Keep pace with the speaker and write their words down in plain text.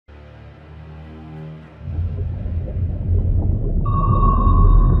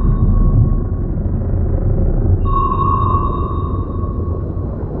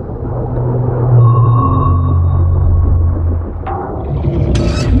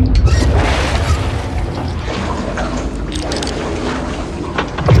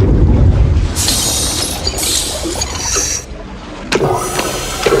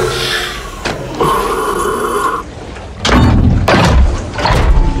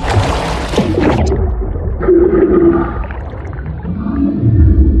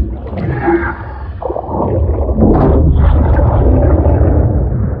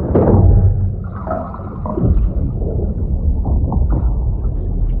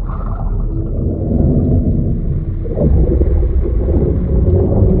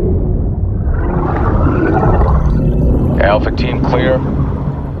Clear.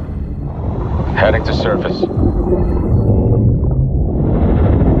 Heading to surface.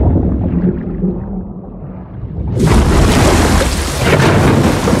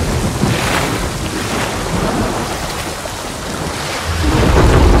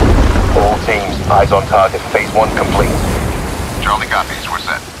 All teams, eyes on target. Phase 1 complete. Charlie copies. We're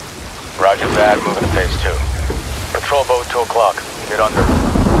set. Roger that. Moving to phase 2. Patrol boat 2 o'clock. Get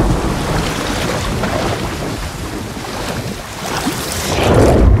under.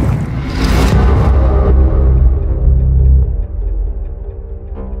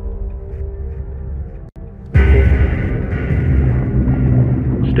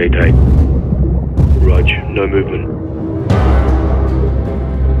 Stay tight. Rog, no movement.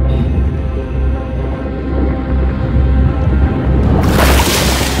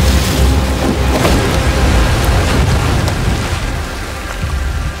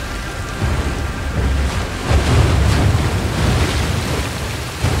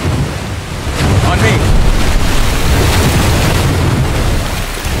 On me.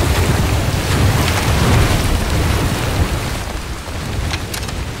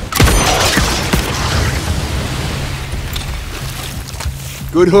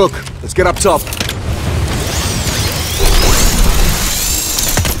 Good hook. Let's get up top.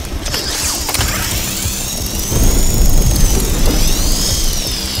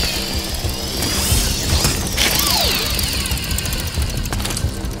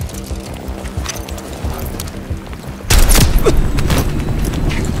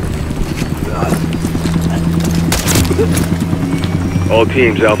 All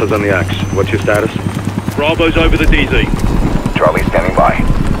teams, Alpha's on the axe. What's your status? Bravo's over the DZ. Charlie standing by.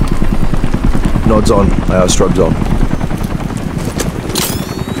 Nods on. Shrugs on.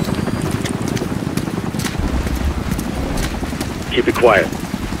 Keep it quiet.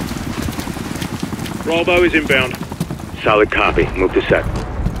 Bravo is inbound. Solid copy. Move to set.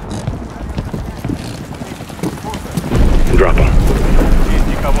 Drop him.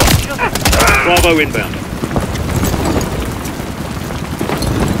 Bravo inbound.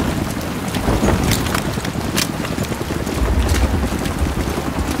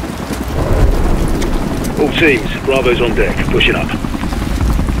 All teams, Bravo's on deck, pushing up.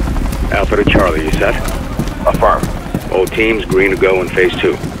 Alpha to Charlie, you set? Affirm. All teams, green to go in phase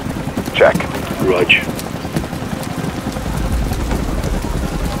 2. Check. Rog.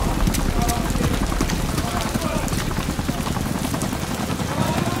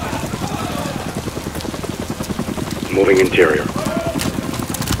 Moving interior.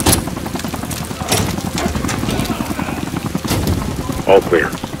 All clear.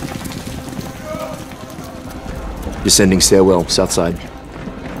 Descending stairwell, south side.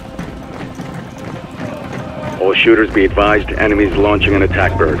 All shooters be advised, enemies launching an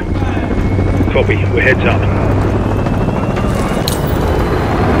attack bird. Copy, we're heads up.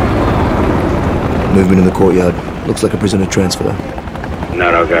 Movement in the courtyard. Looks like a prisoner transfer.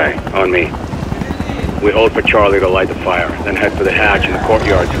 Not our guy, on me. We hold for Charlie to light the fire, then head for the hatch in the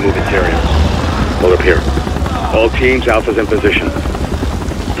courtyard to move interior. Hold up here. All teams, Alpha's in position.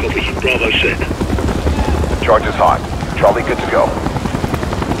 Copy, Bravo set. Charge is hot. Charlie good to go.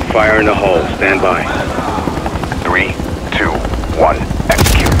 Fire in the hole, stand by. 3, 2, 1,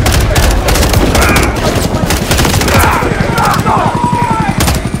 execute.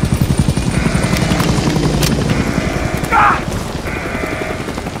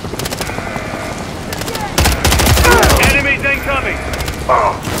 Enemies incoming!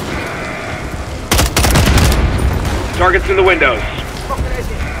 Targets in the windows.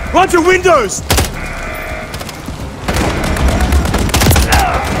 Roger, windows!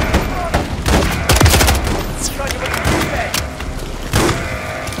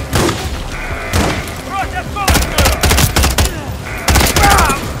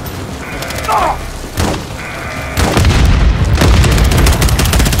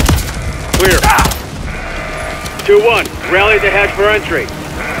 Clear. 2-1. Rally at the hatch for entry.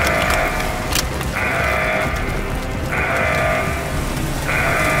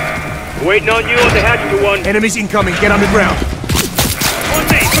 Waiting on you on the hatch, 2-1. Enemies incoming. Get underground. On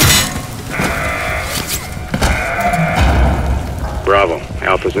me. Bravo.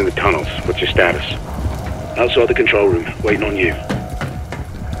 Alpha's in the tunnels. What's your status? Outside the control room. Waiting on you.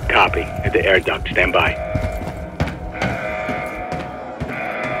 Copy. At the air duct. Stand by.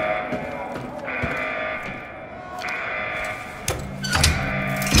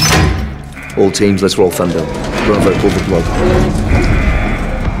 All teams, let's roll thunder. Bravo, pull the plug.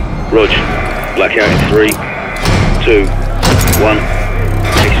 Rog. Blackout in 3, 2, 1.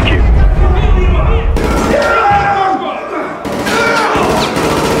 Execute.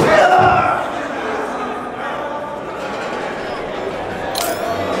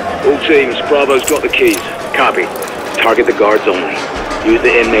 Bravo's got the keys. Copy. Target the guards only. Use the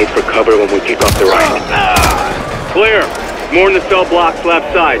inmates for cover when we kick off the riot. Clear. More in the cell blocks left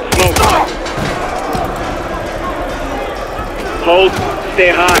side. Smoke. Hold. Stay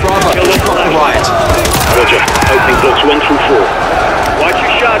high. Bravo, Kill kick off the riot. Roger. Opening blocks 1 through 4. Watch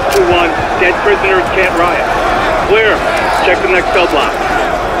your shots, 2-1. Dead prisoners can't riot. Clear. Check the next cell block.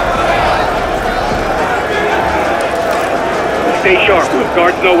 Stay sharp.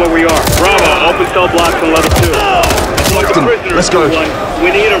 Guards know where we are. Bravo. Open cell blocks on level 2. Watch the prisoners, Let's go. 2-1.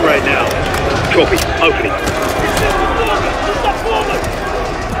 We need them right now. Copy. Opening.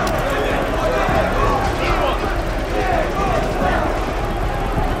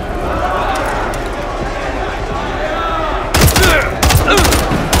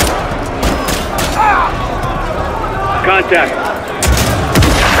 Contact.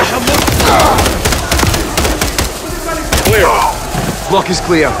 Clear. Block is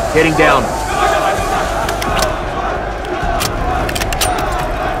clear. Heading down.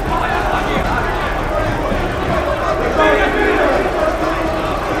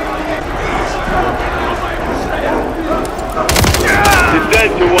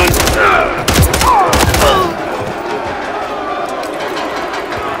 Descend to 1.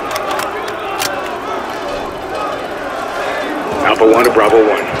 Alpha 1 to Bravo 1.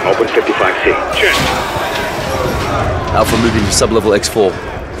 Open 55C. Check. Alpha moving to sub-level X4.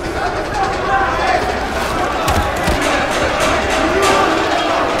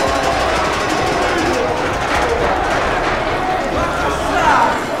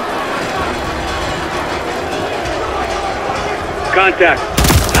 Contact.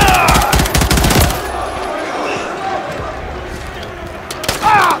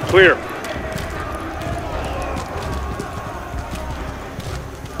 Clear.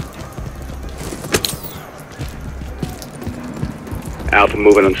 Alpha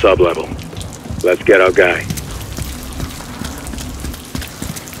moving on sub-level. Let's get our guy.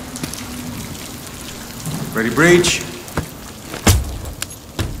 Ready, breach.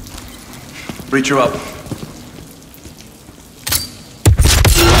 Breacher up.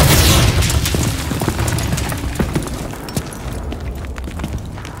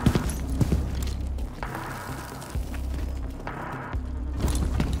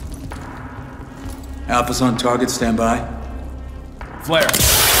 Alpha's on target, stand by. Flare.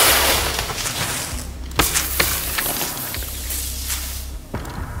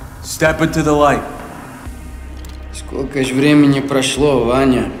 Step into the light. Сколько ж времени прошло,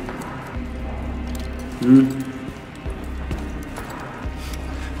 Ваня?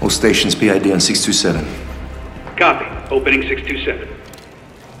 All stations PID on 627. Copy. Opening 627.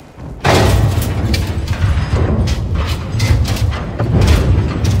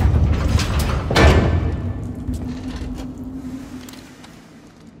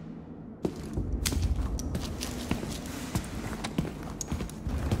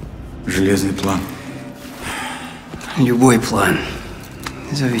 Железный план. Любой план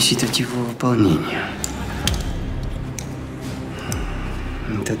зависит от его выполнения.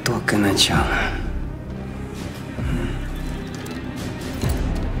 Это только начало.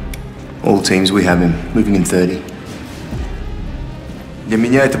 All teams, we have him. Moving in 30. Для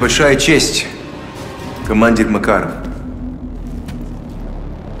меня это большая честь. Командир Макаров.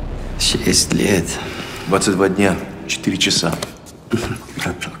 6 лет. 22 дня, 4 часа.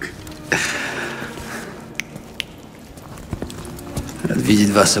 Браток. Рад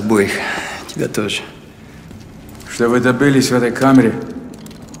видеть вас обоих. Тебя тоже. Что вы добились в этой камере?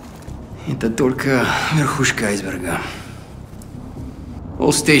 Это только верхушка айсберга.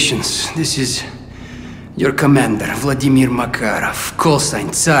 All stations, this is your commander, Vladimir Makarov. Call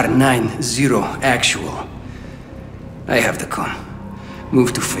sign Tsar 90 actual. I have the con.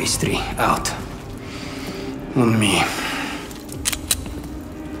 Move to phase 3. Out. On me.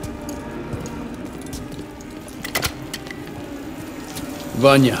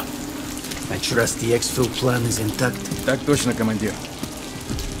 Vanya, I trust the exfil plan is intact. Так точно, командир.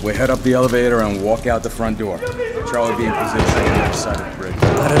 We head up the elevator and walk out the front door. Charlie be in position on the other side of the bridge.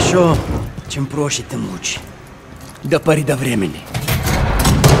 Хорошо. Чем проще, тем лучше. До поры до времени.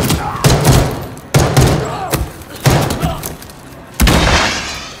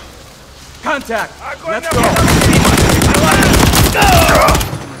 Contact! Let's go!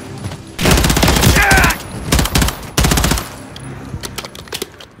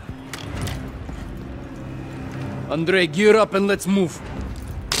 Andrei, gear up and let's move.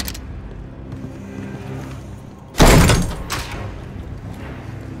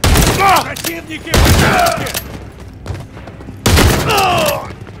 Противники!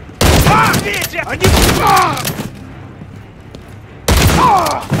 Видите! Они...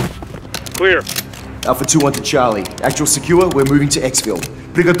 Clear. Alpha 2-1 to Charlie. Actual secure, we're moving to Xville.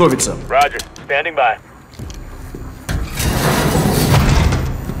 Приготовиться. Roger. Standing by.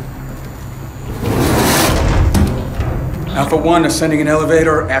 Alpha 1 ascending an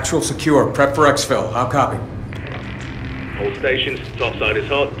elevator, actual secure. Prep for exfil. How copy? All stations, topside is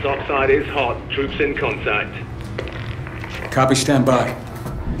hot, topside is hot. Troops in contact. Copy, stand by.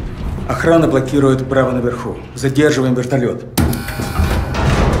 Охрана блокирует право наверху. Задерживаем вертолет.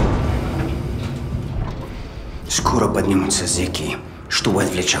 Скоро поднимутся зэки, чтобы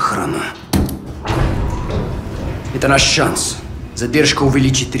отвлечь охрану. Это наш шанс. Задержка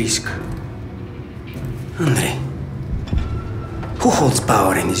увеличит риск. Андрей, who holds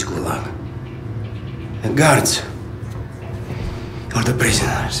power in this gulag? The guards or the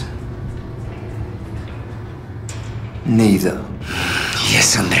prisoners? Neither.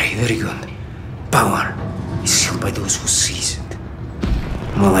 Yes, Andrei, very good. Power is held by those who seize it.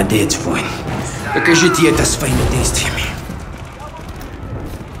 Молодец, воин. Покажите это своими действиями.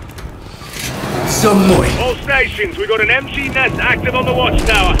 За мной! All stations, we got an MC nest active on the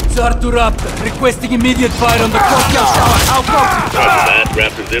watchtower. Zartu Raptor, requesting immediate fire on the cocktail shower. How copy? Copy that.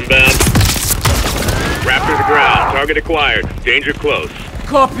 Raptor's inbound. Raptor to ground. Target acquired. Danger close.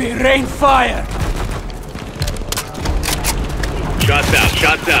 Copy, rain fire!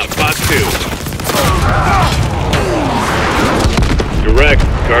 Shots out. Box 2. Direct.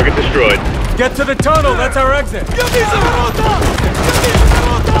 Target destroyed. Get to the tunnel, that's our exit.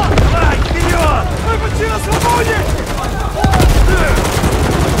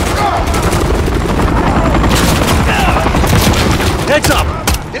 Heads up!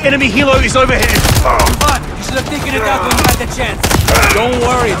 The enemy helo is overhead. But you should have taken it out when you had the chance. Don't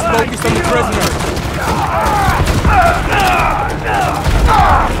worry, it's focused on the prisoners.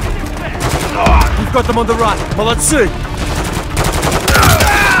 We've got them on the run. Молодцы!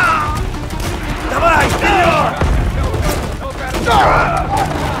 Давай, вперед!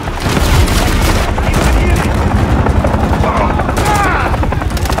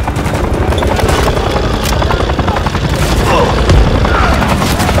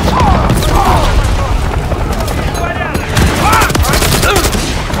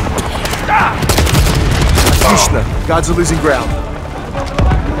 Отлично. Guards are losing ground.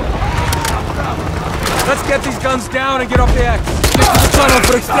 Let's get these guns down and get off the X. This is the tunnel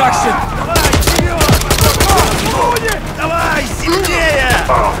for extraction. Давай, сильнее!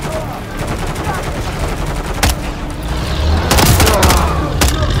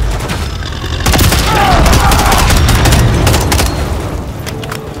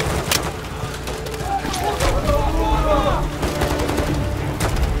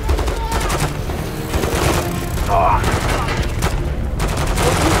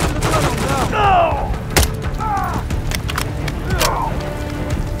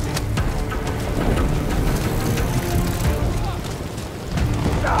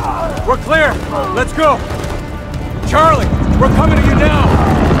 We're clear. Let's go. Charlie, we're coming to you now.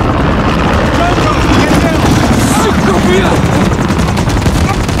 Jungle, get down.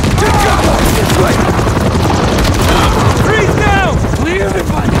 Freeze down. Clear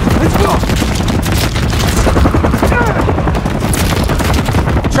everybody. Let's go.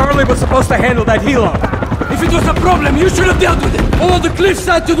 Charlie was supposed to handle that helo. If it was a problem, you should have dealt with it. Follow the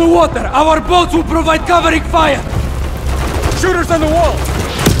cliffside to the water. Our boats will provide covering fire. Shooters on the wall.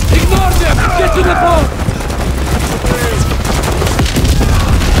 Ignore them! Get to the boat!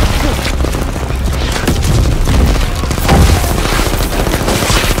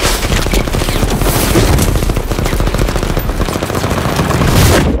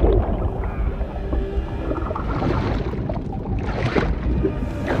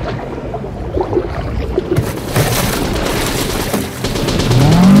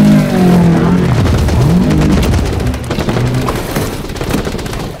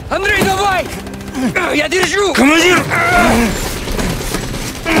 Андрей, давай! Я держу! Командир!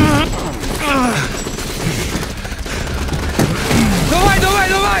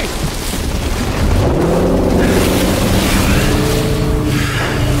 Давай!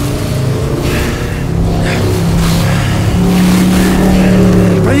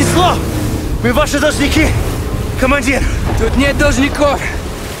 Пронесло! Мы ваши должники, командир! Тут нет должников!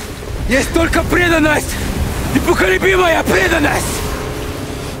 Есть только преданность! Непоколебимая преданность!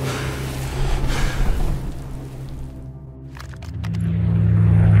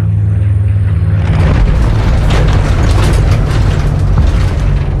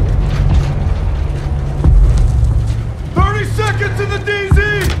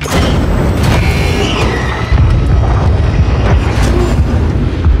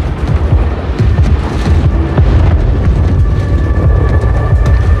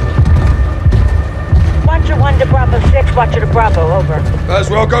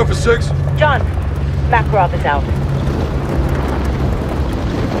 go for 6. John, Makarov is out.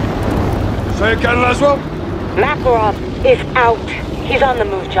 Say again, Laswell? Makarov is out. He's on the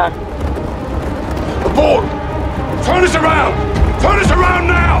move, John. Aboard! Turn us around! Turn us around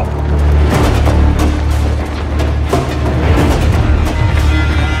now!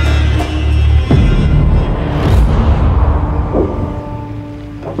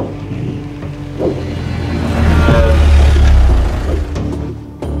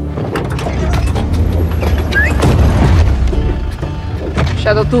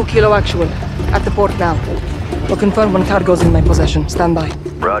 Shadow 2, Kilo actual. At the port now. Will confirm when cargo's in my possession. Stand by.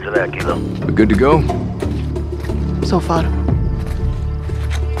 Roger that, Kilo. We're good to go? So far.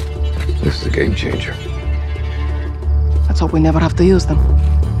 This is a game changer. Let's hope we never have to use them.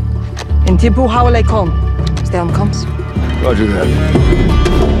 In Tibu, Hawalei Kon. Stay on comms. Roger that.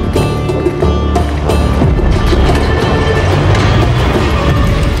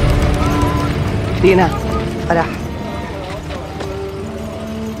 Dina. Farah.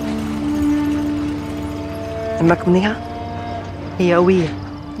 أمك منيحة؟ هي قوية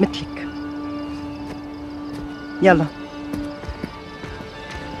مثلك. يلا.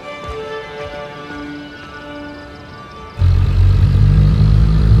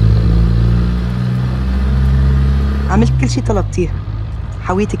 عملت كل شي طلبتيه.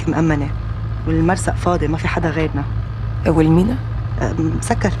 حويتك مأمنة والمرسق فاضي ما في حدا غيرنا. والمينا؟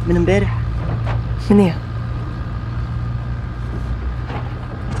 مسكر من امبارح. منيح.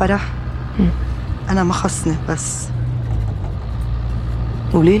 فرح. أنا ما خصني بس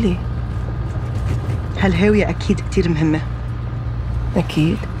قوليلي هالهاوية أكيد كتير مهمة.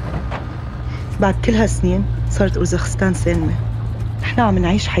 أكيد. بعد كل هالسنين صارت أوزبكستان سالمة. نحن عم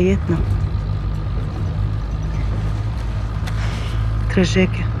نعيش حياتنا.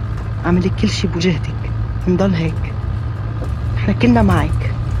 ترجاكي اعملي كل شي بوجهتك. نضل هيك. نحن كلنا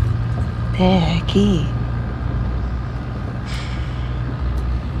معك. ايه أكيد.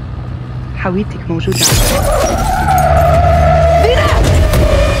 حويتك موجودة دينا!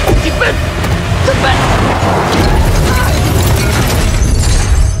 جبت!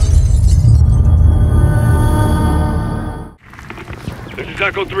 This is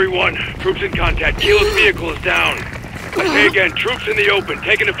Echo 3-1. Troops in contact. Kilo's vehicle is down. I say again, troops in the open,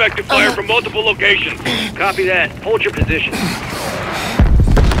 taking effective fire from multiple locations. Copy that. Hold your position.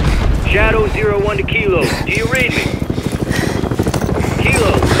 Shadow 01 to Kilo. Do you read me?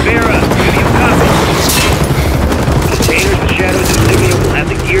 Kilo, Vera, do you copy? Containers with Shadow's insignia will have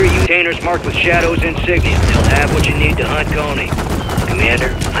the gear you containers marked with Shadow's insignia. They'll have what you need to hunt Coney.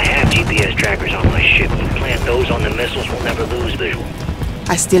 Commander, I have GPS trackers on my ship. If we plant those on the missiles, we'll never lose visual.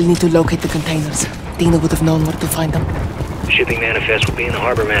 I still need to locate the containers. Dina would have known where to find them. Shipping manifest will be in the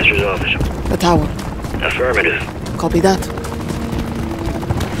Harbor Master's office. The tower. Affirmative. Copy that.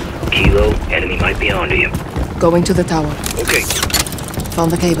 Kilo, enemy might be onto you. Going to the tower. Okay.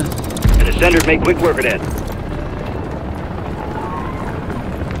 Found the cable. And the senders make quick work of that.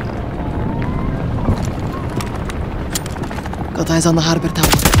 Got eyes on the harbor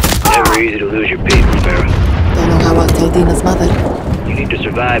tower. Never easy to lose your people, Farah. Don't know how I'll tell Dina's mother. You need to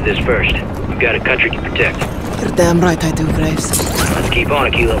survive this first. You've got a country to protect. You're damn right I do, Graves. Let's keep on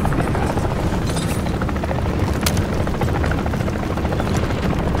it, Kilo.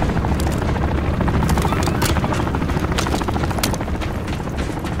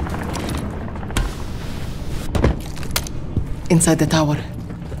 Inside the tower.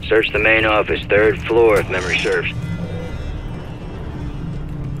 Search the main office, 3rd floor if memory serves.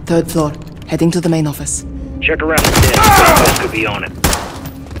 3rd floor. Heading to the main office. Check around the desk. This could be on it.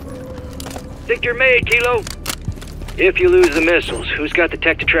 Think you're made, Kilo? If you lose the missiles, who's got the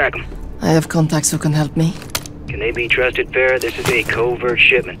tech to track them? I have contacts who can help me. Can they be trusted, Farah? This is a covert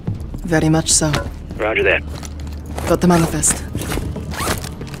shipment. Very much so. Roger that. Got the manifest.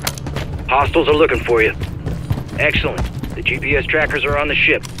 Hostiles are looking for you. Excellent. The GPS trackers are on the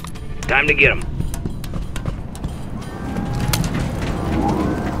ship. Time to get them.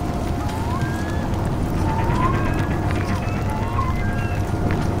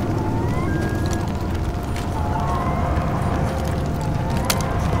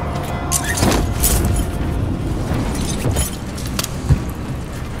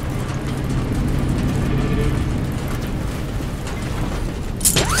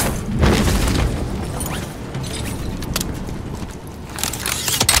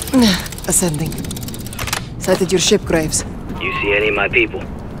 Ascending. Sighted your ship, Graves. You see any of my people?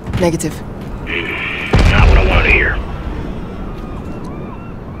 Negative. Not what I wanted to hear.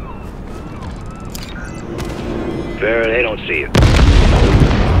 Farah, they don't see you.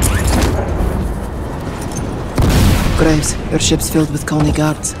 Graves, your ship's filled with Coney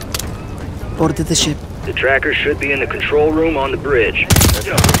guards. Boarded the ship. The trackers should be in the control room on the bridge.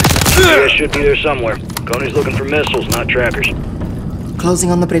 GPS should be there somewhere. Coney's looking for missiles, not trackers. Closing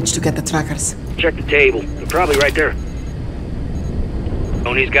on the bridge to get the trackers. Check the table. They're probably right there.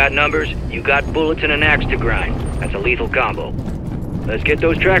 Coney's got numbers, you got bullets and an axe to grind. That's a lethal combo. Let's get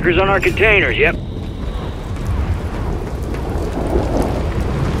those trackers on our containers, yep.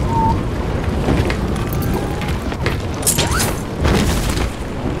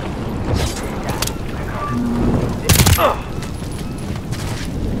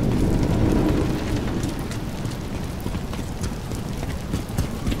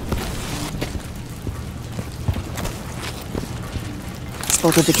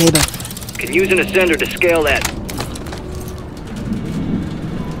 Spotted the cable. Can use an ascender to scale that.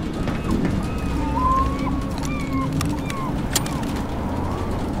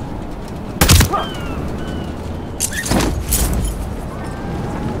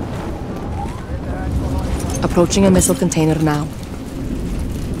 Approaching a missile container now.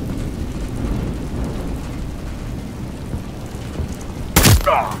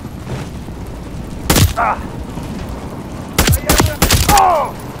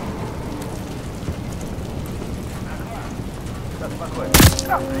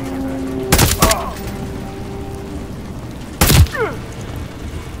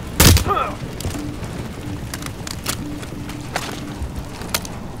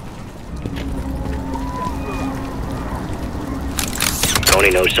 Tony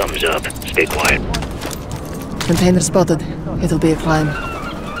knows something's up. Stay quiet. Container spotted. It'll be a climb.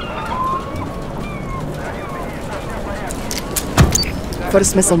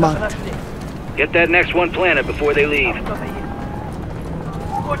 First missile marked. Get that next one planted before they leave.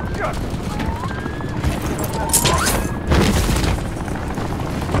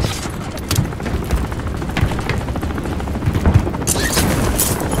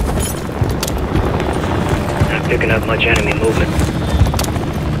 Not picking up much enemy movement.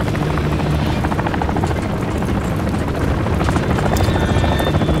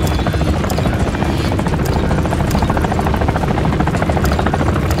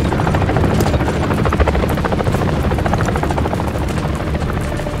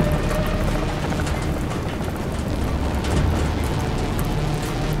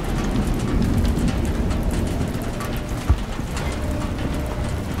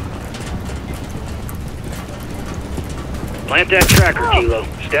 Plant that tracker, Kilo.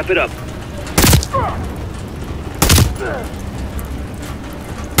 Step it up.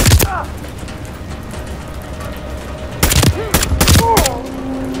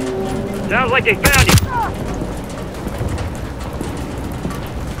 Sounds like they found you.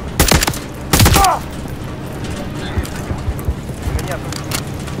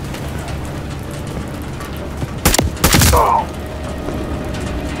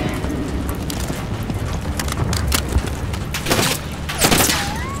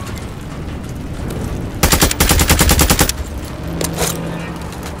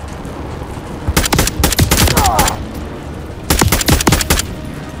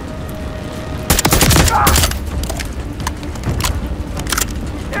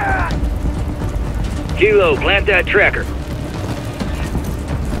 Kilo, plant that tracker.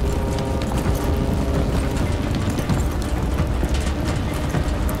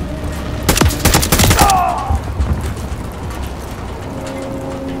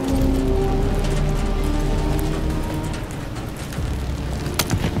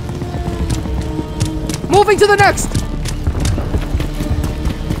 Moving to the next!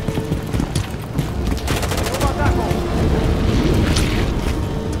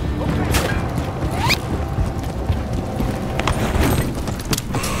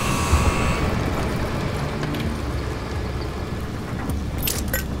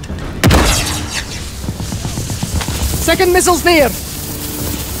 Second missile's near!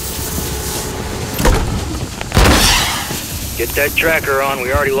 Get that tracker on,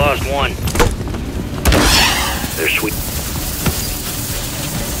 we already lost one. They're sweet.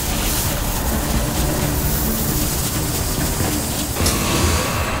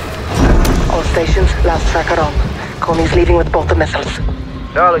 All stations, last tracker on. Coney's leaving with both the missiles.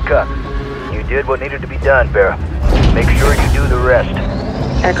 Solid copy. You did what needed to be done, Vera. Make sure you do the rest.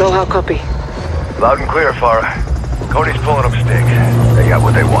 Echo, how copy? Loud and clear, Farah. Coney's pulling up stakes. They got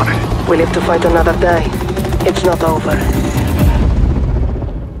what they wanted. We live to fight another day. It's not over.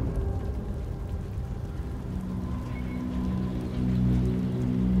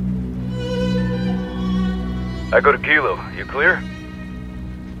 Echo to Kilo. You clear?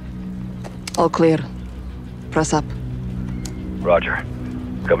 All clear. Press up. Roger.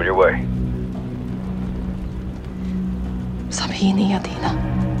 Coming your way. سامحيني يا دينا.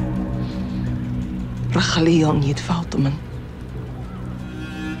 رح خليهم يدفعوا ثمن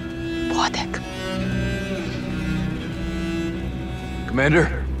بوعدك. Commander?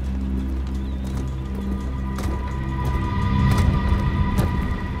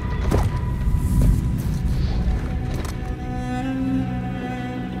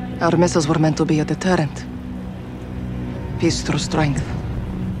 Our missiles were meant to be a deterrent. Peace through strength.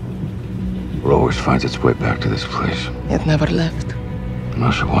 It always finds its way back to this place. It never left.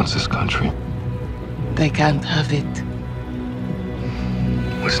 Russia wants this country. They can't have it.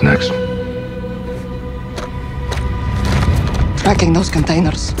 What's next? Tracking those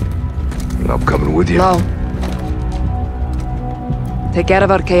containers. I'm coming with you. No. Take care of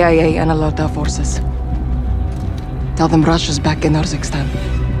our KIA and alert our forces. Tell them Russia's back in Urzikstan.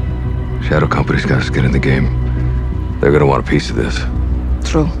 Shadow Company's got us get in the game. They're gonna want a piece of this.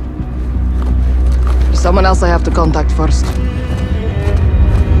 True. There's someone else I have to contact first.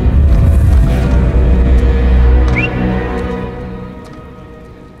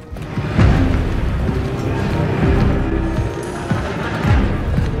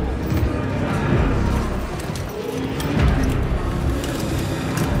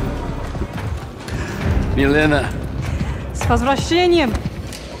 Милена, с возвращением,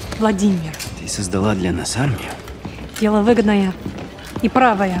 Владимир. ты создала для нас армию? Дело выгодное и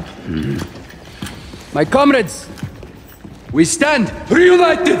правое. My comrades, we stand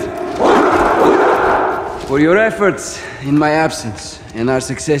reunited! For your efforts in my absence and our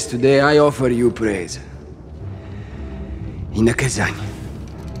success today, I offer you praise. И наказание.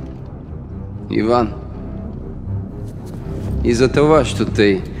 Иван, из-за того, что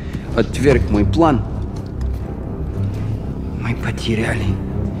ты отверг мой план, мы потеряли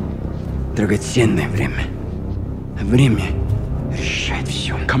драгоценное время. Время решает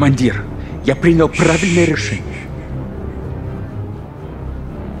все. Командир, я принял правильное решение.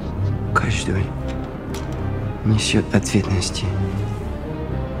 Каждый несет ответственности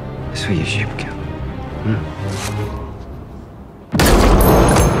за свои ошибки.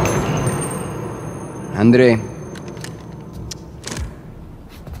 Андрей,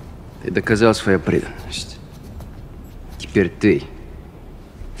 ты доказал свою преданность. Теперь ты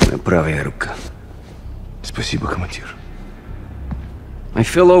моя правая рука. Спасибо, командир. My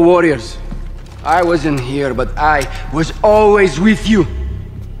fellow warriors, I wasn't here, but I was always with you.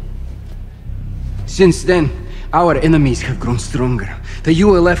 Since then, our enemies have grown stronger. The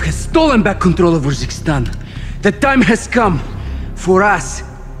ULF has stolen back control of Urzikstan. The time has come for us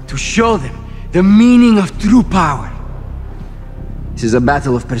to show them the meaning of true power. This is a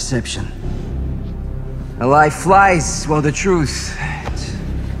battle of perception. A lie flies while the truth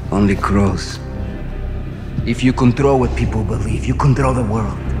only grows. If you control what people believe, you control the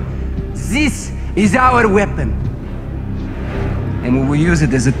world. This is our weapon. And we will use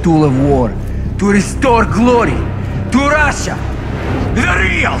it as a tool of war to restore glory to Russia. The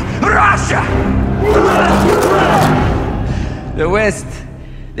real Russia! The West,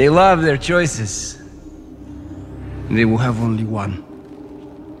 they love their choices. They will have only one.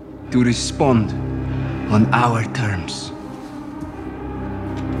 To respond on our terms.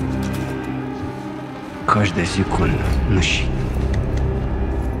 Каждая секунда на счет.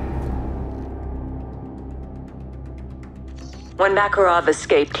 When Makarov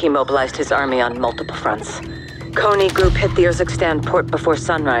escaped, he mobilized his army on multiple fronts. Kony group hit the Urzikstan port before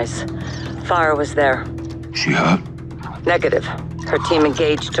sunrise. Farah was there. She hurt? Negative. Her team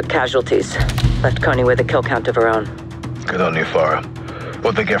engaged, took casualties. Left Kony with a kill count of her own. Good on you, Farah.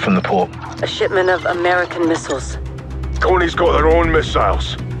 What'd they get from the port? A shipment of American missiles. Kony's got their own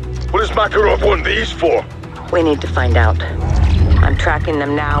missiles. What does Makarov want these for? We need to find out. I'm tracking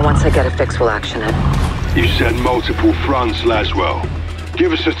them now. Once I get a fix, we'll action it. You said multiple fronts, Laswell.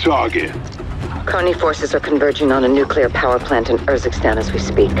 Give us a target. Kony forces are converging on a nuclear power plant in Urzikstan as we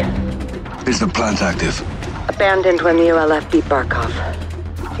speak. Is the plant active? Abandoned when the ULF beat Barkov.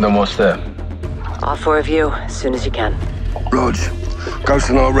 Then what's there? All four of you, as soon as you can. Rog, Ghost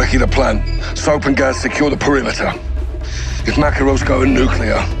and I'll recce the plant. Soap and gas secure the perimeter. If Makarov's going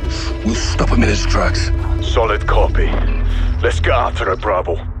nuclear, we'll stop him in his tracks. Solid copy. Let's get after it,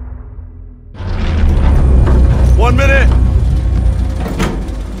 Bravo. 1 minute!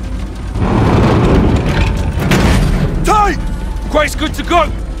 Tight! Quake's good to go!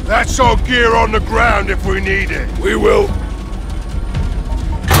 That's our gear on the ground if we need it. We will.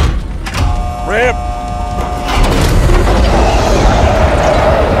 Ramp!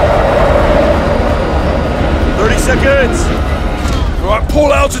 Seconds! Right,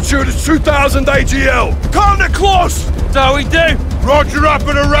 pull altitude is 2,000 AGL. Calm it close! That's how we do. Roger up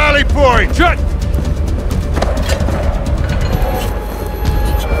at a rally point. Shut!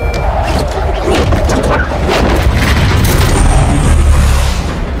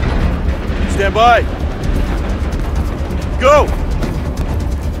 Stand by. Go!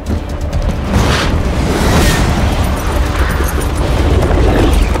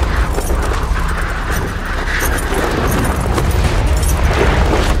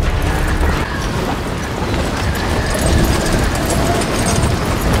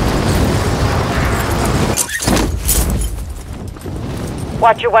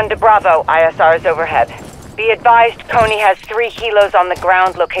 Watcher 1 to Bravo, ISR is overhead. Be advised, Coney has 3 helos on the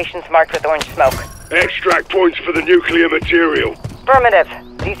ground, locations marked with orange smoke. Extract points for the nuclear material. Affirmative.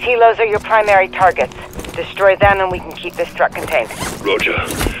 These helos are your primary targets. Destroy them and we can keep this truck contained. Roger.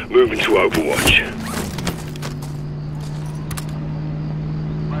 Moving to Overwatch.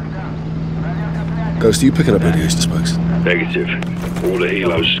 Ghost, are you picking up radiation spokes? Negative. All the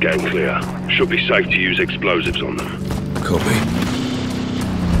helos scan clear. Should be safe to use explosives on them. Copy.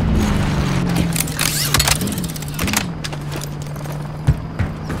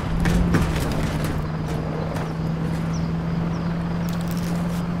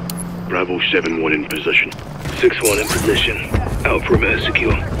 Bravo 7-1 in position. 6-1 in position. Out perimeter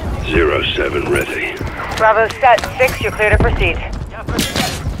secure. 0-7 ready. Bravo set. 6, you're clear to proceed.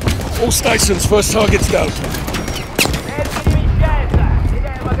 All stations, first target's down.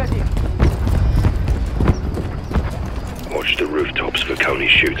 Watch the rooftops for Coney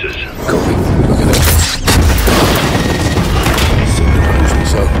shooters. Copy. Look at it.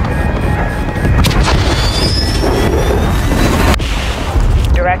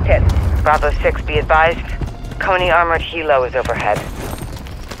 Direct hit. Bravo 6, be advised. Coney armored helo is overhead.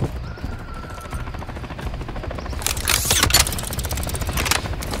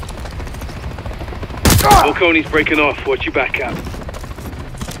 All Coney's breaking off. Watch your back out.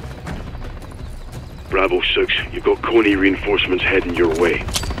 Bravo 6, you've got Coney reinforcements heading your way.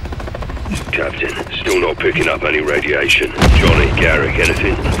 Captain, still not picking up any radiation. Johnny, Garrick,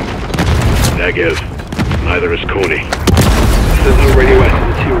 anything? Negative. Neither is Coney. There's no radioactive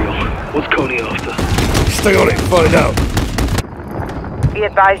material. What's Coney after? Stay on it and find out. Be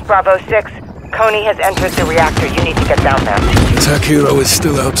advised, Bravo 6. Coney has entered the reactor. You need to get down there. Attack hero is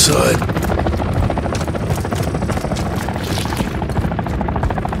still outside.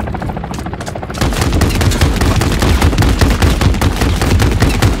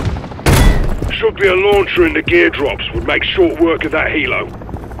 Should be a launcher in the gear drops. Would make short work of that helo.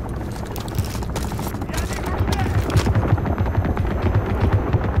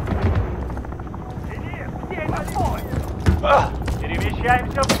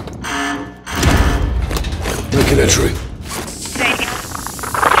 Making entry.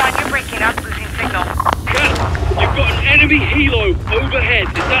 John, you're breaking up, losing signal. Cat, you've got an enemy helo overhead.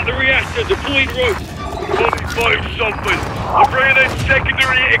 Is that the reactor deployed ropes? 1-5 something. I'm bringing in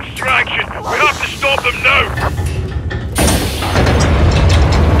secondary extraction. We have to stop them now.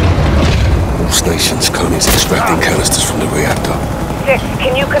 All stations, Coney's extracting canisters from the reactor. 6,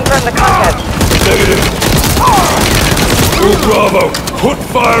 can you confirm the contents? Negative. All Bravo, put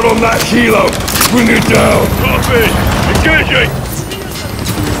fire on that helo. Bring it down. Copy. Engaging.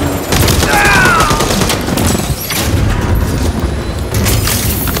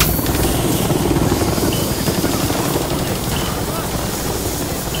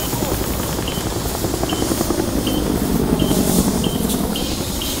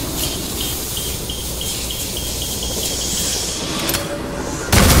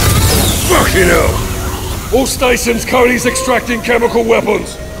 Fucking hell. All stations, Coney's extracting chemical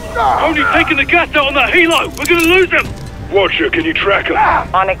weapons. Coney's taking the gas out on that helo. We're gonna lose him. Watcher, can you track him?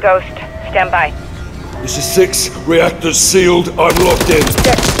 On it, Ghost. Stand by. This is 6. Reactors sealed. I'm locked in. 6.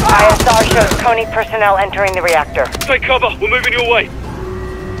 ISR shows Coney personnel entering the reactor. Take cover. We're moving your way.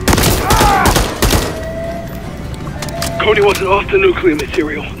 Coney wasn't after nuclear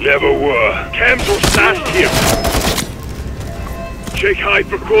material. Never were. Chems were stashed here. Check high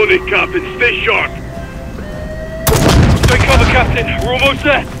for Coney, Captain. Stay sharp. Take cover, Captain. We're almost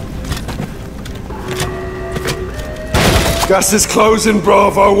there. Gas is closing,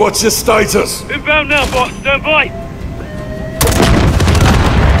 Bravo. What's your status? Inbound now, boss. Stand by.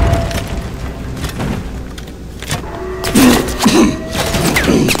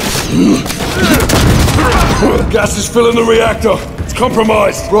 Gas is filling the reactor. It's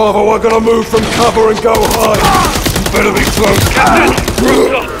compromised. Bravo, I gotta move from cover and go high. You better be close. Captain!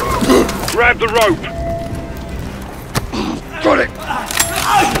 Rotor! Grab the rope. Got it.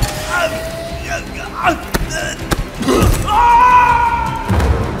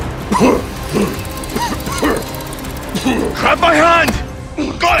 Grab my hand!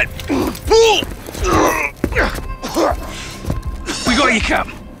 Got it! Pull! We got you, Cap.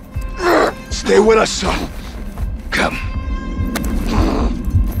 Stay with us, son. Cap.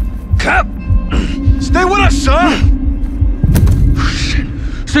 Cap! Stay with us, sir!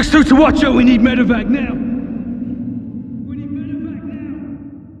 6-2 to watch out, we need medevac now!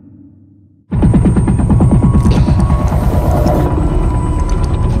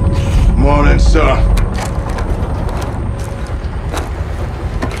 Morning, sir.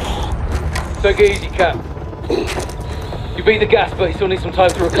 Take it easy, Cap. You beat the gas, but you still need some time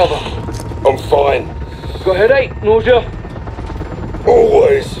to recover. I'm fine. Got a headache? Nausea?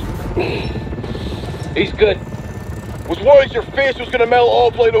 Always. He's good. Was worried your face was gonna melt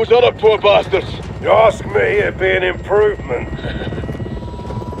off like those other poor bastards. You ask me, it'd be an improvement.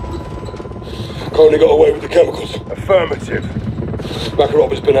 Coney got away with the chemicals. Affirmative. Makarov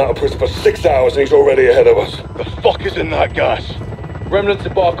has been out of prison for 6 hours and he's already ahead of us. The fuck is in that gas? Remnants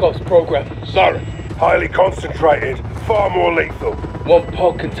of Barkov's program. Sarin. Highly concentrated, far more lethal. One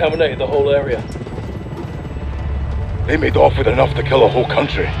pod contaminated the whole area. They made off with enough to kill a whole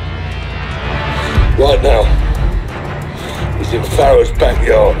country. Right now, he's in Farrow's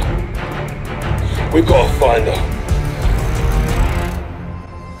backyard. We've got to find her.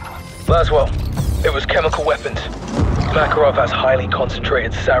 Laswell, it was chemical weapons. Makarov has highly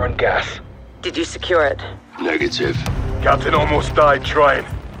concentrated sarin gas. Did you secure it? Negative. Captain almost died trying.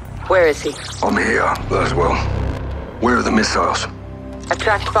 Where is he? I'm here, Laswell. Where are the missiles? I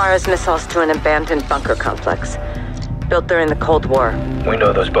tracked Farah's missiles to an abandoned bunker complex. Built during the Cold War. We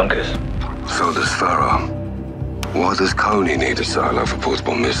know those bunkers. So does Farah. Why does Coney need a silo for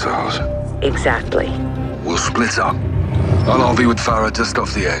portable missiles? Exactly. We'll split up. I'll RV with Farah just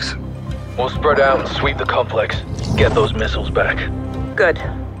off the X. We'll spread out and sweep the complex. Get those missiles back. Good.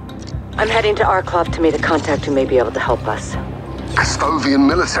 I'm heading to Arklov to meet a contact who may be able to help us. Custovian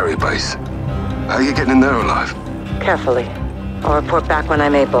military base. How are you getting in there alive? Carefully. I'll report back when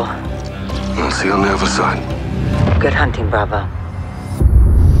I'm able. I'll see you on the other side. Good hunting, Bravo.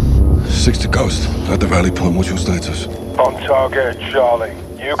 6 to Ghost. At the rally point, what's your status? On target, Charlie.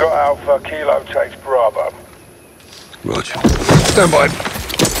 You got Alpha, Kilo takes Bravo. Roger. Stand by.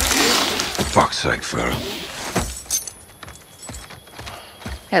 Fuck's sake, Farah.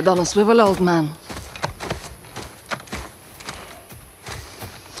 Head on a swivel, old man.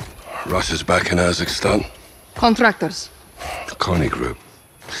 Russia's back in Kazakhstan. Contractors. The Coney Group.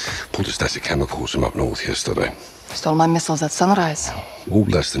 Pulled a stash of chemicals from up north yesterday. Stole my missiles at sunrise. All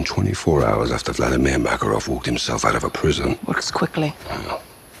less than 24 hours after Vladimir Makarov walked himself out of a prison. Works quickly. Well,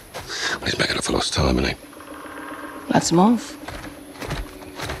 he's making up for lost time, isn't he? Let's move.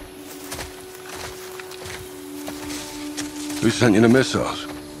 Who sent you the missiles?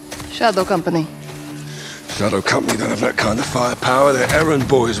 Shadow Company. Shadow Company don't have that kind of firepower. They're errand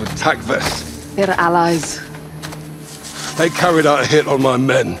boys with tack vests. They're allies. They carried out a hit on my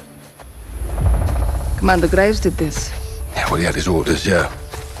men. Commander Graves did this. Yeah, well, he had his orders, yeah.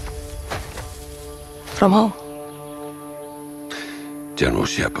 From who? General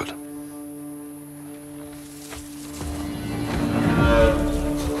Shepard.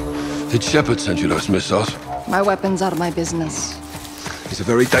 Did Shepard send you those missiles? My weapons are my business. He's a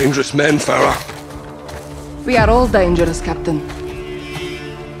very dangerous man, Farah. We are all dangerous, Captain.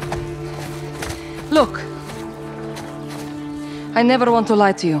 Look. I never want to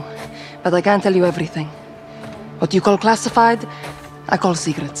lie to you, but I can't tell you everything. What you call classified, I call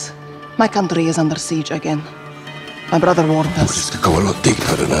secrets. My country is under siege again. My brother warned us. This could go a lot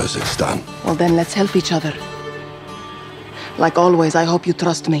deeper than Kazakhstan. Well, then let's help each other. Like always, I hope you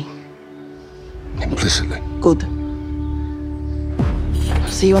trust me. Implicitly. Good.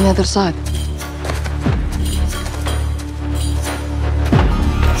 I'll see you on the other side.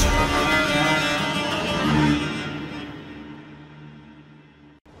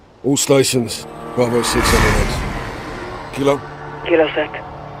 All stations. Bravo 6 on the next. Kilo? Kilo sec.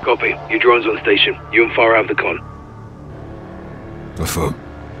 Copy. Your drone's on station. You and Farah have the con. Affirm.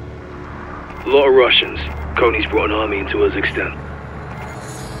 A lot of Russians. Coney's brought an army into Kazakhstan.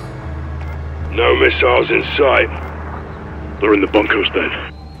 No missiles in sight. They're in the bunkers then.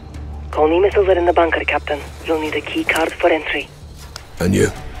 Coney missiles are in the bunker, Captain. You'll need a key card for entry. And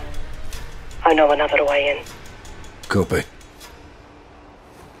you? I know another way in. Copy.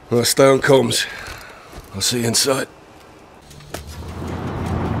 Well, stay on comms. I'll see you inside.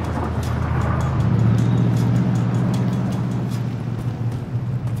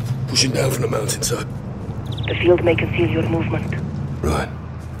 Pushing down from the mountainside. The field may conceal your movement. Right.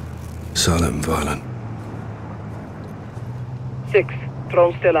 Silent and violent. 6.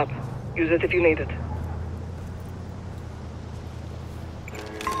 Drone still up. Use it if you need it.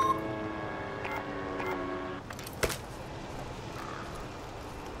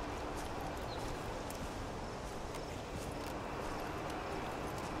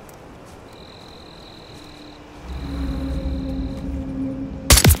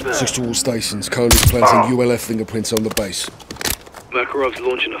 6 to all stations. Coney's planting ULF fingerprints on the base. Makarov's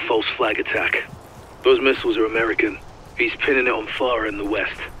launching a false flag attack. Those missiles are American. He's pinning it on Farah in the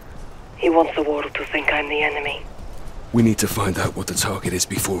west. He wants the world to think I'm the enemy. We need to find out what the target is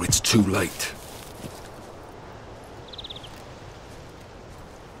before it's too late.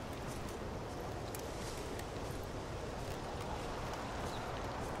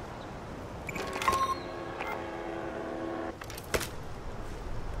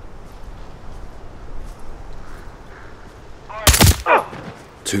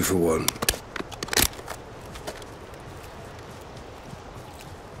 Two for one.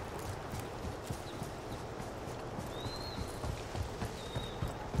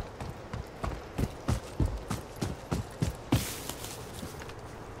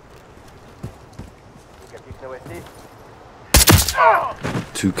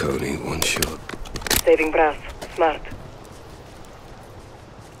 Two Coney, one shot. Saving brass. Smart.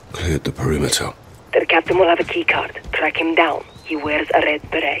 Cleared the perimeter. Their captain will have a keycard. Track him down. He wears a red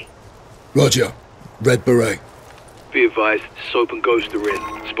beret. Roger. Red beret. Be advised, Soap and Ghost are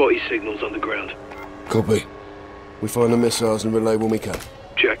in. Spotty signals underground. Copy. We find the missiles and relay when we can.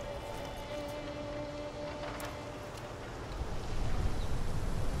 Check.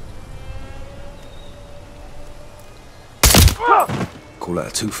 Call that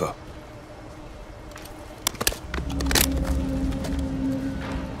a twofer.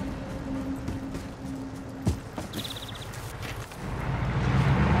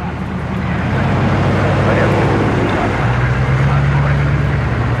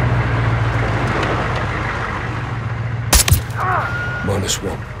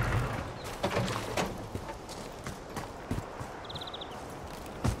 -1.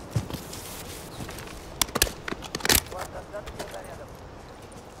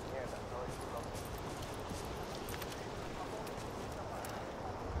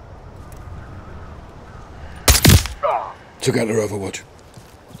 Took out their overwatch.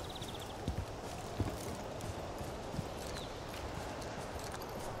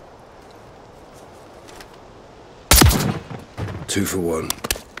 Two for one.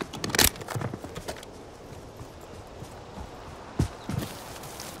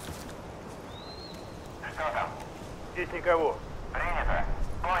 Здесь никого. Принято.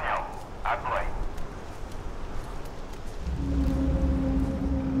 Понял. Отбой.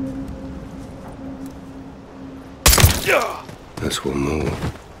 That's one more.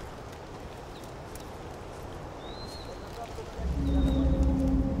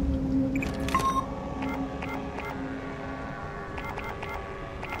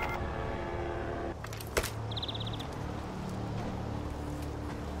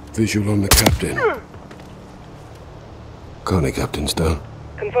 Visual on the captain. Connie, captain's down.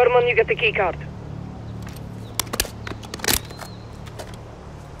 Confirm when you get the keycard.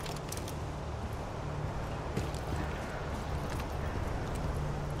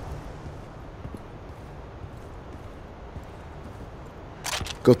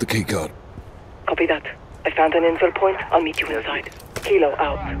 Got the keycard. Copy that. I found an infill point. I'll meet you inside. Kilo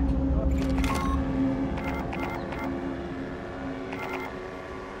out.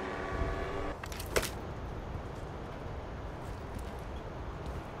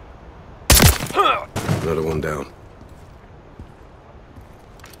 Another one down.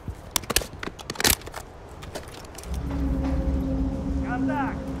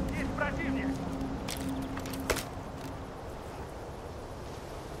 Контакт! Есть противник!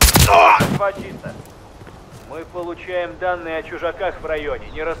 Чисто. Мы получаем данные о чужаках в районе.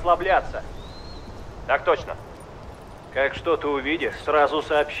 Не расслабляться. Так точно. Как что-то увидишь, сразу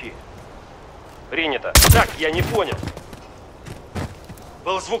сообщи. Принято. Так, я не понял.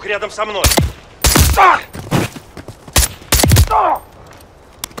 Был звук рядом со мной.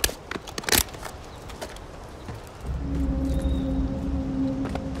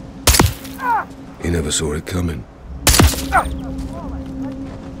 He never saw it coming.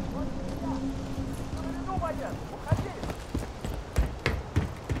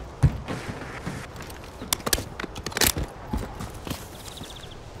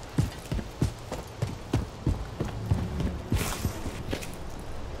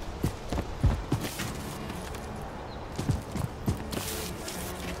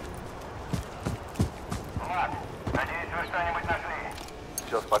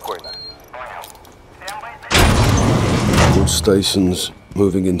 All stations,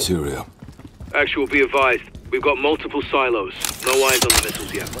 moving interior. Actual, be advised. We've got multiple silos. No eyes on the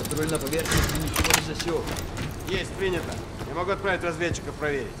missiles yet. Патруль на поверхности ничего не засек. Есть, принято. Я могу отправить разведчиков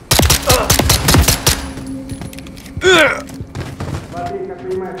проверить. Смотри, как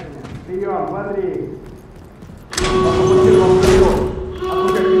внимательно. Прием, смотри. По первому приему.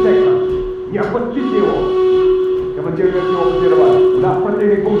 Окружай Я подчинил его. Командир верхнего резерва. У нас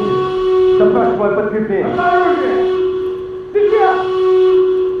противник пути. Запрашиваю подкрепление. Осторожнее! Сейчас!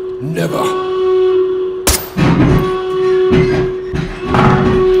 Never.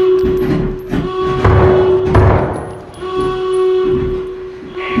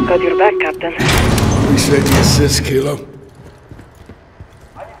 Got your back, Captain. Appreciate the assist, Kilo.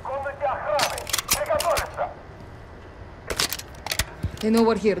 They know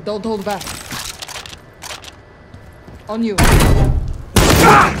we're here. Don't hold back. On you.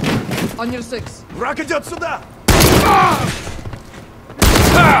 On your 6. Враг идет сюда!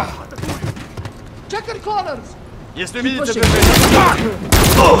 Check your corners! Если увидите движение...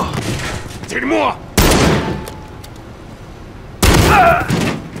 Дерьмо!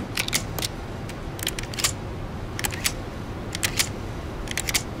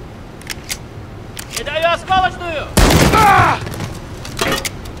 Не даю осколочную!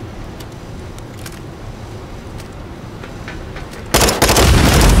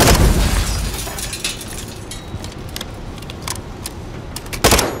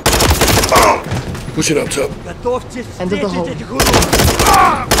 Push it up top. Готовьтесь End of the встретить hole. этих уродов!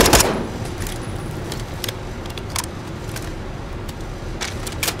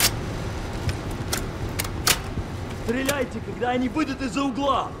 Стреляйте, когда они выйдут из-за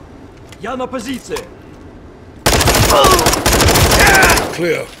угла! Я на позиции!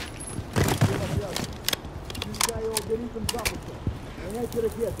 Clear.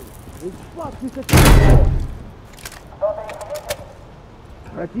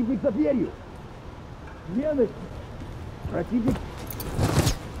 Противник за дверью! Вены! Противник...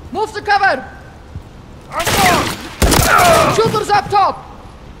 Move to cover! Shooters up top!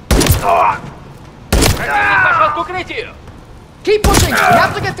 Противник пошел к укрытию! Keep pushing! We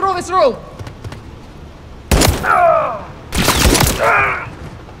have to get through this room!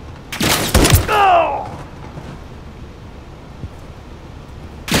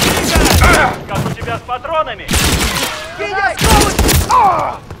 Как у тебя с патронами?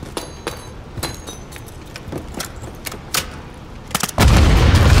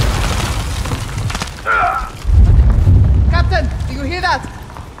 Captain, do you hear that?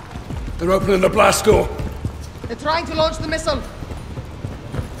 They're opening the blast door. They're trying to launch the missile.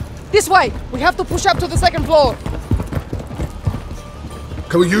 This way! We have to push up to the second floor.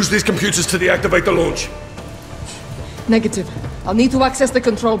 Can we use these computers to deactivate the launch? Negative. I'll need to access the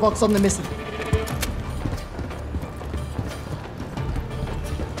control box on the missile.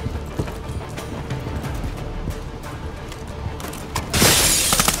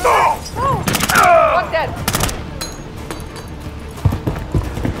 One dead.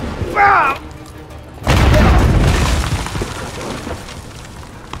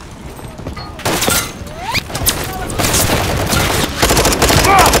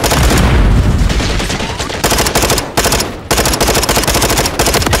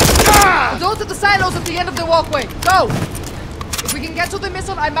 Go to the silos at the end of the walkway. Go! If we can get to the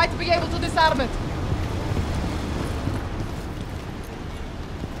missile, I might be able to disarm it.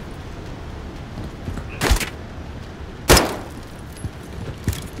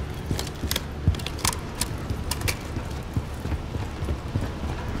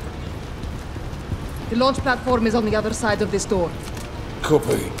 The launch platform is on the other side of this door.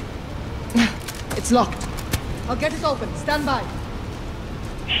 Copy. It's locked. I'll get it open. Stand by.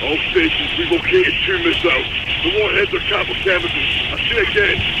 All stations, we located 2 missiles. The warheads are capital chemicals. I say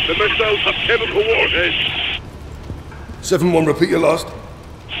again, the missiles have chemical warheads. 7-1, repeat your last.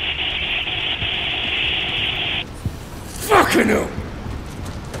 Fucking hell!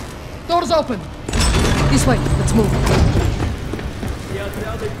 Doors open. This way. Let's move. Все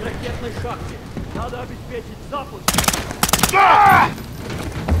отряды к ракетной шахте. Надо обеспечить запуск.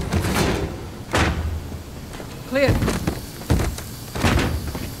 Clear.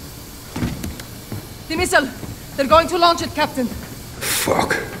 The missile! They're going to launch it, Captain.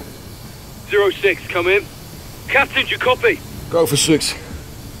 Fuck. 06, come in. Captain, you copy? Go for 6.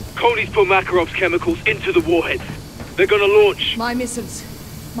 Coney's put Makarov's chemicals into the warheads. They're gonna launch. My missiles.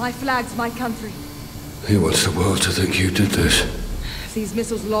 My flags, my country. He wants the world to think you did this. If these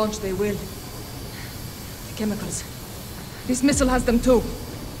missiles launch, they will. The chemicals. This missile has them too.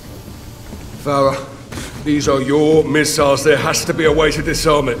 Farah, these are your missiles. There has to be a way to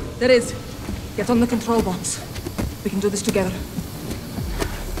disarm it. There is. Get on the control box. We can do this together.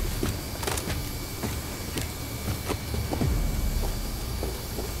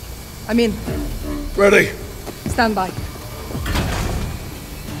 I'm in. Ready. Stand by.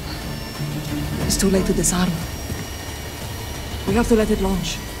 It's too late to disarm. We have to let it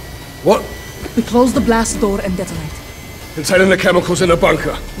launch. What? We close the blast door and detonate. Containing the chemicals in the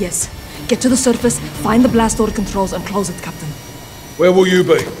bunker. Yes. Get to the surface, find the blast door controls, and close it, Captain. Where will you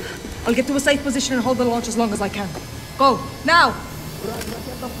be? I'll get to a safe position and hold the launch as long as I can. Go, now!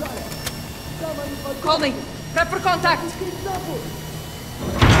 Call me. Prep for contact.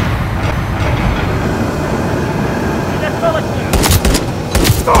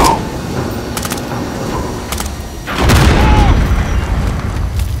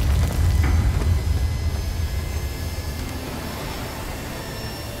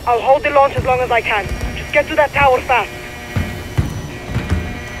 I'll hold the launch as long as I can. Just get to that tower fast.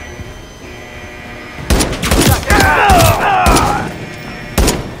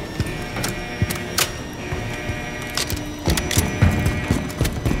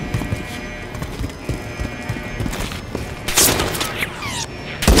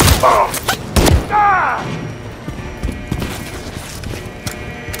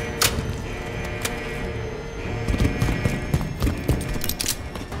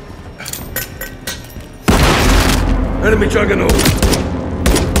 Enemy juggernaut!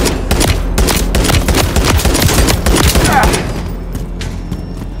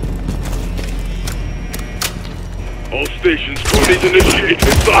 All stations, Tony's initiated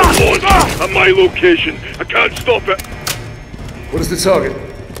that launch at my location. I can't stop it. What is the target?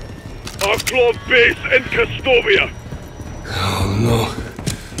 Our club base in Castovia. Oh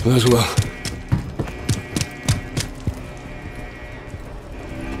no. As well.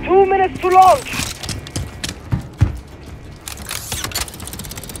 2 minutes to launch.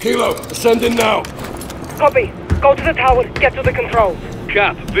 Kilo, ascending now. Copy. Go to the tower, get to the controls.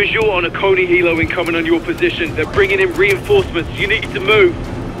 Cap, visual on a Coney helo incoming on your position. They're bringing in reinforcements. You need to move.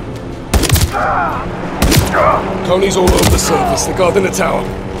 Coney's all over the surface. They're guarding the tower.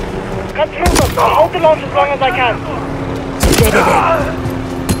 Cut through them. I'll hold the launch as long as I can. Together then.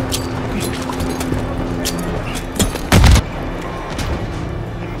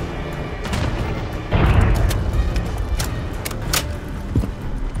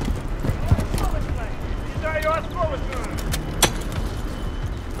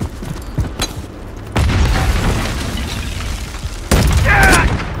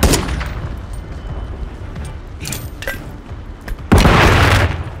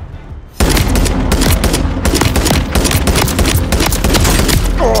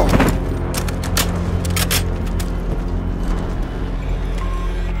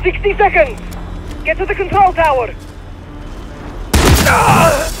 Seconds! Get to the control tower!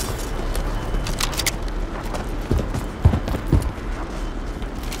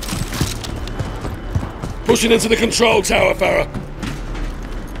 Pushing into the control tower, Farah.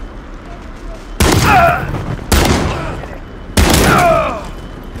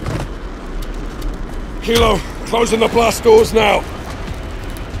 Kilo, closing the blast doors now.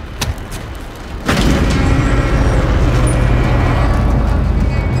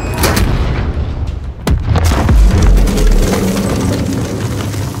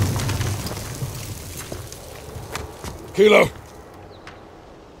 Kilo.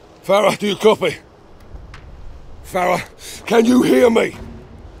 Farah, do you copy? Farah, can you hear me?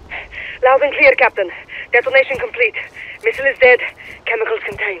 Loud and clear, Captain. Detonation complete. Missile is dead. Chemicals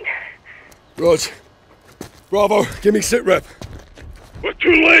contained. Rog. Bravo, give me sitrep. We're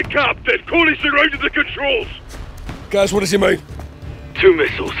too late, Captain! Coney surrounded the controls! Guys, what does he mean? 2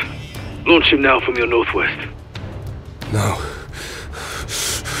 missiles. Launch him now from your northwest. No.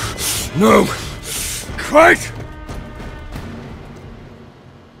 No! Great!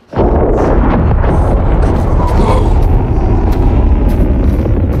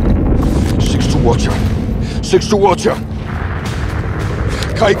 Watcher. 6 to Watcher.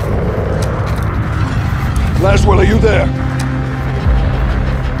 Kate. Laswell, are you there?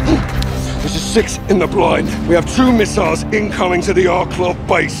 This is 6 in the blind. We have 2 missiles incoming to the Arklov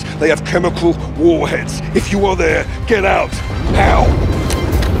base. They have chemical warheads. If you are there, get out. Now!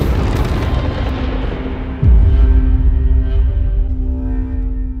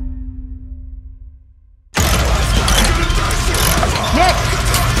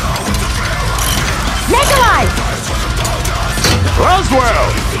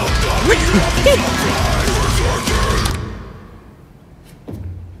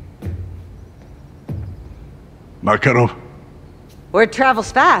 Makarov? Word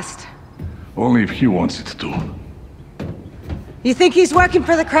travels fast. Only if he wants it to. You think he's working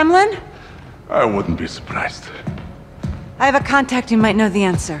for the Kremlin? I wouldn't be surprised. I have a contact who might know the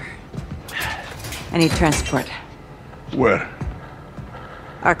answer. I need transport. Where?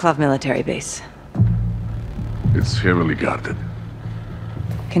 Arklov military base. It's heavily guarded.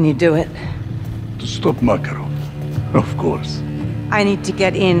 Can you do it? To stop Makarov? Of course. I need to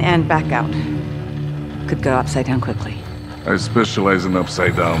get in and back out. Could go upside down quickly. I specialize in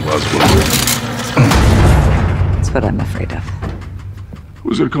upside-down Boswell. That's what I'm afraid of.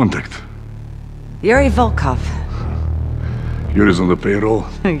 Who's your contact? Yuri Volkov. Yuri's on the payroll?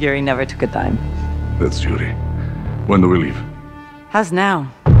 Yuri never took a dime. That's Yuri. When do we leave? How's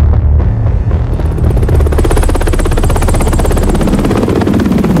now?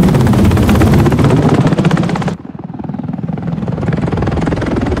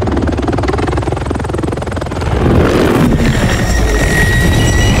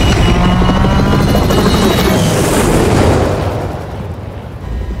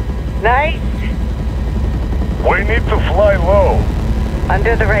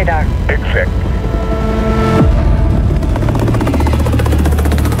 Under the radar. Exact.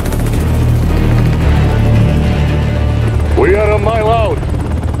 We are a mile out.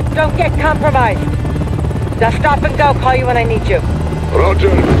 Don't get compromised. Now stop and go. Call you when I need you.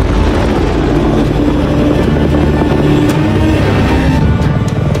 Roger.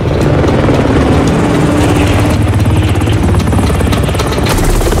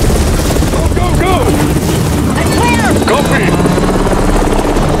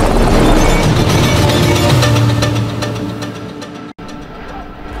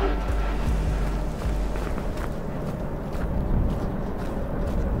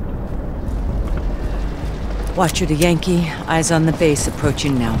 Watcher to Yankee, eyes on the base,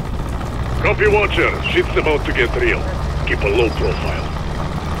 approaching now. Copy, Watcher. Shit's about to get real. Keep a low profile.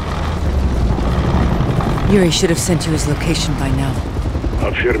 Yuri should have sent you his location by now.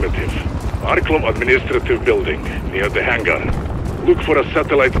 Affirmative. Arklom Administrative Building, near the hangar. Look for a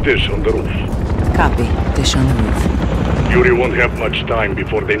satellite dish on the roof. Copy. Dish on the roof. Yuri won't have much time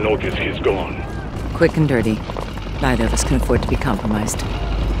before they notice he's gone. Quick and dirty. Neither of us can afford to be compromised.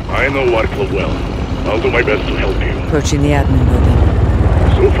 I know Arklom well. I'll do my best to help you. Approaching the admin building.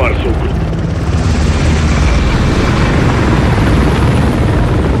 So far, so good.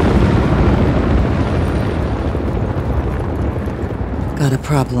 Got a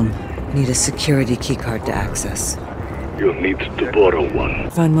problem. Need a security keycard to access. You'll need to borrow one.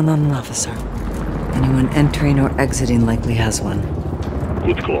 Find one on an officer. Anyone entering or exiting likely has one.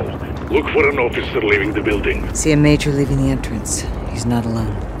 Good call. Look for an officer leaving the building. See a major leaving the entrance. He's not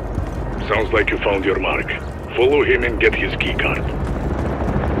alone. Sounds like you found your mark. Follow him and get his keycard.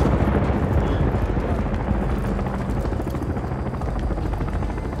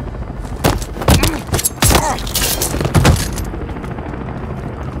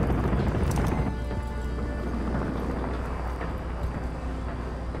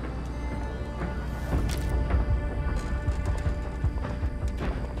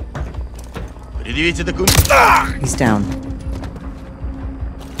 He's down.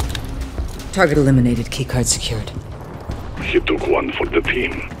 Target eliminated, keycard secured. He took one for the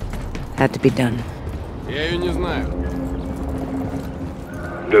team. Had to be done. Я ее не знаю.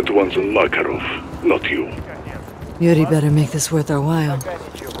 That one's on Makarov, not you. Yuri better make this worth our while.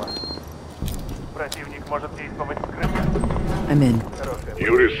 I'm in.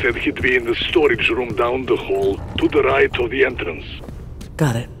 Yuri said he'd be in the storage room down the hall, to the right of the entrance.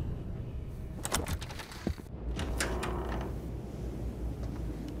 Got it.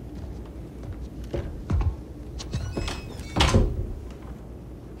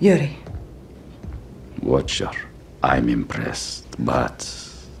 Yuri. Watcher, I'm impressed, but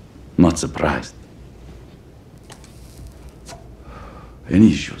not surprised. Any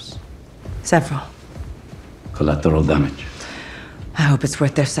issues? Several. Collateral damage? I hope it's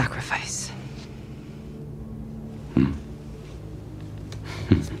worth their sacrifice.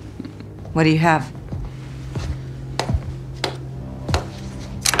 What do you have?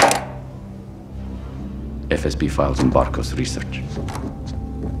 FSB files on Barkov's research.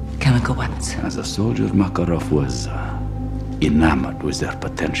 Chemical weapons. As a soldier, Makarov was enamored with their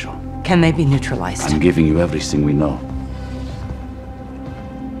potential. Can they be neutralized? I'm giving you everything we know.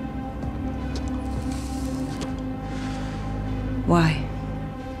 Why?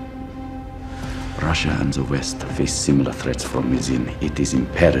 Russia and the West face similar threats from within. It is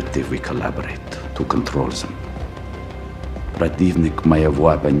imperative we collaborate to control them. Противник моего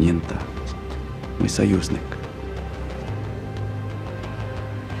оппонента — мой союзник.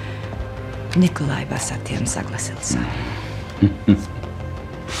 Nikolai бы с этим согласился.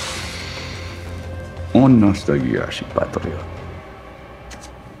 Он настоящий патриот.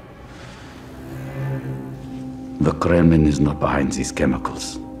 The Kremlin is not behind these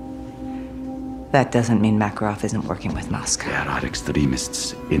chemicals. That doesn't mean Makarov isn't working with Moscow. There are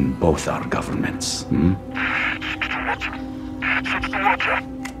extremists in both our governments.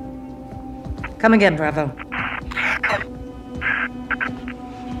 Come again, Bravo.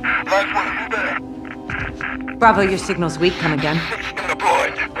 Bravo, your signal's weak. Come again. In the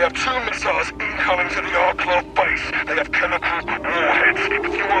blind, we have 2 missiles incoming to the Arclov base. They have chemical warheads.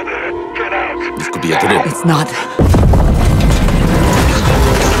 If you are there, get out. This could be a drill. It's not.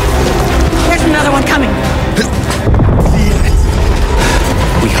 There's another one coming.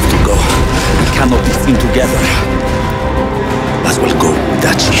 We have to go. We cannot be seen together. As well go,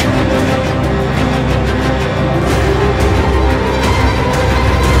 Dachi.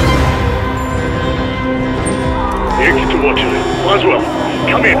 Exit to watch it. Laswell,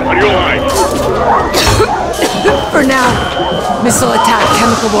 come in, on your line. For now, missile attack,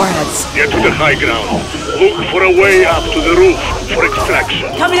 chemical warheads. Get to the high ground. Look for a way up to the roof for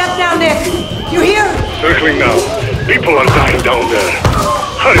extraction. Coming up now, Nick. You hear? Circling now. People are dying down there.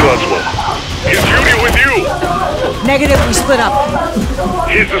 Hurry, Laswell. Is Yuri with you? Negative, we split up.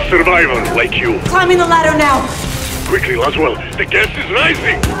 He's a survivor, like you. Climbing the ladder now. Quickly, Laswell. The gas is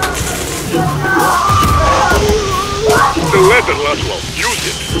rising. The ladder, Laswell. Use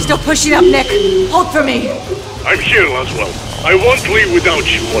it. Still pushing up, Nick. Hold for me. I'm here, Laswell. I won't leave without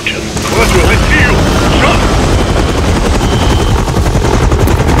you, Watcher. Laswell, I see you. Shot!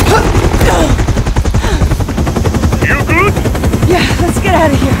 You good? Yeah, let's get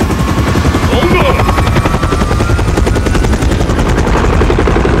out of here. Hold on.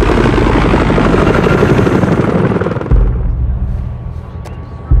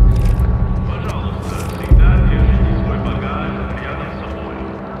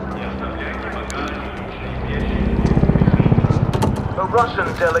 Russian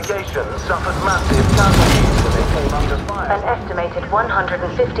delegation suffered massive casualties when they came under fire. An estimated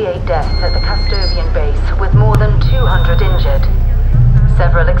 158 deaths at the Castovian base, with more than 200 injured.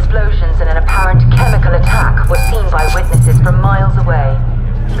 Several explosions and an apparent chemical attack were seen by witnesses from miles away.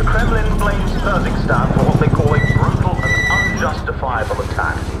 The Kremlin blames Kazakhstan for what they call a brutal and unjustifiable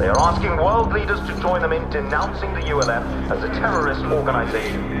attack. They are asking world leaders to join them in denouncing the ULF as a terrorist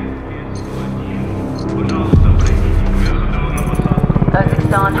organization.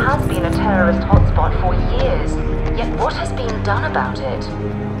 Kazakhstan has been a terrorist hotspot for years, yet what has been done about it?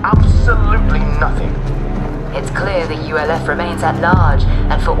 Absolutely nothing. It's clear the ULF remains at large,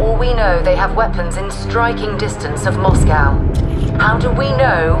 and for all we know, they have weapons in striking distance of Moscow. How do we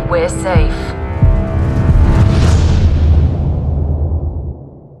know we're safe?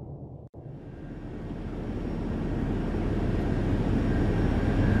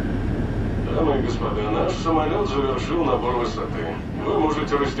 Дамы и господа, наш самолет завершил набор высоты. Вы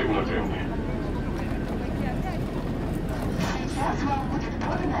можете расстегнуть ремни. Сейчас вам будет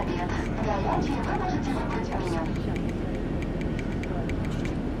подан обед. Горячий вы можете выбрать в меню.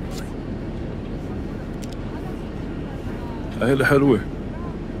 عيلة حلوة.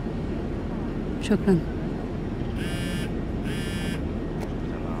 شكرا.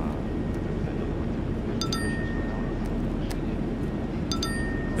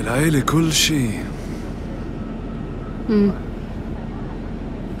 العيلة كل شيء.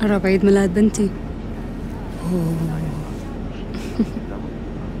 قرب عيد ميلاد بنتي.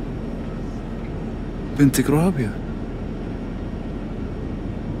 بنتك رابية.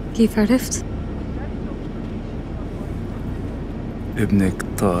 كيف عرفت؟ ابنك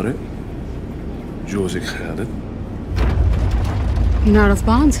طارق، جوزك خالد. نعرف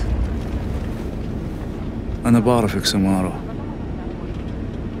بعض؟ أنا بعرفك سمارة.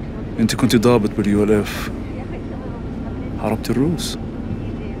 أنت كنت ضابط بالULF. حاربت الروس.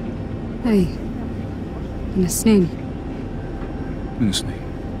 أي من سنين. من سنين.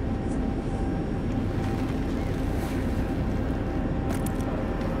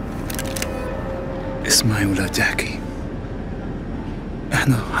 اسمعي ولا تحكي.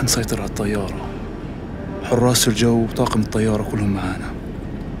 احنا حنسيطر على الطيارة. حراس الجو وطاقم الطيارة كلهم معانا.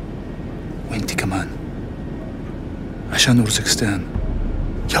 وانتي كمان. عشان أورزكستان.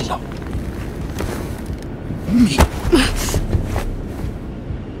 يلا.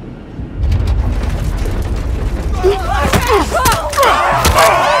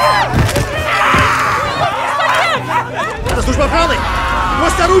 Это служба охраны!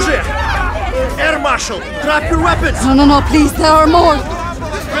 Брось оружие! Air Marshal, drop your weapons! No, please, there are more!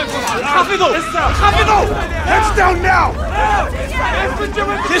 Heads down now!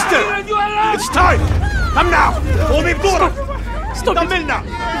 Sister, it's time! Come now! Hold it, Dora! Stop it! Milna!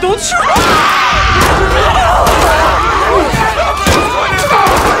 Don't shoot!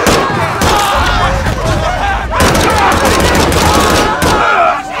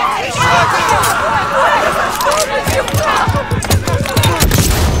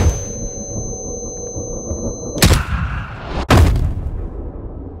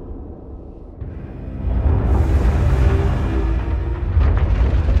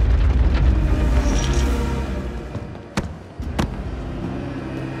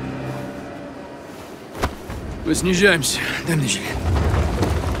 Мы снижаемся. Дай мне жилет.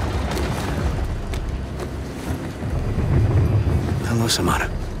 Hello, Samara.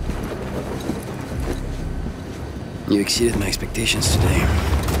 You exceeded my expectations today.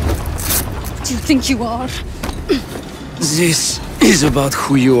 Who do you think you are? This is about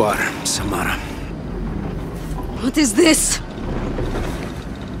who you are, Samara. What is this?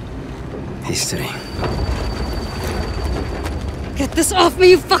 History. Get this off me,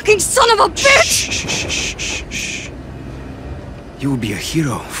 you fucking son of a bitch! Shh. You will be a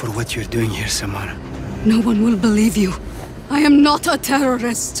hero for what you're doing here, Samara. No one will believe you. I am not a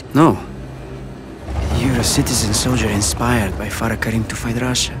terrorist. No. You're a citizen soldier inspired by Farah Karim to fight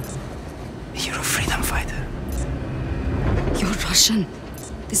Russia. You're a freedom fighter. You're Russian.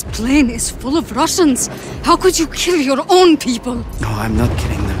 This plane is full of Russians. How could you kill your own people? No, I'm not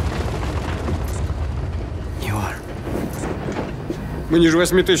killing them. You are. Мы ниже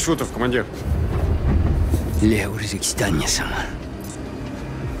 8000 футов, командир. Лея Узбекистане, Самара.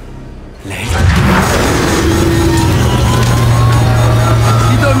 Лея.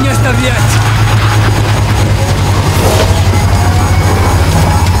 Идем не оставлять!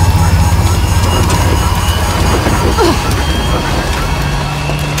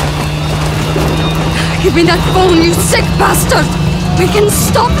 Give me that phone, you sick bastard! We can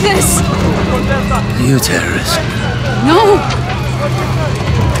stop this! You terrorist. No!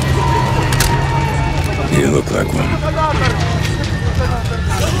 You look like one.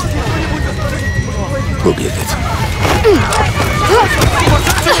 Go get it.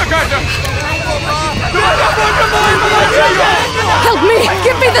 Help me!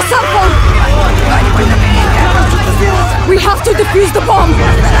 Give me the cell phone! We have to defuse the bomb!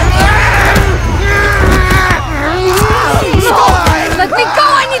 No! Let me go!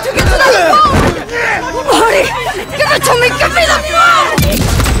 I need to get to that phone! Hurry! Give it to me! Give me the phone!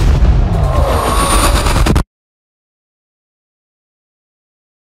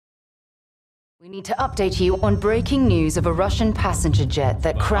 We need to update you on breaking news of a Russian passenger jet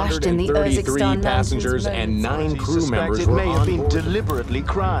that crashed in the Urzikstan passengers and 9 crew members may have been deliberately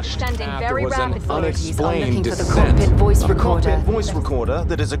crashed. Standing very rapid. Authorities are unexplained looking for the descent. cockpit voice A recorder. cockpit voice recorder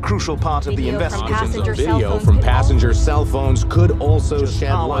that is a crucial part of the investigation. Video from passenger cell phones could also shed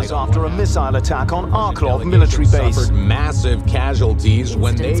Hours light after a missile attack on Arklov military base. Suffered massive casualties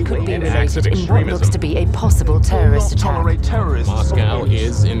when they could be were related in what looks to be a possible terrorist attack. Tolerate terrorists. Moscow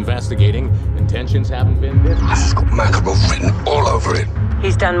is investigating. Intentions haven't been. This has got Makarov written all over it.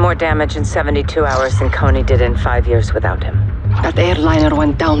 He's done more damage in 72 hours than Coney did in 5 years without him. That airliner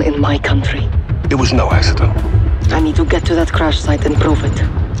went down in my country. It was no accident. I need to get to that crash site and prove it.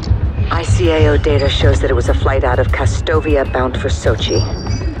 ICAO data shows that it was a flight out of Kastovia bound for Sochi.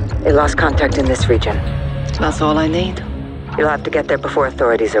 It lost contact in this region. That's all I need. You'll have to get there before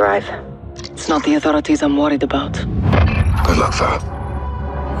authorities arrive. It's not the authorities I'm worried about. Good luck, fella.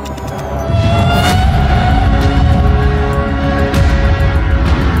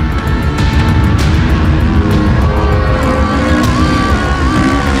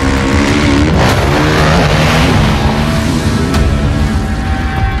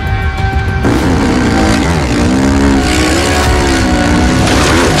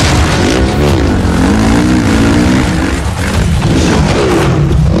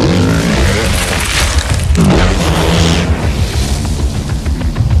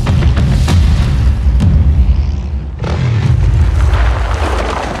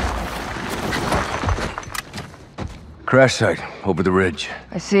 Crash site, over the ridge.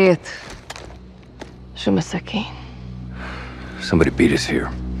 I see it. Shumaseki. Somebody beat us here.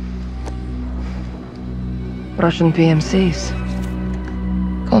 Russian PMCs.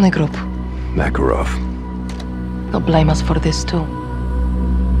 Kony Group. Makarov. They'll blame us for this too.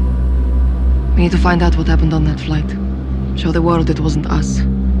 We need to find out what happened on that flight. Show the world it wasn't us.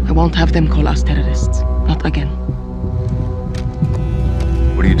 I won't have them call us terrorists. Not again.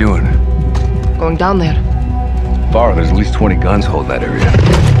 What are you doing? Going down there. Far, there's at least 20 guns holding that area.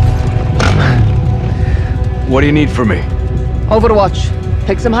 What do you need from me? Overwatch.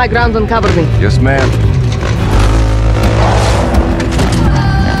 Take some high ground and cover me. Yes, ma'am.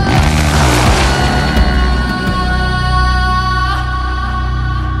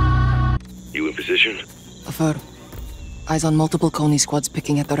 You in position? Affirm. Eyes on multiple Coney squads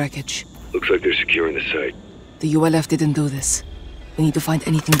picking at the wreckage. Looks like they're securing the site. The ULF didn't do this. We need to find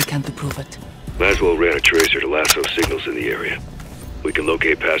anything we can to prove it. Laswell ran a tracer to lasso signals in the area. We can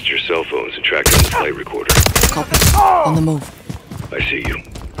locate passenger cell phones and track down the flight recorder. Copy. On the move. I see you.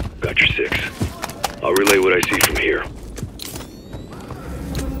 Got your 6. I'll relay what I see from here.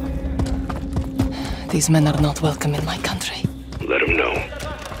 These men are not welcome in my country. Let them know.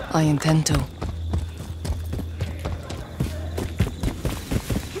 I intend to.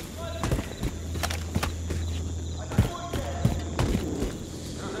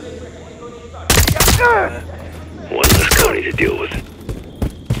 One less Coney to deal with.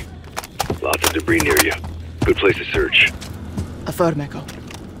 Lots of debris near you. Good place to search. Affirm, Echo.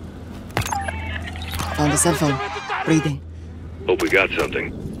 Found a cell phone. Reading. Hope we got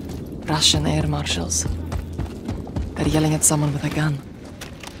something. Russian air marshals. They're yelling at someone with a gun.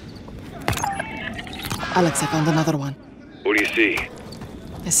 Alex, I found another one. What do you see?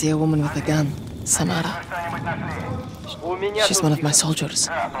 I see a woman with a gun. Samara. She's one of my soldiers.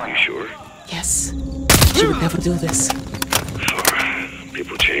 You sure? Yes. She would never do this.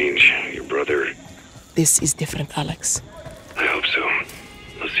 People change. Your brother... This is different, Alex. I hope so.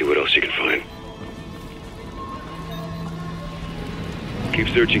 Let's see what else you can find. Keep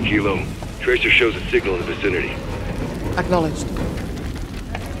searching, Kilo. Tracer shows a signal in the vicinity. Acknowledged.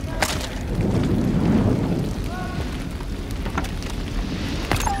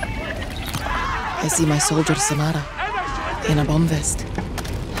 I see my soldier Samara in a bomb vest.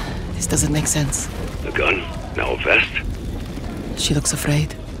 This doesn't make sense. A gun? Now a vest? She looks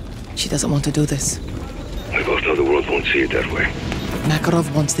afraid. She doesn't want to do this. We both know the world won't see it that way.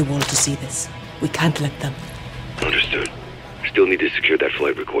 Makarov wants the world to see this. We can't let them. Understood. Still need to secure that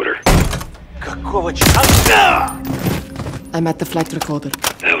flight recorder. I'm at the flight recorder.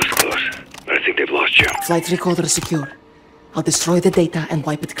 That was close, but I think they've lost you. Flight recorder secure. I'll destroy the data and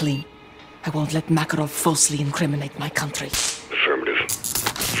wipe it clean. I won't let Makarov falsely incriminate my country. Affirmative.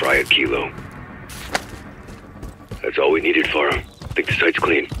 Fry it, Kilo. That's all we needed for him. Think the site's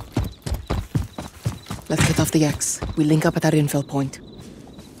clean. Let's get off the X. We link up at our infill point.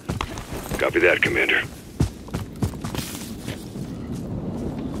 Copy that, Commander.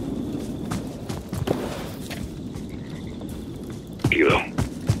 Kilo,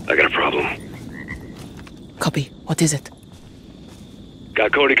 I got a problem. Copy. What is it?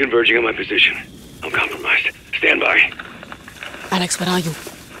 Got Cody converging on my position. I'm compromised. Stand by. Alex, where are you?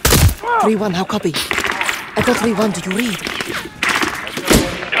 3-1, how copy? Echo 3-1, do you read?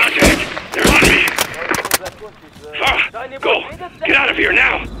 Contact! They're on me! Farah, go! Get out of here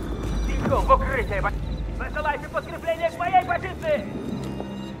now!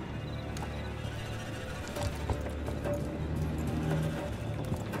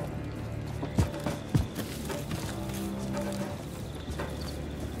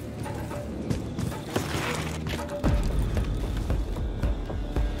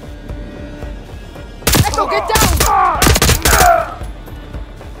 Echo, get down!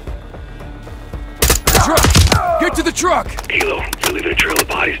 Truck! Get to the truck! Kilo, you're leaving a trail of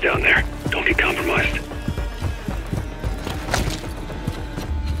bodies down there. Don't get compromised.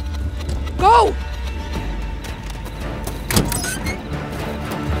 Go!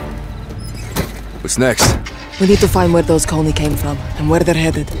 What's next? We need to find where those Coney came from, and where they're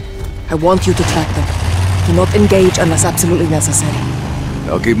headed. I want you to track them. Do not engage unless absolutely necessary.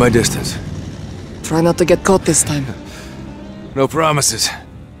 I'll keep my distance. Try not to get caught this time. No promises.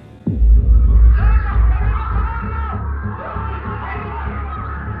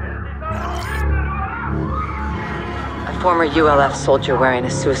 A former ULF soldier wearing a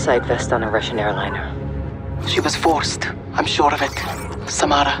suicide vest on a Russian airliner. She was forced. I'm sure of it.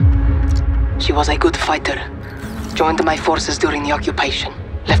 Samara. She was a good fighter. Joined my forces during the occupation.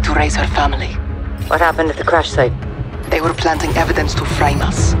 Left to raise her family. What happened at the crash site? They were planting evidence to frame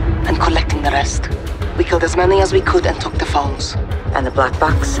us, and collecting the rest. We killed as many as we could and took the phones. And the black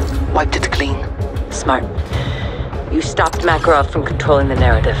box? Wiped it clean. Smart. You stopped Makarov from controlling the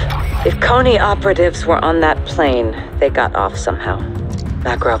narrative. If Coney operatives were on that plane, they got off somehow.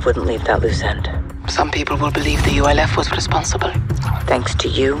 Makarov wouldn't leave that loose end. Some people will believe the ULF was responsible. Thanks to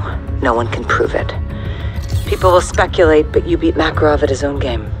you, no one can prove it. People will speculate, but you beat Makarov at his own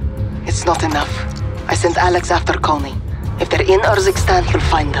game. It's not enough. I sent Alex after Coney. If they're in Urzikstan, he'll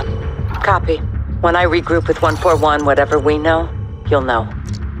find them. Copy. When I regroup with 141, whatever we know, you'll know.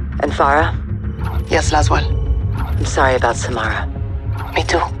 And Farah? Yes, Laswell. I'm sorry about Samara. Me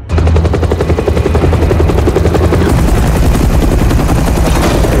too.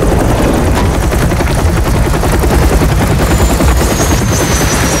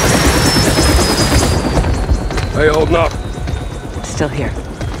 Hey, holding up. Still here.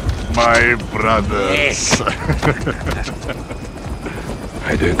 My brothers.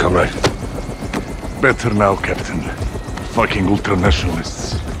 How you doing, comrade? Better now, Captain. Fucking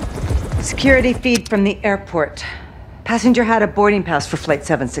ultranationalists. Security feed from the airport. Passenger had a boarding pass for Flight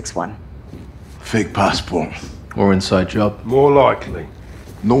 761. Fake passport. Or inside job. More likely.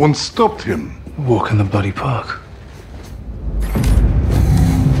 No one stopped him. Walk in the bloody park.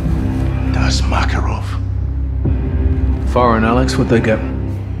 That's Makarov. Farah and Alex, what'd they get?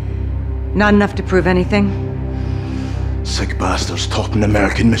 Not enough to prove anything. Sick bastards topping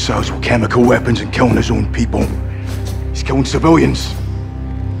American missiles with chemical weapons and killing his own people. He's killing civilians.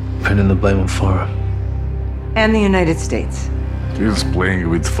 Pinning the blame on Farah. And the United States. Just playing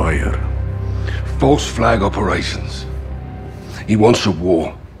with fire. False flag operations. He wants a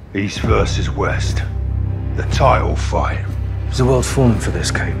war. East versus West. The title fight. Is the world falling for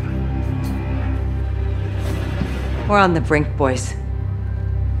this, Kate? We're on the brink, boys.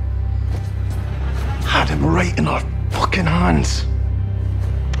 Had him right in our fucking hands.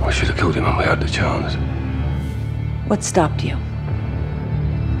 We should have killed him when we had the chance. What stopped you?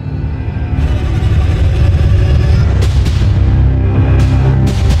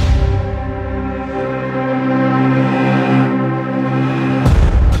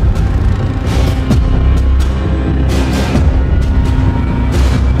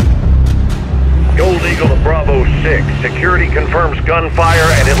 Bravo 6. Security confirms gunfire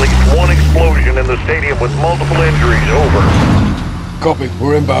and at least one explosion in the stadium with multiple injuries. Over. Copy.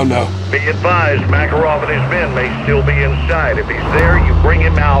 We're inbound now. Be advised, Makarov and his men may still be inside. If he's there, you bring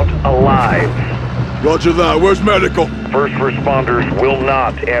him out alive. Roger that. Where's medical? First responders will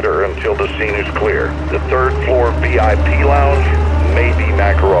not enter until the scene is clear. The third floor VIP lounge may be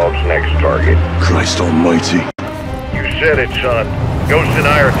Makarov's next target. Christ almighty. You said it, son. Ghost and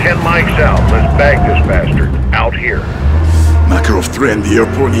I are 10 mics out. Let's bag this bastard. Out here. Makarov threatened the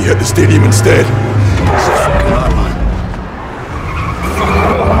airport and he hit the stadium instead. It's a fucking madman.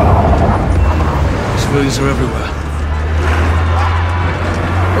 Civilians are everywhere.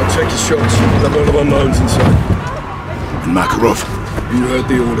 I'll check your shots. We'll have all of our mounds inside. And Makarov? You heard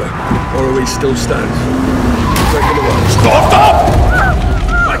the order. ROE still stands. Take him away. Stop!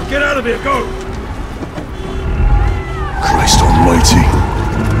 Right, get out of here, go! Christ almighty.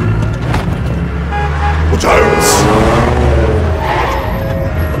 Watch out!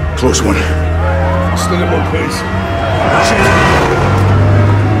 Close one. Still in one piece.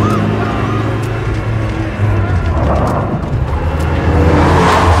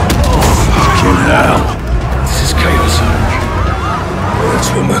 Fucking hell. This is chaos. That's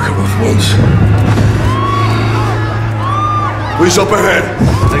what Makarov wants. Police up ahead.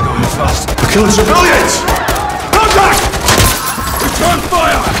 They go here fast. We're killing civilians! Contact! Return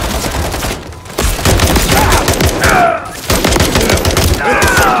fire!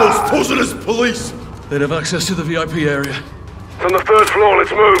 Circles posing as police! They'd have access to the VIP area. From the third floor,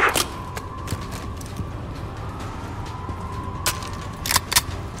 let's move.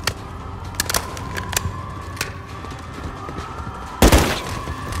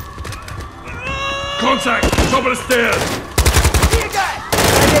 Contact! Top of the stairs!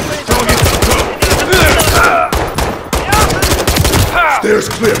 Stairs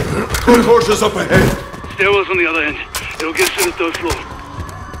clear. Trojan Horse is up ahead. Stairwell's on the other end. It'll get us to the third floor.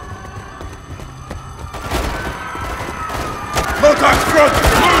 Contact front!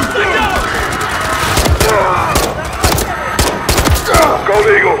 Gold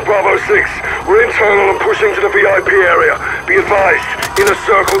Eagle, Bravo 6. We're internal and pushing to the VIP area. Be advised, Inner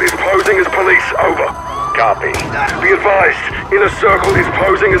Circle is posing as police. Over. Copy. Be advised, Inner Circle is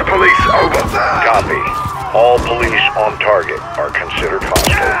posing as police. Over. Copy. All police on target are considered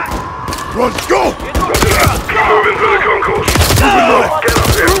hostile. Run, go! Roger that. Keep moving through the concourse. Moving up. Get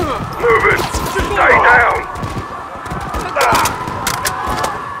up here. Moving. Stay down.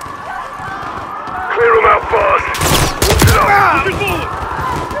 Clear them out fast. Watch it up. Moving forward.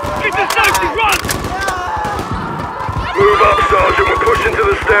 Get the safety, run! Move up, Sergeant. We're pushing to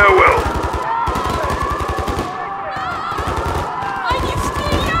the stairwell.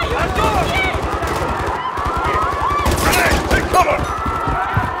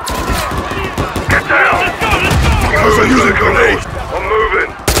 Get down! Because I use a grenade! I'm moving.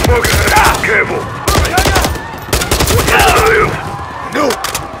 Smoke ahead. Careful. Civilians. No!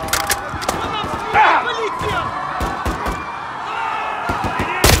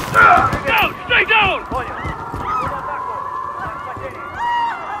 Down! Stay down!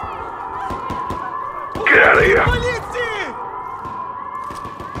 Get out of here.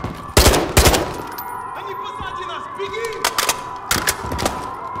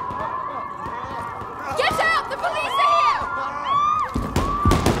 Get out! The police are here!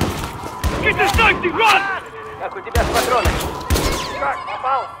 Get to safety, run! Как у тебя с патронами? Как,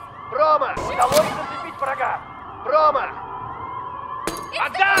 попал? Прома! Удалось зацепить врага! Прома!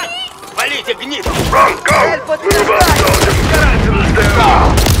 Отдать! Валите гниду! Run, go! Move up, Sergeant. Get out to the stairs.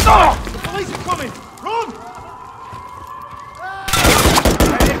 The police are coming! Run!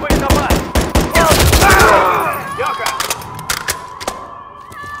 Проверь боезапас! Йока!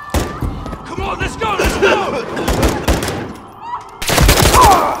 Come on, let's go, let's go!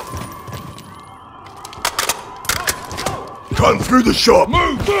 cutting through the shop!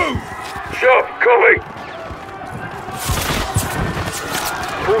 Move! Shop, copy!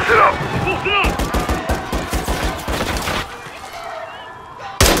 Force it up! Force it up!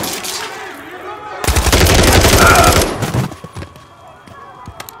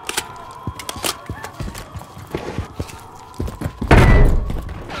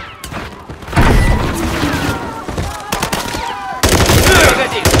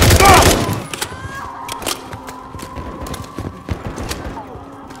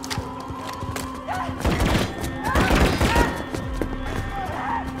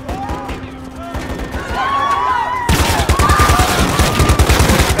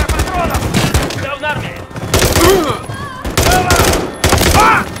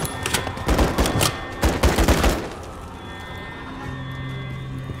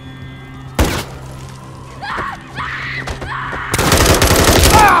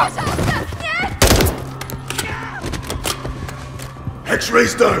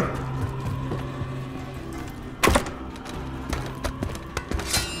 X-rays down!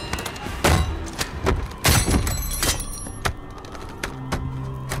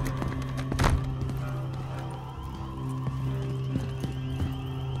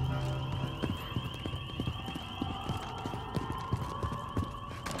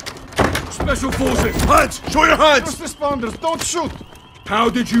 Special forces! Hands! Show your hands! First responders, don't shoot! How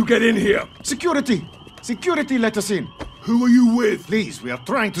did you get in here? Security! Security let us in. Who are you with? Please, we are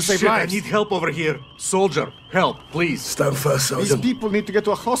trying to save Shit, lives. I need help over here. Soldier, help, please. Stand first, These Sergeant. people need to get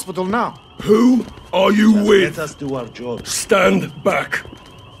to a hospital now. Who are you with? Let us do our job. Stand back.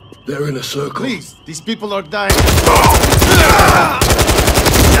 They're in a circle. Please, these people are dying.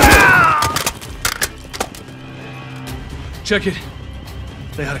 Check it.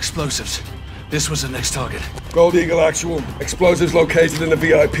 They had explosives. This was the next target. Gold Eagle actual. Explosives located in the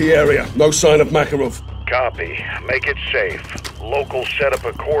VIP area. No sign of Makarov. Copy. Make it safe. Locals set up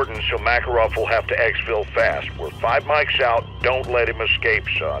a cordon so Makarov will have to exfil fast. We're 5 mics out. Don't let him escape,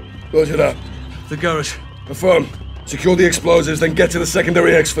 son. Roger that. The garage. Affirm. Secure the explosives, then get to the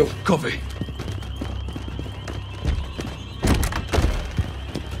secondary exfil. Copy.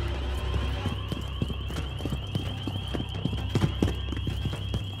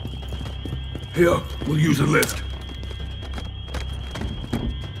 Here, we'll use a lift.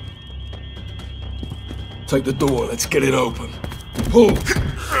 Take the door, let's get it open. Pull!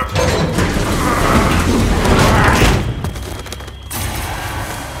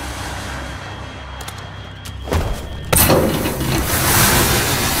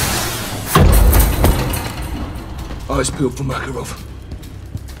 Eyes peeled for Makarov.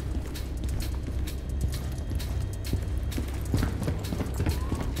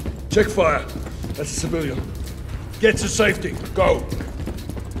 Check fire. That's a civilian. Get to safety. Go.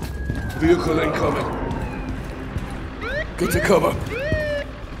 Vehicle incoming. Get to cover.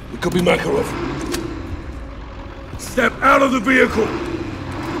 It could be Makarov. Step out of the vehicle.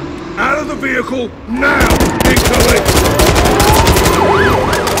 Out of the vehicle now. Incoming.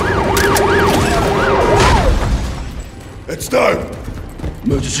 It's down.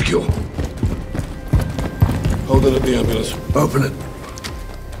 Merge secure. Hold it at the ambulance. Open it.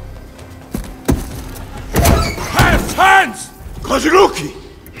 Hands! Kazuruki!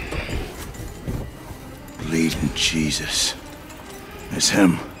 Bleeding Jesus. It's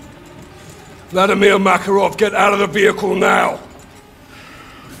him. Vladimir Makarov, get out of the vehicle now!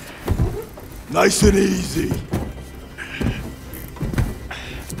 Nice and easy.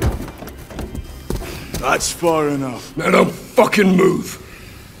 That's far enough. Now don't fucking move.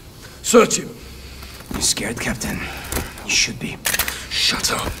 Search him. You scared, Captain? You should be.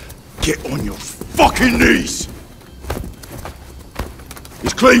 Shut up. Get on your fucking knees!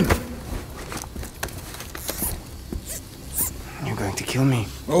 He's clean! You're going to kill me?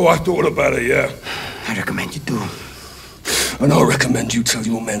 Oh, I thought about it, yeah. I recommend you do. And I recommend you tell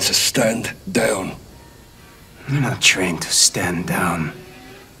your men to stand down. You're not trained to stand down.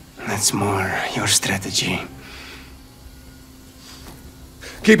 That's more your strategy.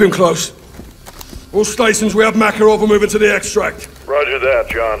 Keep him close. All stations, we have Makarov. We're moving to the extract. Roger that,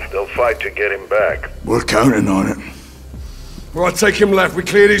 John. They'll fight to get him back. We're counting on it. All right, take him left. We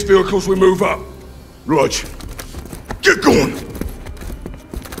clear these vehicles, we move up. Rog, get going!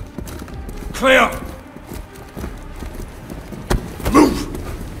 Clear! Move!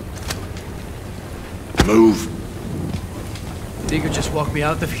 Move! Think you just walk me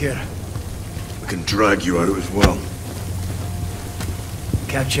out of here? We can drag you out as well.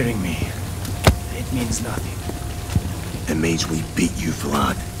 Capturing me, it means nothing. It means we beat you,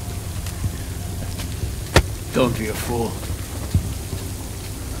 Vlad. Don't be a fool.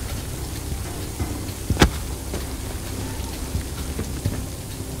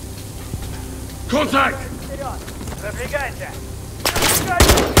 Contact! Разбегайся!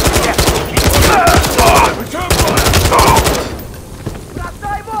 Return fire!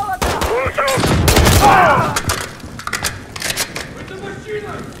 Бросай молота! Это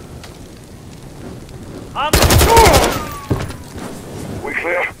мужчина! We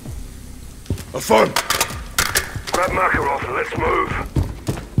clear? Affirm! Grab Makarov and let's move.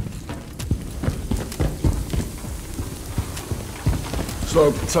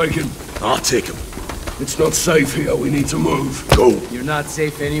 Slope, take him. I'll take him. It's not safe here. We need to move. Go. You're not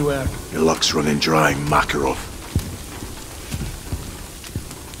safe anywhere. Your luck's running dry, Makarov.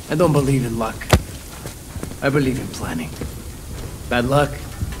 I don't believe in luck. I believe in planning. Bad luck?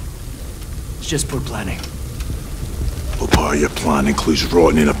 It's just poor planning. Well, part of your plan includes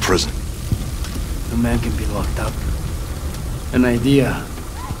rotting in a prison. A man can be locked up. An idea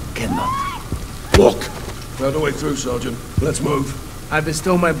cannot. Look! We're all the way through, Sergeant. Let's move. I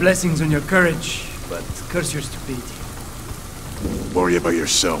bestow my blessings on your courage, but curse your stupidity. Worry about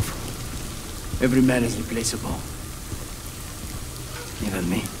yourself. Every man is replaceable. Even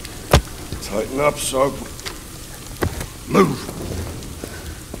me. Tighten up, Soap. Move!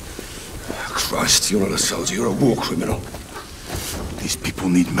 Christ, you're not a soldier, you're a war criminal. These people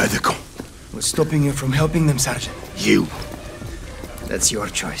need medical. What's stopping you from helping them, Sergeant? You. That's your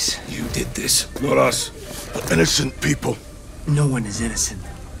choice. You did this, not us. But innocent people. No one is innocent.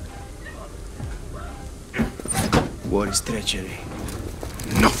 War is treachery.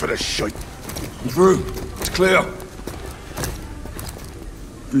 Enough of this shit. Through. It's clear.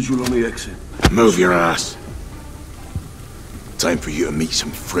 Visual on the exit. Move your ass. Time for you to meet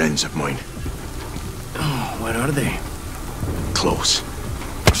some friends of mine. Oh, what are they? Close.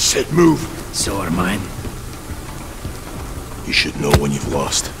 I said move. So are mine. You should know when you've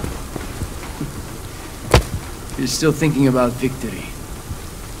lost. You're still thinking about victory.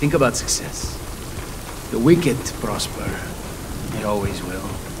 Think about success. The wicked prosper. It always will.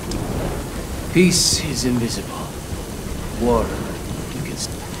 Peace is invisible. War, you can...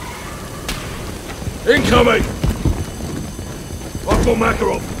 Incoming! Up on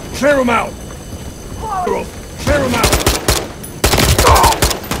Makarov! Clear him out! Makarov! Clear him out!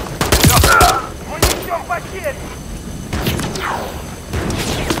 Мы несем потери!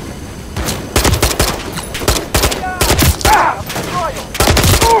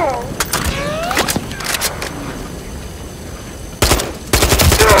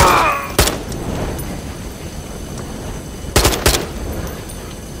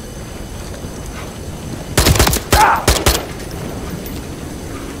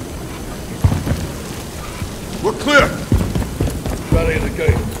 We're clear! Rally at the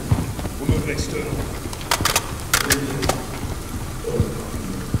gate. We're moving external.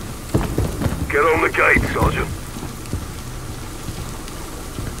 Get on the gate, Sergeant.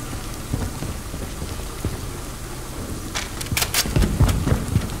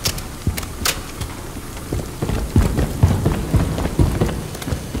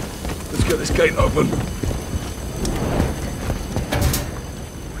 Let's get this gate open.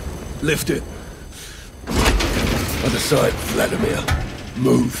 Lift it. Other side, Vladimir.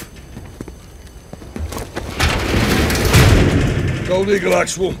 Move. Gold Eagle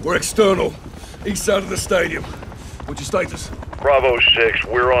Actual, we're external. East side of the stadium. What's your status? Bravo 6,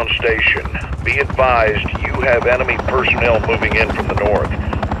 we're on station. Be advised, you have enemy personnel moving in from the north.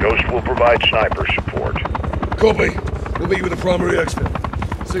 Ghost will provide sniper support. Copy. We'll meet you with the primary exfil.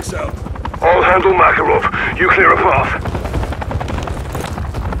 6 out. I'll handle Makarov. You clear a path.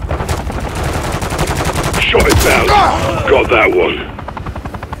 Shot it down. Got that one.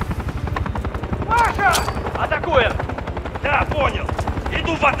 Маша! Атакуем! Да, понял.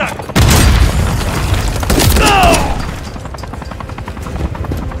 Иду в атаку.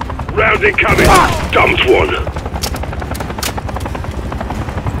 Round incoming. Dumped one.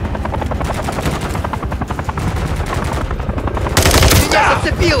 Меня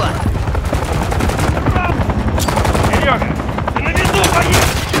зацепило! Серега, ты на виду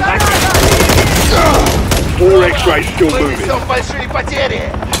поедешь! 4 X-rays still moving. Несем большие потери!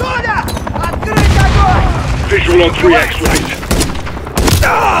 Толя! Открыть огонь! Visual on 3 X-rays.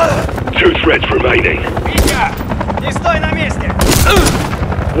 2 threats remaining. Витя, не стой на месте!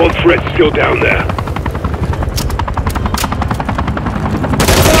 1 threat still down there.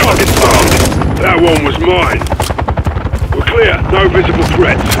 Target's armed. That one was mine. We're clear. No visible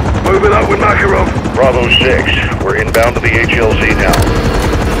threats. Moving up with Makarov. Bravo 6, we're inbound to the HLZ now.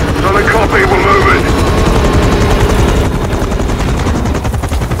 Solid copy, we're moving.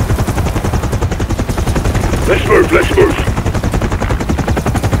 Let's move, let's move.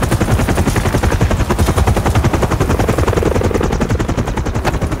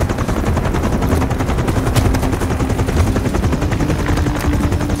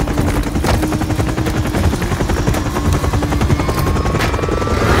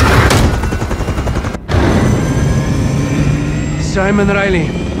 Simon Riley.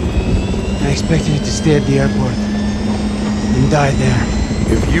 I expected you to stay at the airport and die there.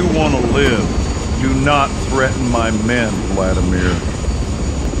 If you want to live, do not threaten my men, Vladimir.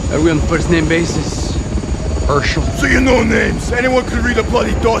 Are we on first-name basis? Herschel? So you know names. Anyone could read a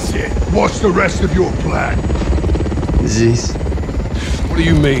bloody dossier. What's the rest of your plan? This. What do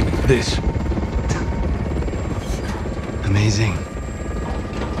you mean, this? Amazing.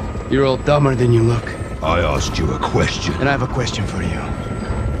 You're all dumber than you look. I asked you a question. And I have a question for you.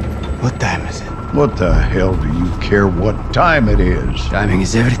 What time is it? What the hell do you care what time it is? Timing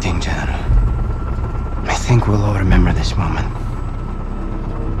is everything, General. I think we'll all remember this moment.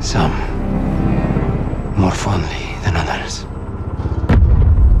 Some more fondly than others.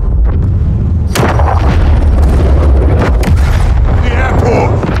 The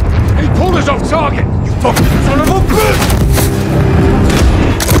airport! He pulled us off target! You fucking son of a bitch!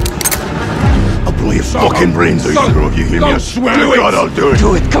 I'll blow your fucking brains out, either of you, hear me? I swear to God I'll do it!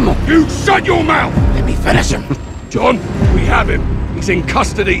 Do it, come on! You shut your mouth! Let me finish him! John, we have him. He's in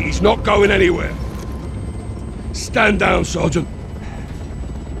custody. He's not going anywhere. Stand down, Sergeant.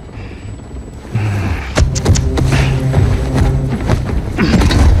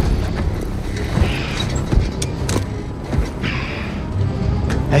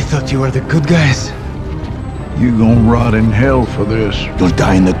 I thought you were the good guys. You gonna rot in hell for this. You'll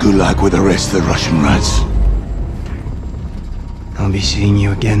die in the gulag with the rest of the Russian rats. I'll be seeing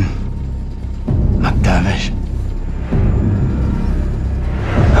you again, McTavish.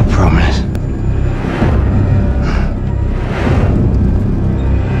 I promise.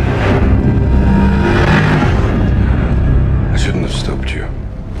 I shouldn't have stopped you.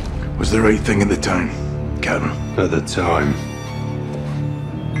 Was the right thing at the time, Captain? At the time.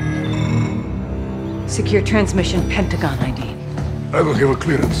 Secure transmission, Pentagon ID. I will give a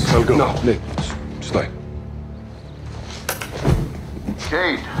clearance. I'll go. No, Nick, stay.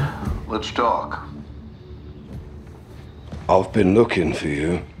 Kate, let's talk. I've been looking for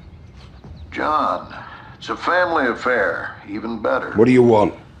you. John, it's a family affair. Even better. What do you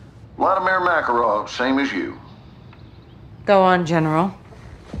want? Vladimir Makarov, same as you. Go on, General.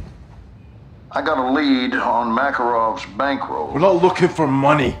 I got a lead on Makarov's bankroll. We're not looking for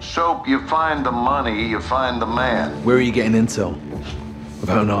money. Soap, you find the money, you find the man. Where are you getting intel?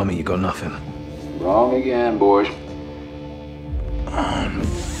 Without an army, you got nothing. Wrong again, boys.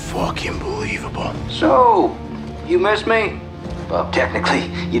 Unfucking believable. So, you missed me? Well, technically,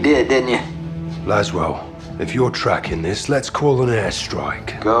 you did, didn't you? Laswell, if you're tracking this, let's call an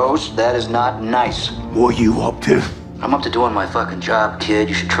airstrike. Ghost, that is not nice. What are you up to? I'm up to doing my fucking job, kid.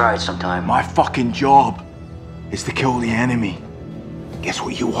 You should try it sometime. My fucking job is to kill the enemy. Guess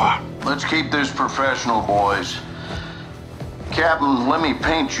what you are? Let's keep this professional, boys. Captain, let me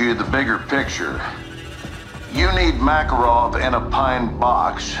paint you the bigger picture. You need Makarov in a pine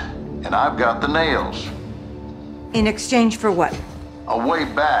box, and I've got the nails. In exchange for what? A way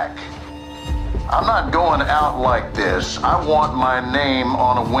back. I'm not going out like this. I want my name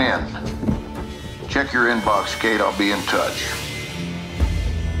on a win. Check your inbox, Kate. I'll be in touch.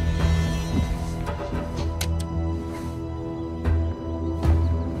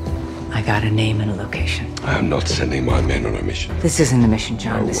 I got a name and a location. I am not sending my men on a mission. This isn't a mission,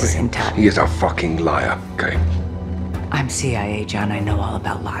 John. This is intel. He is a fucking liar, okay? I'm CIA, John. I know all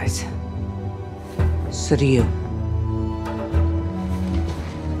about lies. So do you.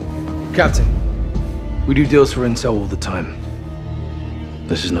 Captain, we do deals for intel all the time.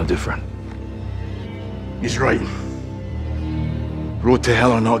 This is no different. He's right. Road to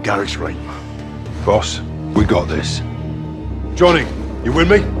hell or not, Garrick's right. Boss, we got this. Johnny, you with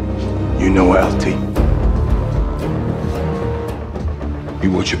me? You know it, LT.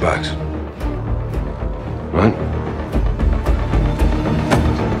 You watch your backs. Right?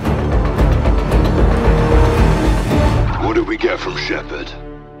 What did we get from Shepard?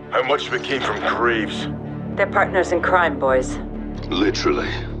 How much of it came from Graves? They're partners in crime, boys. Literally.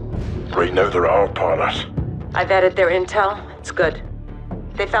 Right now they're our partners. I vetted their intel. It's good.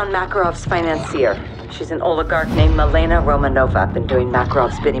 They found Makarov's financier. She's an oligarch named Milena Romanova. Been doing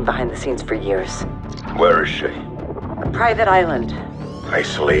Makarov's bidding behind the scenes for years. Where is she? A private island.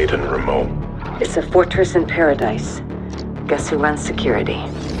 Isolated and remote. It's a fortress in paradise. Guess who runs security?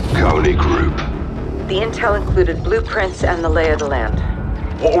 Coney Group. The intel included blueprints and the lay of the land.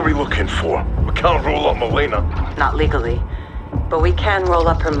 What are we looking for? We can't roll up Milena. Not legally, but we can roll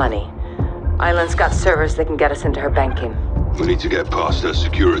up her money. Island's got servers that can get us into her banking. We need to get past their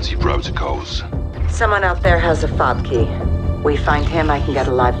security protocols. Someone out there has a fob key. We find him, I can get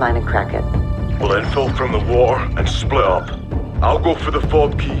a live line and crack it. We'll infill from the water and split up. I'll go for the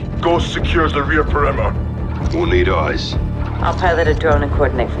fob key. Ghost secures the rear perimeter. We'll need eyes. I'll pilot a drone and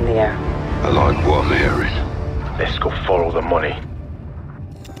coordinate from the air. I like what I'm hearing. Let's go follow the money.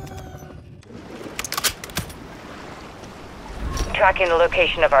 Tracking the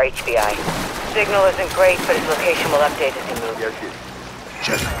location of our HVI. Signal isn't great, but his location will update as he moves.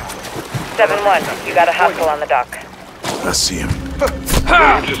 Check. 7-1, you got a hostile on the dock. I see him.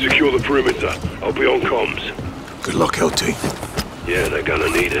 Waiting to secure the perimeter. I'll be on comms. Good luck, LT. Yeah, they're gonna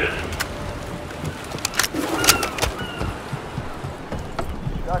need it.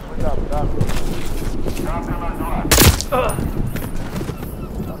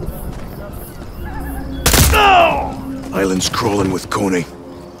 Island's crawling with Coney.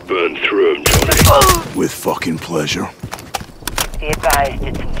 Burn through him, Johnny. With fucking pleasure. Be advised,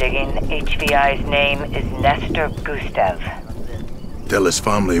 did some digging. HVI's name is Nestor Gustav. Tell his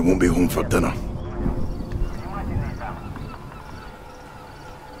family he won't be home for dinner.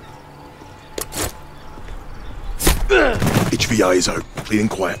 HVI is out. Clean and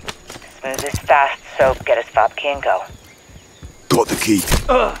quiet. Smooth as fast, Soap. Get his fob key and go. Got the key.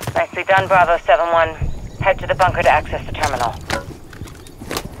 Nicely done, Bravo 7-1. Head to the bunker to access the terminal.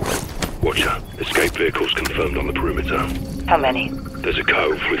 Watcher, escape vehicles confirmed on the perimeter. How many? There's a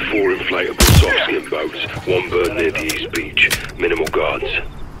cove with 4 inflatable soft-skin boats. 1 bird near the east beach. Minimal guards.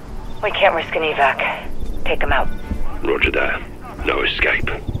 We can't risk an evac. Take them out. Roger that. No escape.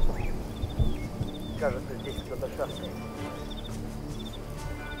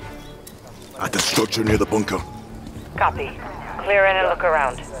 At the structure near the bunker. Copy. Clear in and look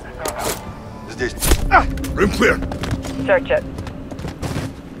around. Room clear. Search it.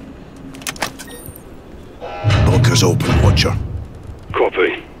 Bunker's open, Watcher.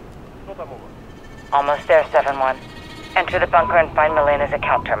 Copy. Almost there, 7-1. Enter the bunker and find Milena's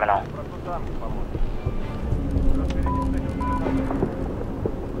account terminal.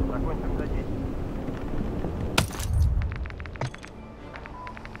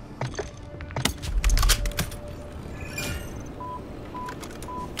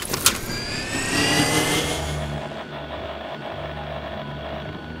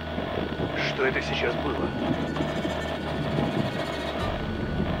 Что это сейчас было?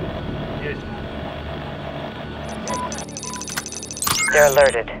 Есть. They're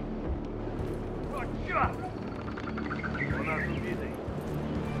alerted. У нас убитый.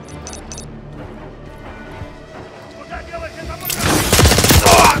 Куда делать это?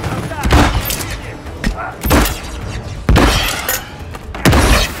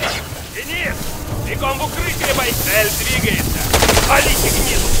 Денис! Бегом в укрытие, бой! Цель двигается! Валите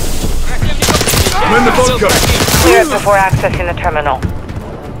гнилу! I'm in the bunker! Clear it before accessing the terminal.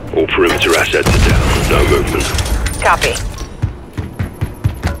 All perimeter assets are down. No movement. Copy.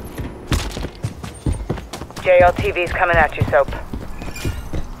 JLTV's coming at you, Soap.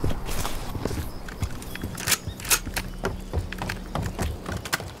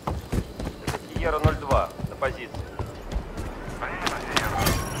 Сierra 02, на позиции.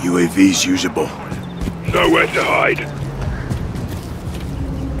 UAV's usable. Nowhere to hide.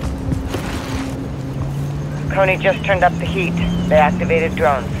 Coney just turned up the heat. They activated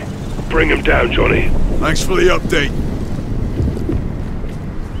drones. Bring him down, Johnny. Thanks for the update.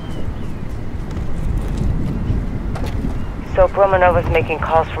 Soap Romanova's making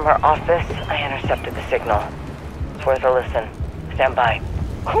calls from her office. I intercepted the signal. It's worth a listen. Stand by.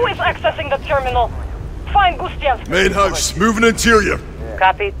 Who is accessing the terminal? Find Gustav. Main house, moving interior.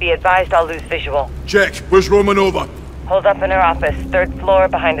 Copy. Be advised I'll lose visual. Check. Where's Romanova? Hold up in her office. 3rd floor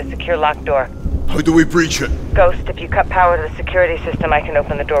behind a secure locked door. How do we breach it? Ghost, if you cut power to the security system, I can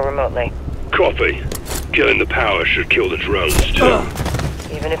open the door remotely. Copy. Killing the power should kill the drones, too.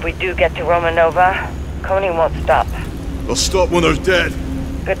 Even if we do get to Romanova, Coney won't stop. They'll stop when they're dead.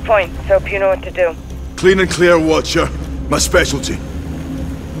 Good point. Soap, you know what to do. Clean and clear, Watcher. My specialty.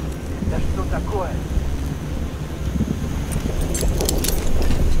 Да что такое?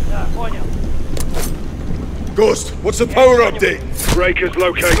 Да, понял. Ghost, what's the power update? Breaker's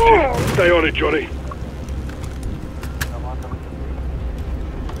located. Stay on it, Johnny.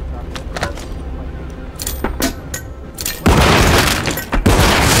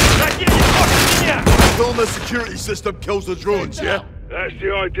 Killing the security system kills the drones, yeah? That's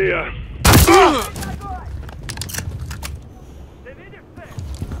the idea.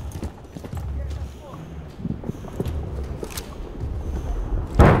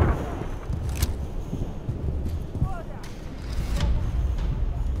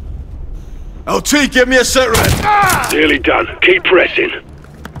 LT, give me a sit rep. Nearly done. Keep pressing.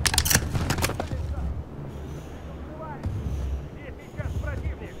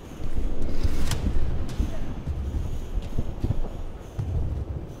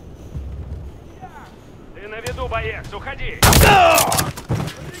 Ты на виду, боец, уходи!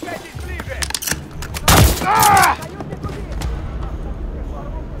 Подвигайтесь ближе!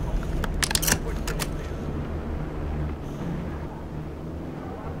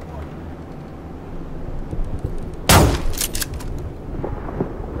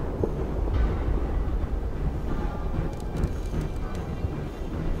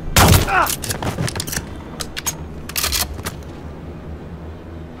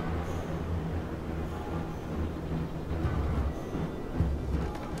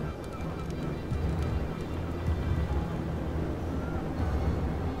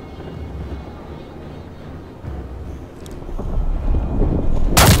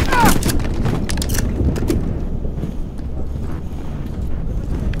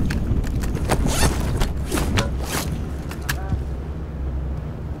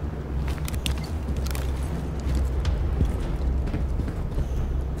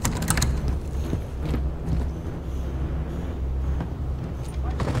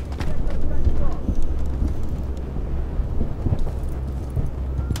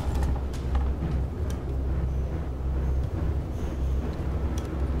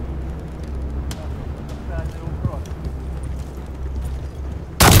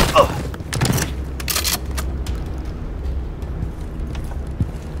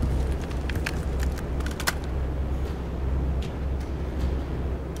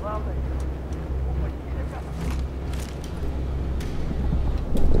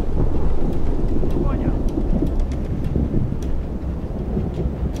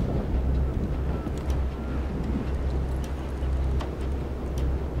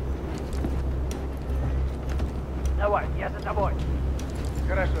 Давай, я за тобой.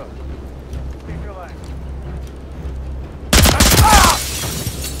 Хорошо. Прикрываем.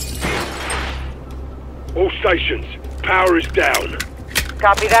 All stations, power is down.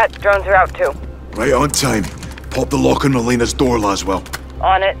 Copy that. Drones are out too. Right on time. Pop the lock on Elena's door, Laswell.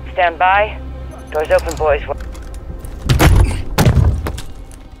 On it. Stand by. Doors open, boys.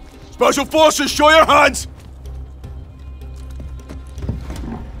 Special Forces, show your hands!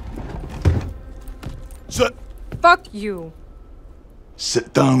 Sit. Fuck you.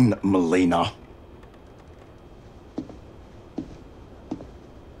 Sit down, Melina.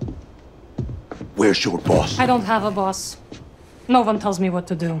 Where's your boss? I don't have a boss. No one tells me what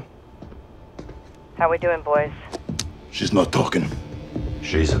to do. How we doing, boys? She's not talking.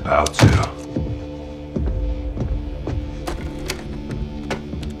 She's about to.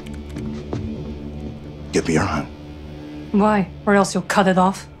 Give me your hand. Why? Or else you'll cut it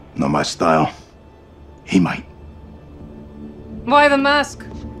off? Not my style. He might. Why the mask?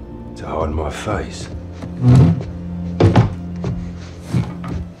 To hide my face.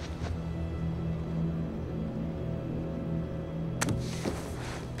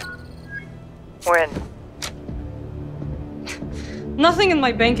 We're in. Nothing in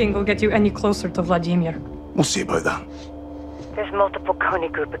my banking will get you any closer to Vladimir. We'll see about that. There's multiple Coney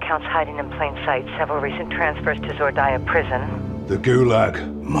Group accounts hiding in plain sight. Several recent transfers to Zordaya prison. The Gulag.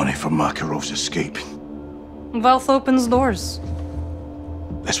 Money for Makarov's escape. Wealth opens doors.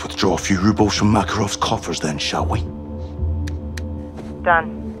 Let's withdraw a few rubles from Makarov's coffers then, shall we?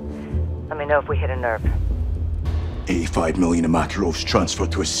 Done. Let me know if we hit a nerve. 85 million of Makarov's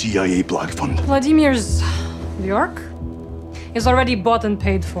transferred to a CIA black fund. Vladimir's York is already bought and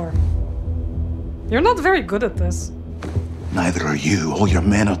paid for. You're not very good at this. Neither are you. All your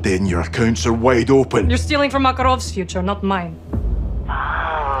men are dead and your accounts are wide open. You're stealing from Makarov's future, not mine.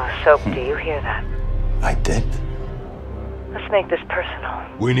 Oh, Soap, do you hear that? I did. Let's make this personal.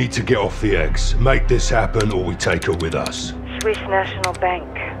 We need to get off the eggs. Make this happen or we take her with us. Swiss National Bank.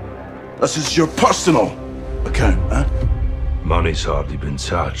 This is your personal account, huh? Money's hardly been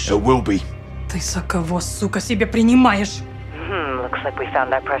touched. It will be. Ты кого, сука, себе принимаешь? Looks like we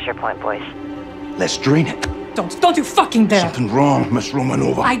found that pressure point, boys. Let's drain it. Don't you fucking dare! Something wrong, Miss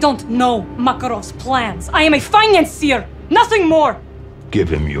Romanova. I don't know Makarov's plans. I am a financier, nothing more! Give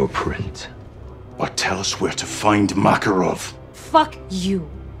him your print. Or tell us where to find Makarov. Fuck you.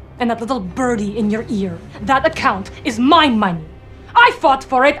 And that little birdie in your ear. That account is my money. I fought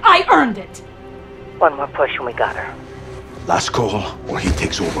for it, I earned it! One more push and we got her. Last call, or he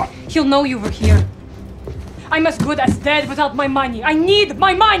takes over. He'll know you were here. I'm as good as dead without my money. I need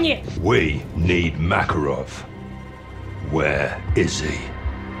my money! We need Makarov. Where is he?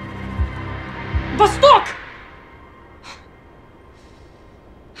 Vostok!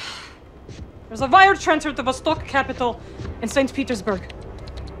 There's a wire transfer to Vostok capital in St. Petersburg.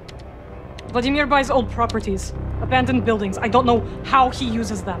 Vladimir buys old properties, abandoned buildings. I don't know how he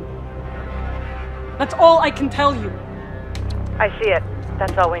uses them. That's all I can tell you. I see it.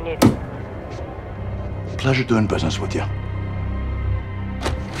 That's all we need. Pleasure doing business with you.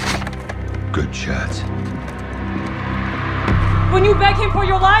 Good chat. When you beg him for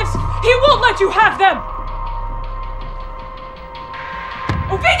your lives, he won't let you have them!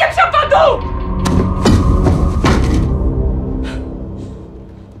 Увидимся в аду!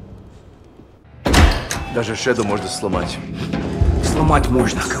 Даже Шэдоу можно сломать. Сломать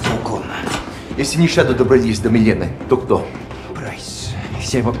можно кого угодно. Если не Шэдоу добрались до Милены, то кто? Прайс.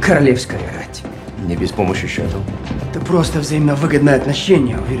 Вся его королевская рать. Не без помощи Шэдоу. Это просто взаимно выгодное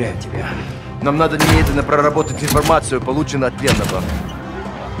отношение, уверяю тебя. Нам надо немедленно проработать информацию, полученную от пленного.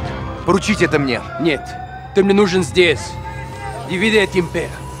 Поручите это мне. Нет, ты мне нужен здесь. Дивиде et Impera.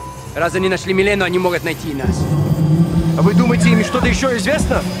 Раз они нашли Милену, они могут найти и нас. А вы думаете, им что-то еще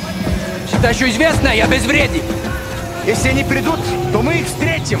известно? Что-то еще известно, я безвреден. Если они придут, то мы их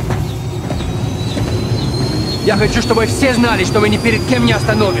встретим. Я хочу, чтобы все знали, что мы ни перед кем не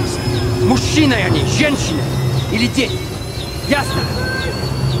остановимся. Мужчины они, женщины или дети. Ясно?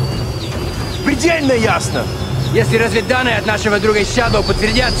 Предельно ясно. Если разведданные от нашего друга Shadow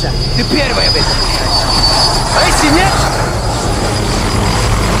подтвердятся, ты первая в этом. А если нет?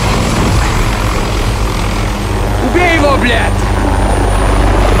 Убей его, блядь!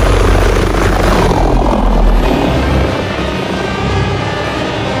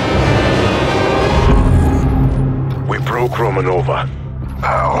 We broke Romanova.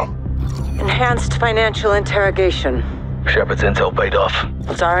 How? Enhanced financial interrogation. Shepard's intel paid off.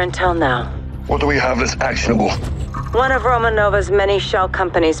 What's our intel now? What do we have that's actionable? One of Romanova's many shell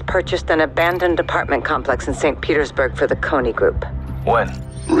companies purchased an abandoned apartment complex in St. Petersburg for the Coney Group. When?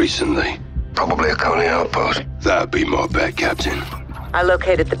 Recently. Probably a Coney outpost. That'd be my bet, Captain. I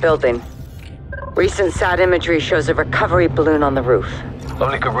located the building. Recent SAT imagery shows a recovery balloon on the roof.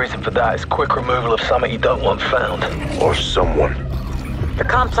 Only good reason for that is quick removal of something you don't want found. Or someone. The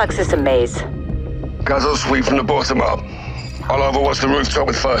complex is a maze. Guys will sweep from the bottom up. I'll overwatch the rooftop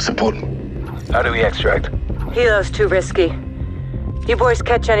with fire support. How do we extract? Helo's too risky. You boys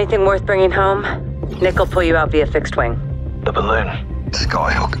catch anything worth bringing home? Nick will pull you out via fixed wing. The balloon.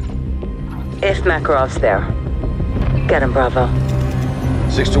 Skyhook. If Makarov's there. Get him, Bravo.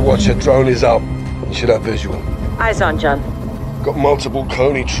 6 to watch, your drone is up. You should have visual. Eyes on, John. Got multiple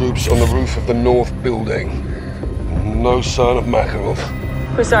Coney troops on the roof of the north building. No sign of Makarov.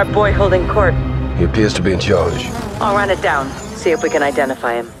 Who's our boy holding court? He appears to be in charge. I'll run it down. See if we can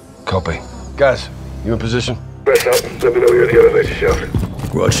identify him. Copy. Guys, you in position? Press up. Let me know you're at the elevator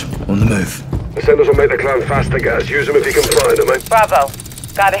shaft. Rog, on the move. The senders will make the clan faster, guys. Use them if you can find them, eh? Bravo.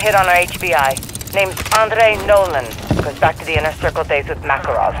 Got a hit on our HBI. Name's Andre Nolan. Goes back to the Inner Circle days with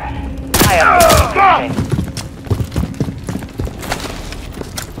Makarov. High up.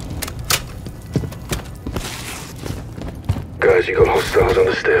 Guys, you got hostiles on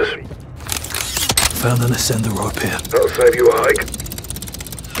the stairs. Found an ascender rope here. That'll save you a hike.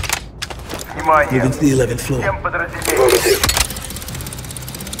 Moving to the 11th floor. Affirmative.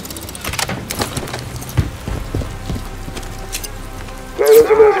 Nolan's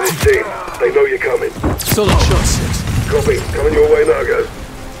alerted his team. They know you're coming. Solid shot, 6. Copy. Coming your way now, guys.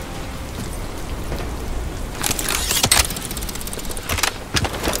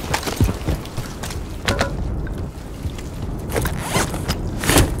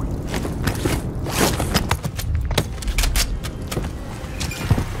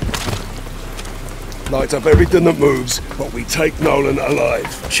 Light up everything that moves, but we take Nolan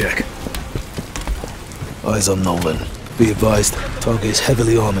alive. Check. Eyes on Nolan. Be advised, target is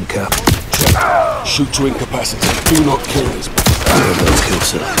heavily armed and capped. Check. Shoot to incapacity. Do not kill this. Let's kill,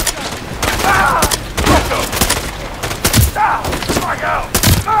 sir.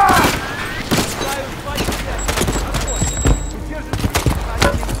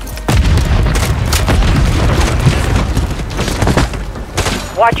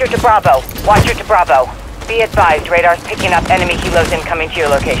 Watcher to Bravo. Watcher to Bravo. Be advised, radar's picking up enemy helos incoming to your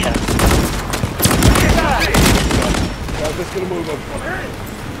location. Let's get a move on.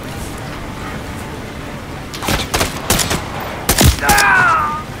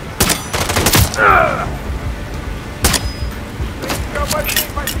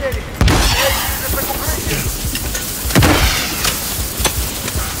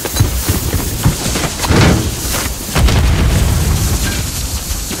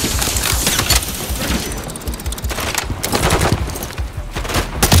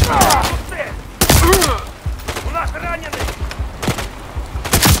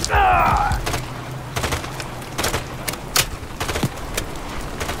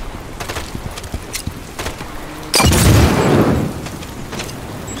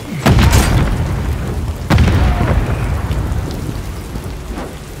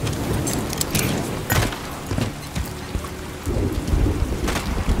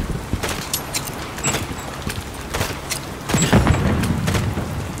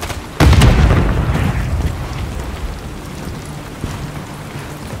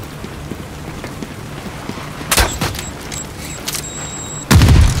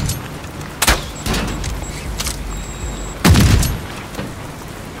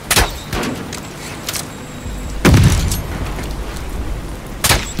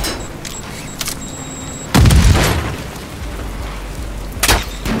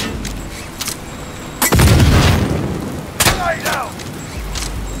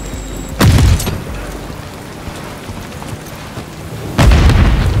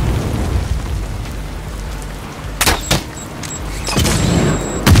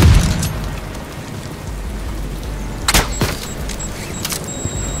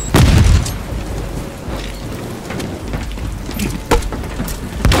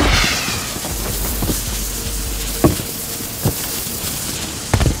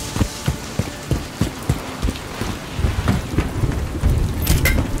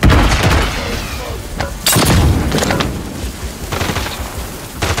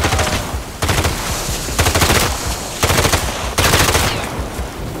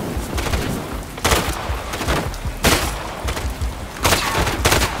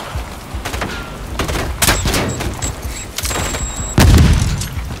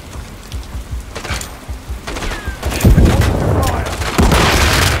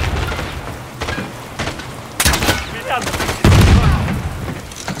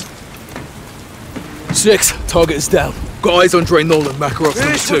 6, target is down. Got eyes on Dre Nolan, Makarov's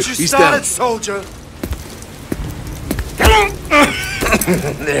number 2. He's down. Soldier.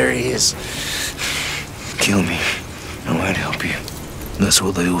 There he is. Kill me. I might help you. That's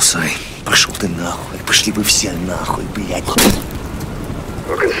what they all say. Пошел ты нахуй. Пошли вы все нахуй, блядь.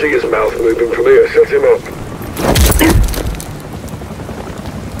 I can see his mouth moving from here. Set him up.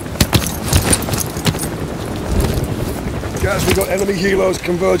 Guys, we got enemy helos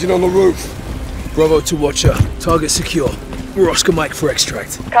converging on the roof. Bravo to Watcher. Target secure. We're Oscar Mike for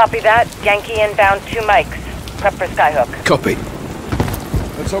extract. Copy that. Yankee inbound 2 mics. Prep for Skyhook. Copy.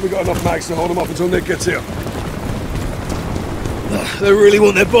 Let's hope we got enough mags to hold him off until Nick gets here. They really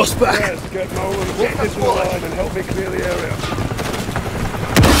want their boss back. Yes, get Nolan into the line and help me clear the area.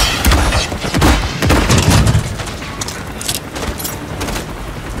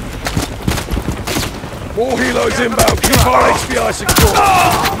 More helos inbound. Keep our HPI secure.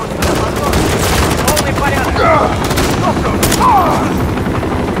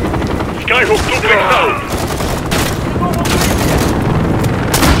 Skyhook duplex out.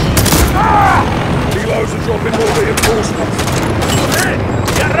 Helos are dropping more reinforcements.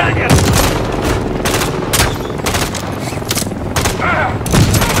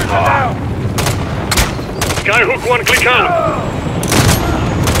 Skyhook 1, click out.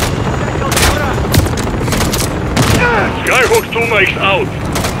 Skyhook 2 mics out.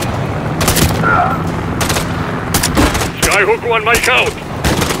 Skyhook 1 mic out.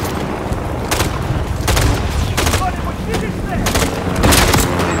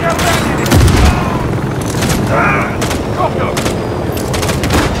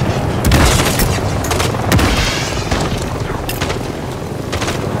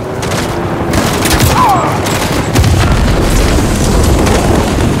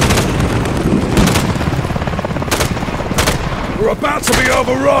 We're about to be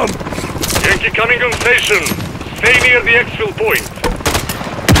overrun! Yankee coming on station. Stay near the exfil point.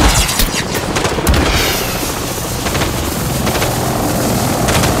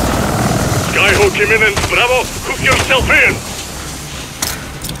 Skyhook imminent. Bravo, hook yourself in.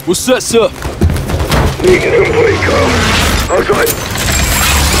 What's that, sir? Mission complete, Carl. Outside.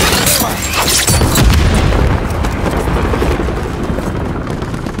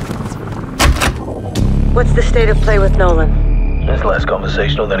 What's the state of play with Nolan? He's less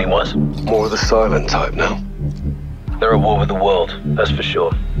conversational than he was. More of the silent type now. They're at war with the world, that's for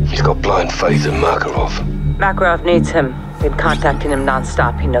sure. He's got blind faith in Makarov. Makarov needs him. Been contacting him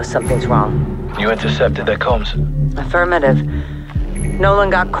non-stop. He knows something's wrong. You intercepted their comms? Affirmative. Nolan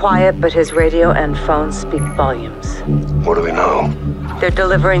got quiet, but his radio and phone speak volumes. What do we know? They're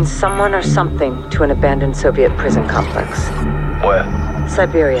delivering someone or something to an abandoned Soviet prison complex. Where?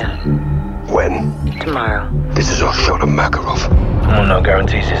 Siberia. When? Tomorrow. This is our shot at Makarov. Oh, no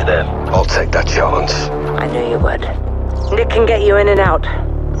guarantees he's there. I'll take that chance. I knew you would. Nick can get you in and out.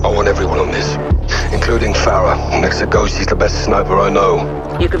 I want everyone on this, including Farah. Next to Ghost, she's the best sniper I know.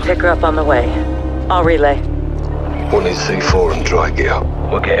 You can pick her up on the way. I'll relay. We'll need C4 and dry gear.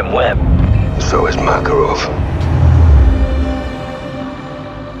 We're getting wet. So is Makarov.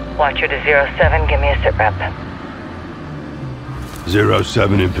 Watcher to 07, give me a sit rep.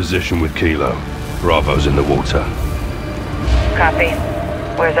 07 in position with Kilo. Bravo's in the water. Copy.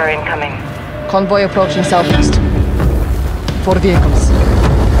 Where's our incoming? Convoy approaching southeast. 4 vehicles.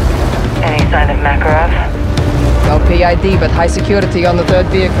 Any sign of Makarov? No PID, but high security on the 3rd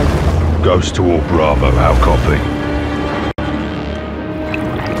vehicle. Ghost to all Bravo, how copy?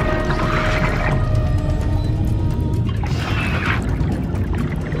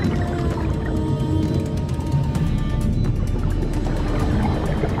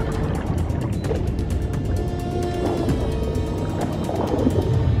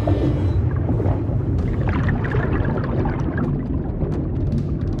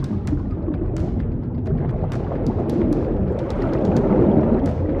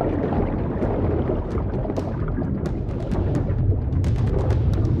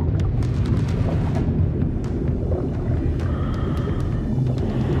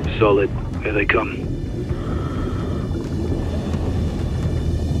 Solid. Here they come.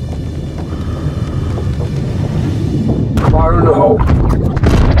 Fire in the hole.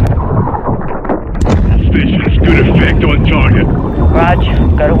 Suspicions. Good effect on target. Raj,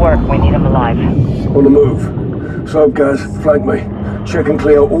 go to work. We need him alive. On the move. Sub guys, flank me. Check and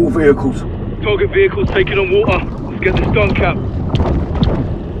clear all vehicles. Target vehicles taking on water. Let's get this done, Cap.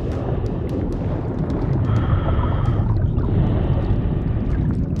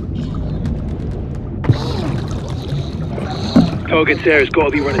 Target's there, it's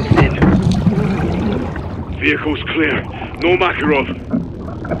gotta be running thin. Vehicle's clear. No Makarov.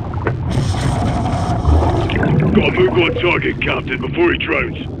 Gotta move on target, Captain, before he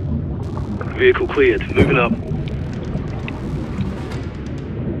drones. Vehicle cleared. Moving up.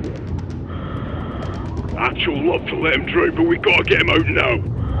 Actual love to let him drone, but we gotta get him out now.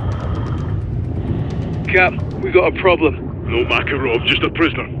 Cap, we got a problem. No Makarov, just a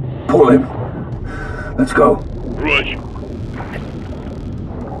prisoner. Pull him. Let's go. Right.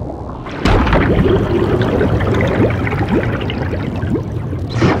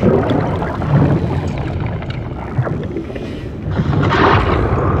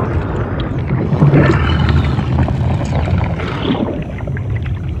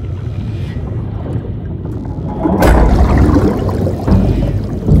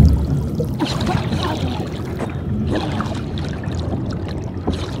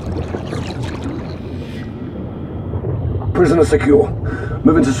 Prisoner secure.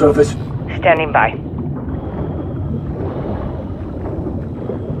 Moving to surface. Standing by.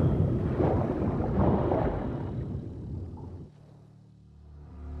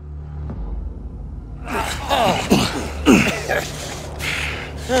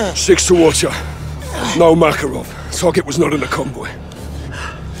 Six to Watcher. No Makarov. Target was not in the convoy.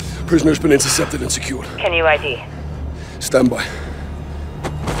 Prisoner's been intercepted and secured. Can you ID? Stand by.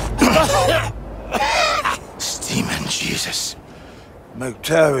 Steaming Jesus.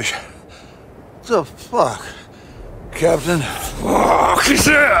 McTavish. The fuck? Captain? Fuck, is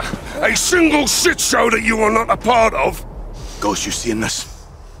there a single shit show that you are not a part of? Ghost, you seeing this?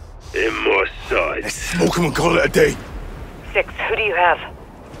 In my sight. Let's smoke him and call it a day. 6, who do you have?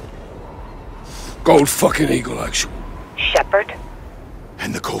 Gold fucking Eagle, actual. Shepard?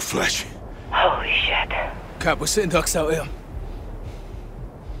 And the cold flesh. Holy shit. Cap, we're sitting ducks out here.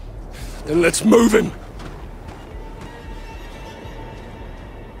 Then let's move him.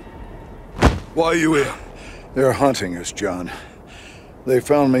 Why are you here? They're hunting us, John. They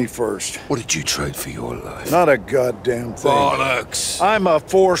found me first. What did you trade for your life? Not a goddamn thing. Bollocks. I'm a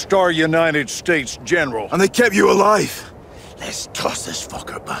 4-star United States general. And they kept you alive. Let's toss this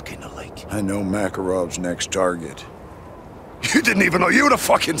fucker back in the lake. I know Makarov's next target. You didn't even know you were the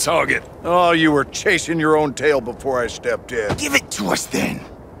fucking target. Oh, you were chasing your own tail before I stepped in. Give it to us then.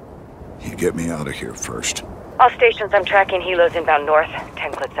 You get me out of here first. All stations, I'm tracking helos inbound north.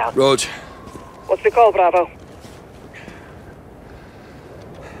 10 clips out. Rog. What's the call, Bravo?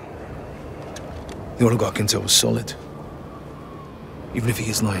 The Oligarch intel was solid. Even if he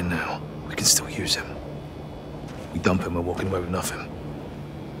is lying now, we can still use him. We dump him, we're walking away with nothing.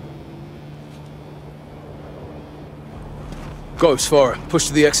 Ghost, Farah, push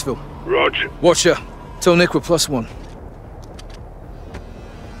to the exfil. Roger. Watcher, tell Nick we're +1.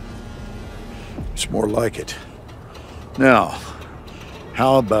 It's more like it. Now,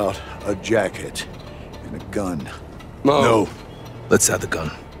 how about a jacket and a gun? No. Let's have the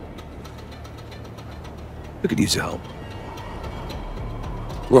gun. We could use your help.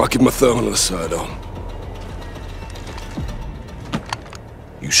 Right, give my thermal on the side on.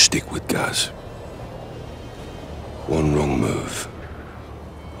 You stick with Gaz. One wrong move,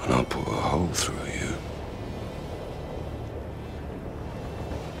 and I'll put a hole through you.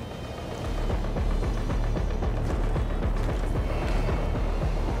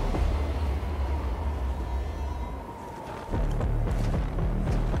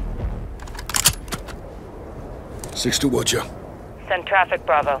 Six to Watcher. Send traffic,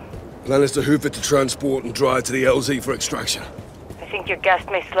 Bravo. Plan is to hoof it to transport and drive to the LZ for extraction. I think your guest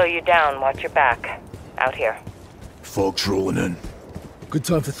may slow you down. Watch your back. Out here. Fog's rolling in. Good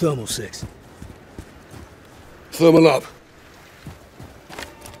time for thermal, 6. Thermal up.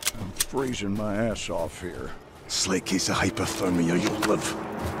 I'm freezing my ass off here. Slight case of hypothermia, you'll live.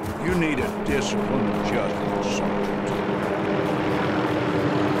 You need a disciplined judgment, Sergeant.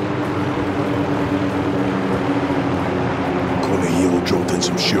 Coney Hilo dropped in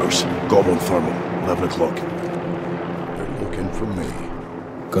some shears. Got one thermal. 11 o'clock. They're looking for me.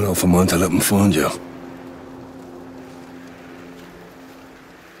 Got off a mine to let them find you.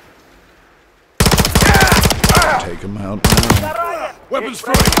 Take him out now. Weapons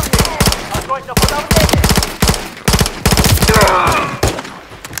free! I'm going to put out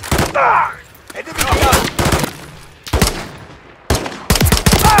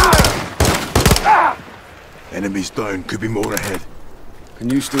Enemies down. Could be more ahead. Can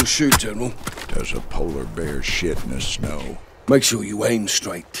you still shoot, General? Does a polar bear shit in the snow? Make sure you aim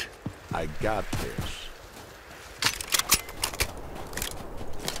straight. I got this.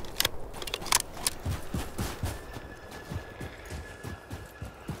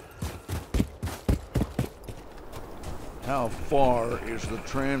 How far is the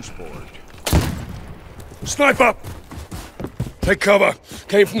transport? Sniper! Take cover.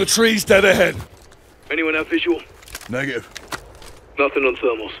 Came from the trees dead ahead. Anyone have visual? Negative. Nothing on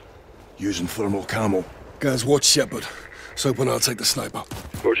thermals. Using thermal camo. Guys, watch Shepard. Soap and I'll take the sniper.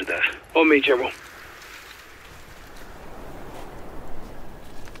 Roger that. On me, General.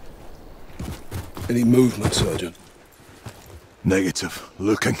 Any movement, Sergeant? Negative.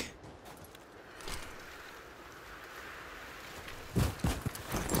 Looking.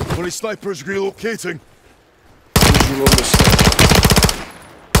 Only snipers relocating. Visual on the step.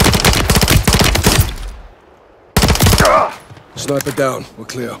 Sniper down. We're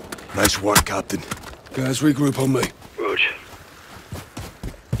clear. Nice work, Captain. Guys, regroup on me. Roger.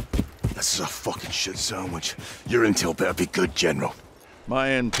 This is a fucking shit sandwich. Your intel better be good, General. My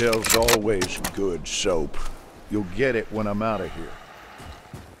intel's always good, Soap. You'll get it when I'm out of here.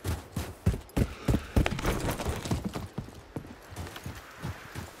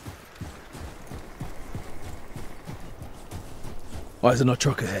 Why is there no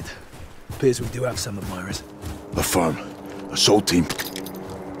truck ahead? Appears we do have some admirers. Affirm. Assault team.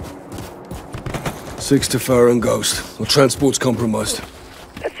 6 to Farah and Ghost. Our transport's compromised.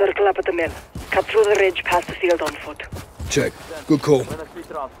 Let's circle up at the mill. Cut through the ridge past the field on foot. Check. Good call.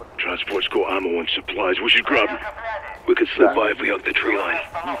 Transport's got ammo and supplies. We should grab them. We could slip by if we hug the tree line.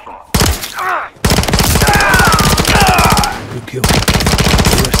 Good kill.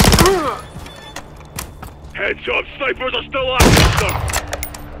 Heads up, snipers are still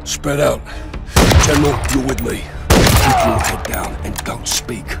after. Spread out. General, you're with me. Keep your head down and don't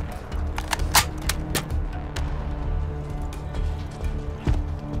speak.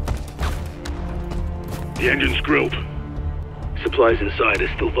 The engine's grilled. Supplies inside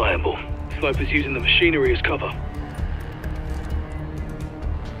are still viable. Snipers using the machinery as cover.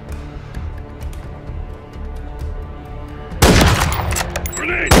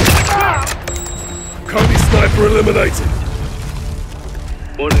 Grenade! Cody sniper eliminated.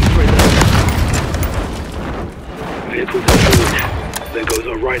 One in three. Vehicles are forward. There goes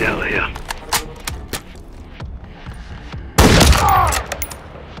our right out here.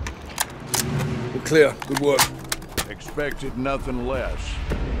 We're clear. Good work. Expected nothing less.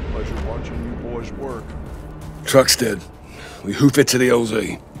 Pleasure watching you boys work. Truck's dead. We hoof it to the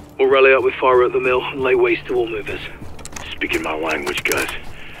LZ. We'll rally up with fire at the mill and lay waste to all movers. Speaking my language, guys.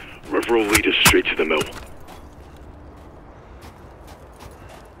 River will lead us straight to the mill.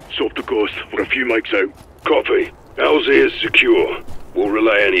 Soap the Ghost. We're a few mics out. Copy. LZ is secure. We'll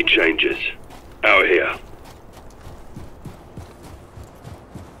relay any changes. Out here.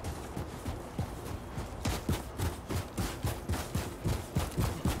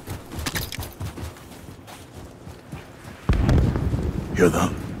 Hear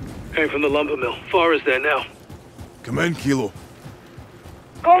that? Came from the lumber mill. Fire is there now. Come in, Kilo.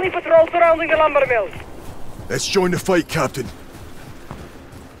 Colony patrol surrounding the lumber mill. Let's join the fight, Captain.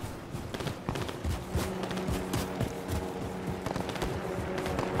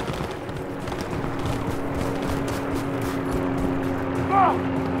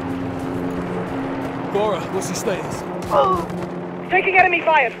 Gora, what's the status? Taking enemy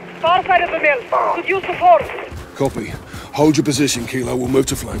fire. Far side of the mill. Could use support. Copy. Hold your position, Kilo. We'll move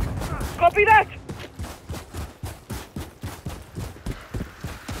to flank. Copy that.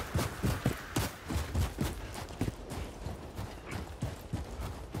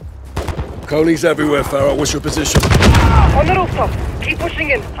 Coney's everywhere, Farah. What's your position? On the rooftop. Keep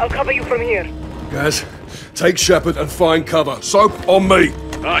pushing in. I'll cover you from here. Guys, take Shepard and find cover. Soap on me.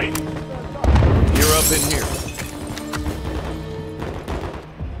 Aye. You're up in here.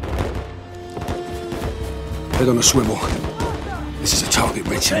 Head on a swivel. This is a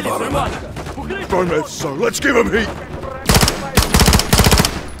target-rich environment. Burn it, sir. Let's give him heat.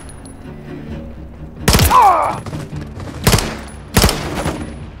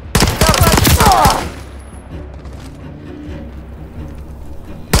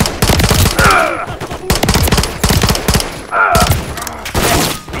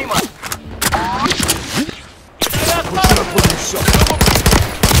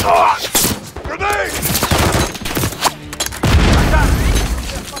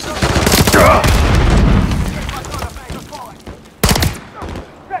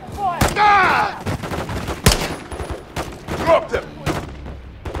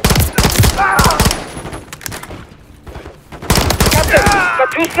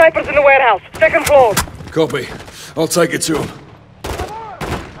 Two snipers in the warehouse. Second floor. Copy. I'll take it to him.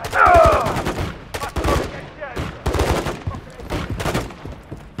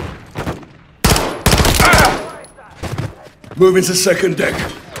 Moving to second deck.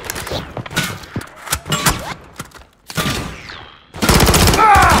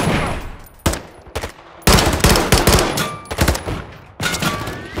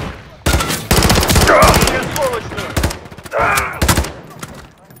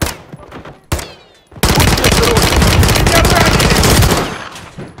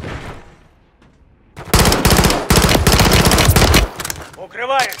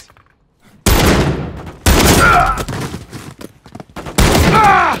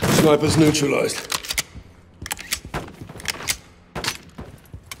 Snipers neutralized.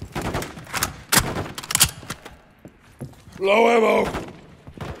 Low ammo!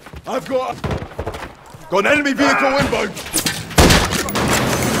 I've got an enemy vehicle inbound!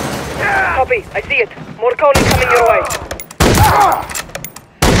 Copy, I see it. More Coney coming your way.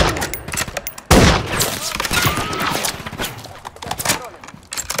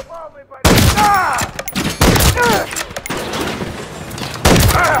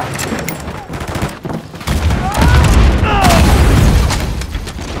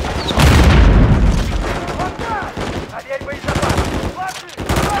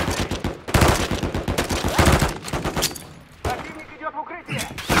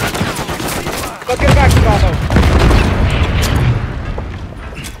 Got your back, Bravo.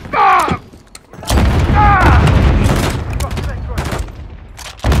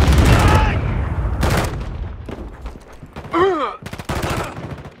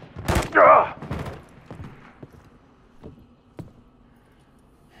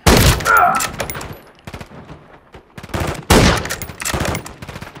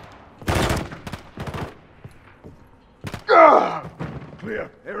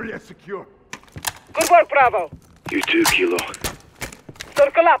 Clear. Area secure. Good work, Bravo. You too, Kilo.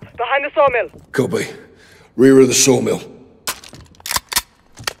 Circle up, behind the sawmill. Copy. Rear of the sawmill.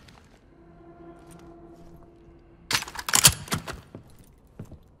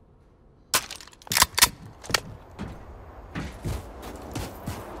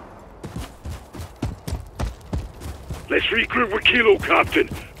 Let's regroup with Kilo, Captain.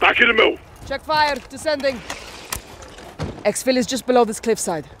 Back in the mill. Check fire. Descending. Exfil is just below this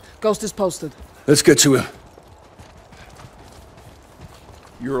cliffside. Ghost is posted. Let's get to him.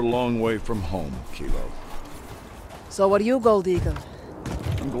 You're a long way from home, Kilo. So are you, Gold Eagle.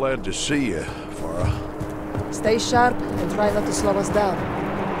 I'm glad to see you, Farah. Stay sharp and try not to slow us down.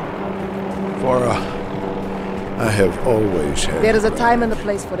 Farah, I have always had... There is a time and a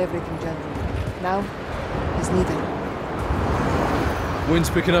place for everything, gentlemen. Now is neither. Wind's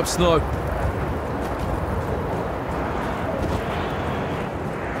picking up snow.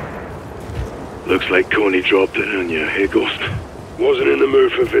 Looks like Coney dropped it on you, hey Ghost? Wasn't in the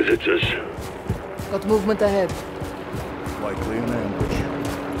mood for visitors. Got movement ahead. Likely an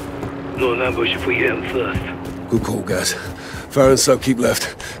ambush. No an ambush if we get him first. Good call, guys. Farah and Sub keep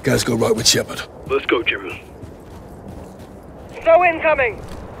left. Guys go right with Shepard. Let's go, General. Snow incoming!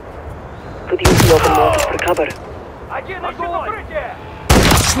 Could use the open water for cover.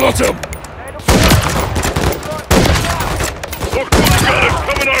 Slot him! Look, Coney got us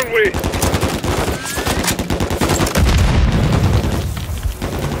coming our way!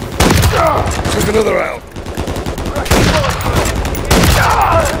 Took another out.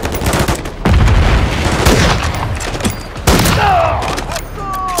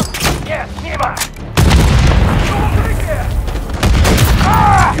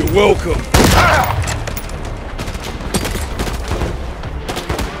 You're welcome.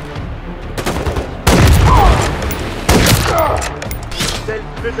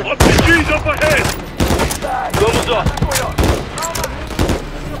 RPG's up ahead! Vamos off.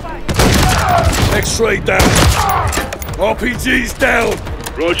 X-ray down. RPG's down.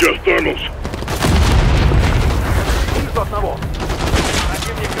 Roger, thermals.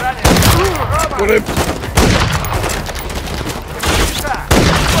 Got him.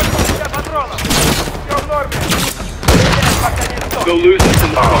 They'll lose us in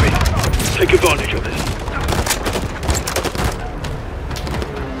the lobby. Take advantage of this.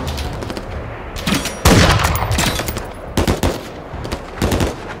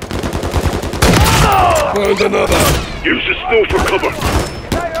 Found another. Use the snow for cover.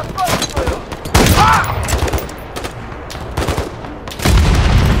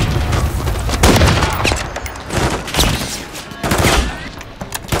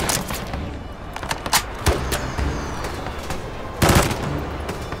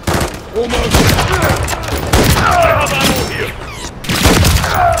 Almost. I have ammo here.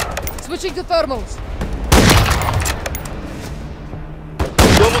 Switching to thermals.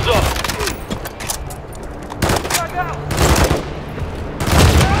 Vamos off.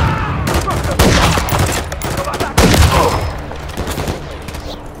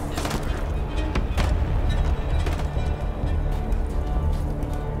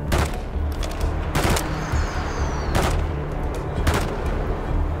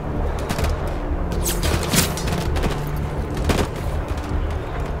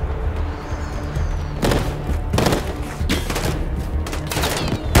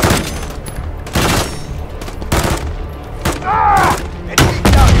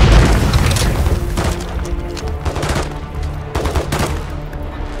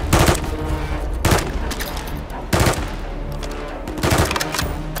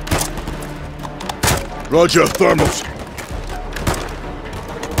 Roger, thermals.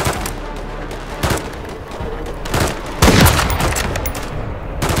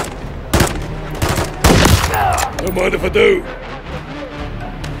 Don't mind if I do.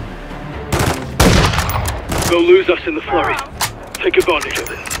 They'll lose us in the flurry. Take advantage of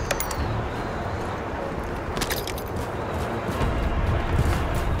it.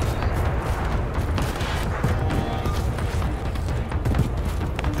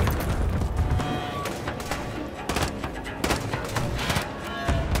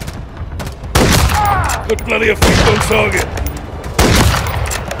 Put plenty of feet on target.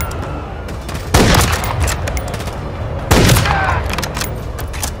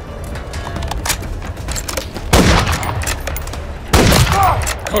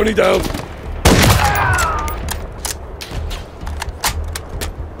 Coney down.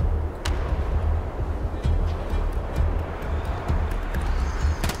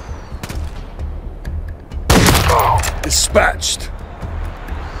 Dispatched.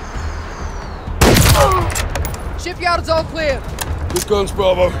 Shipyard's all clear. Good guns,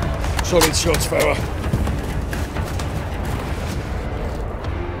 Bravo. Solid shots, Farah.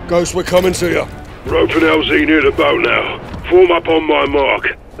 Ghost, we're coming to you. Rope and LZ near the boat now. Form up on my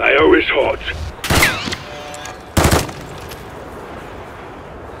mark. AO is hot.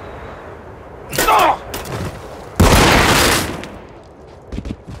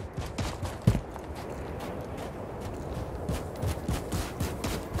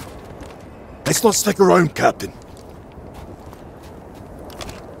 Let's not stick around, Captain.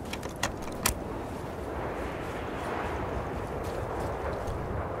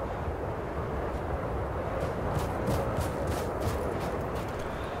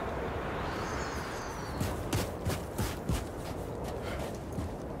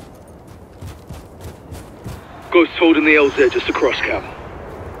 Ghost holding the LZ just across, Cap.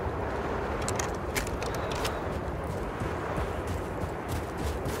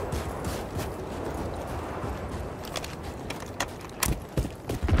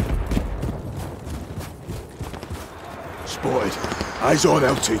 Spotted. Eyes on,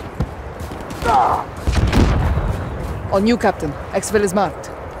 LT. On you, Captain. Exfil is marked.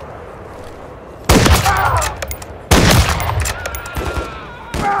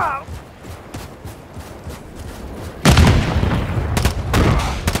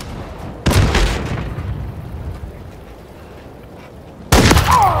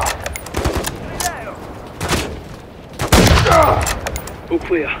 All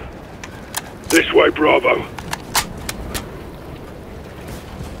clear. This way, Bravo.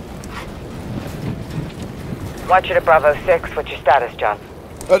 Watcher to Bravo 6. What's your status, John?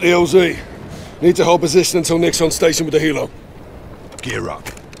 At the LZ. Need to hold position until Nick's on station with the helo. Gear up.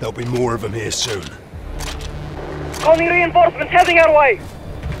 There'll be more of them here soon. Calling reinforcements heading our way.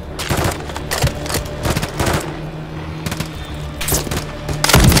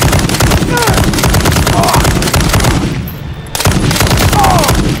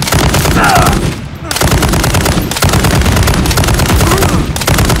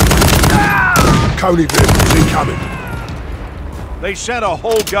 Coney vehicles incoming. They sent a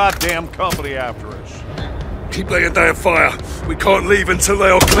whole goddamn company after us. Keep laying down fire. We can't leave until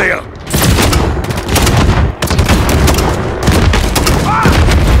they are clear.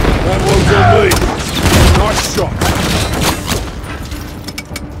 That one's on me. Nice shot.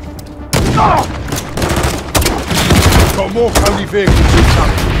 Got more Coney vehicles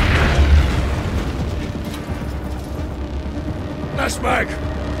incoming. That's mag.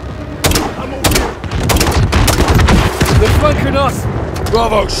 I'm all here. They're flanking us.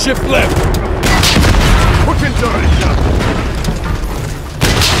 Bravo, shift left. Fucking dirty, Captain.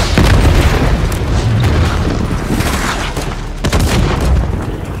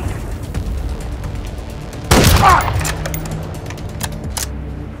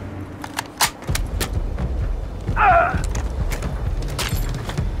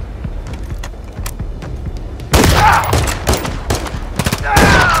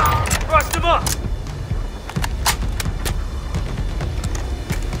 Thrust him up!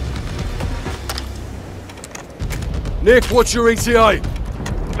 Nick, what's your ETA?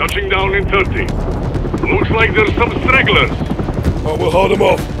 Touching down in 30. Looks like there's some stragglers. Oh, we'll hold them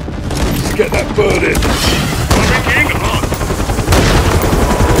off. Let's get that bird in. Coming in hot.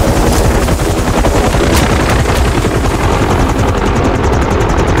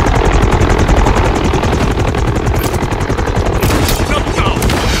 Stop now.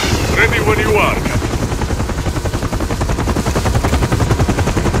 Ready when you are.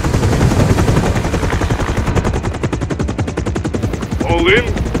 All in?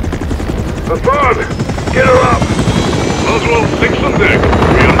 The bird! Get her up! Oswald, 6 on deck.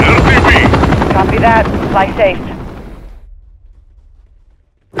 We are RTB. Copy that. Fly safe.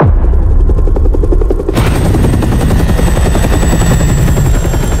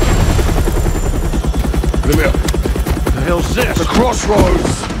 Come here. The hell's this? The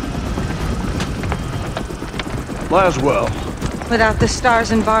crossroads! Laswell. Without the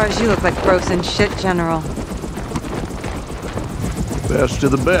stars and bars, you look like frozen shit, General. Best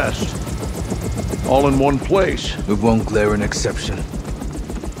of the best. All in one place. With one glaring exception.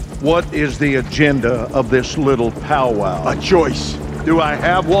 What is the agenda of this little powwow? A choice. Do I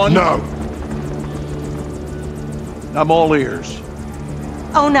have one? No. I'm all ears.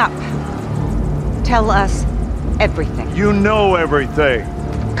 Own up. Tell us everything. You know everything.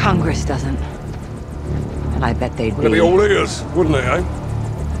 Congress doesn't. And I bet they'd They'd be all ears, wouldn't they, eh?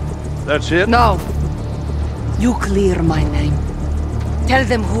 That's it? No. You clear my name. Tell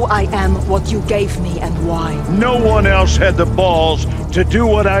them who I am, what you gave me, and why. No one else had the balls to do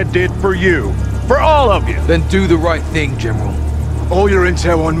what I did for you. For all of you. Then do the right thing, General. All your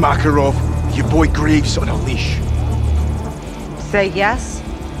intel on Makarov, your boy Graves on a leash. Say yes,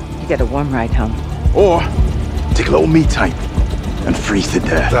 you get a warm ride home. Or take a little me time and freeze to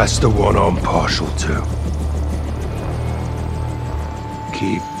death. That's the one I'm partial to.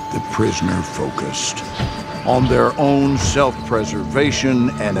 Keep the prisoner focused on their own self-preservation,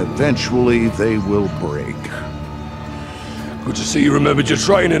 and eventually they will break. Good to see you remembered your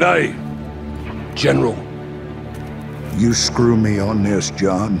training, eh? General. You screw me on this,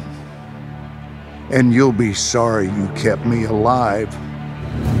 John, and you'll be sorry you kept me alive.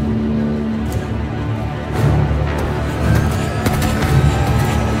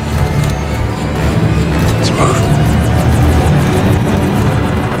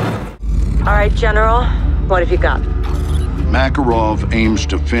 All right, General. What have you got? Makarov aims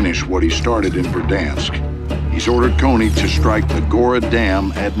to finish what he started in Verdansk. He's ordered Coney to strike the Gora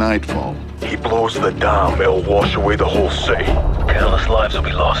Dam at nightfall. He blows the dam, it'll wash away the whole city. Countless lives will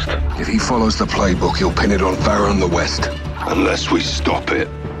be lost. If he follows the playbook, he'll pin it on Farah in the west. Unless we stop it.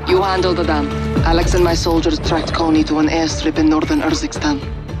 You handle the dam. Alex and my soldiers tracked Coney to an airstrip in northern Urzikstan.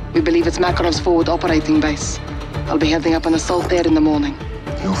 We believe it's Makarov's forward operating base. I'll be heading up an assault there in the morning.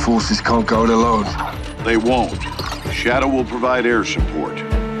 Your forces can't go it alone. They won't. Shadow will provide air support.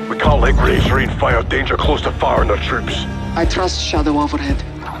 We can't let Graves read fire danger close to firing their troops. I trust Shadow overhead.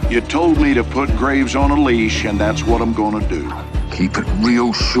 You told me to put Graves on a leash, and that's what I'm gonna do. Keep it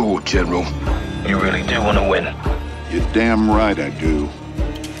real short, General. You really do want to win. You're damn right I do.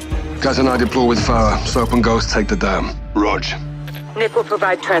 Gaz and I deploy with Farah. Soap and Ghost take the dam. Rog. Nick will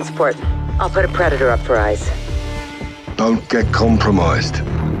provide transport. I'll put a Predator up for eyes. Don't get compromised.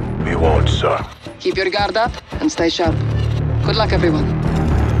 We won't, sir. Keep your guard up and stay sharp. Good luck, everyone.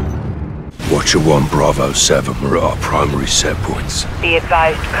 Watcher 1, Bravo 7. We're at our primary set points. Be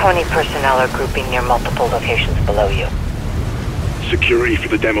advised, Coney personnel are grouping near multiple locations below you. Security for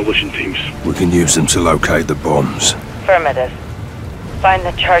the demolition teams. We can use them to locate the bombs. Affirmative. Find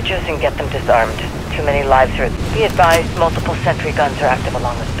the charges and get them disarmed. Too many lives are... Be advised, multiple sentry guns are active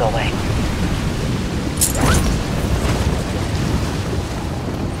along the spillway.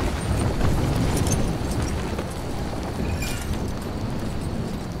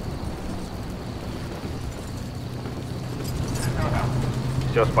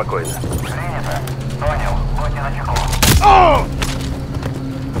 Все спокойно. Принято. Понял. Будьте начеку.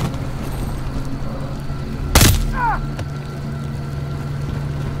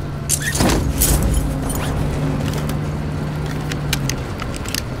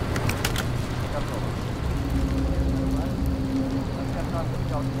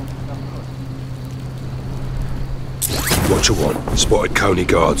 Watcher 1, spotted Coney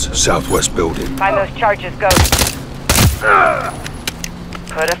guards, southwest building. Find those charges, Ghost.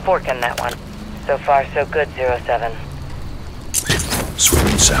 Put a fork in that one. So far, so good, 07.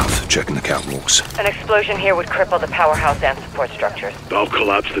 Swimming south, checking the catwalks. An explosion here would cripple the powerhouse and support structures. They'll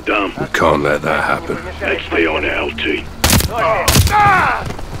collapse the dam. We can't let that happen. Let's stay on it, LT.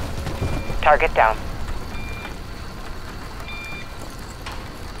 Target down.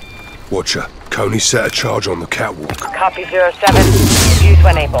 Watcher, Coney set a charge on the catwalk. Copy 07. Defuse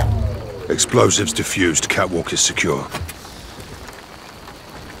when able. Explosives diffused, catwalk is secure.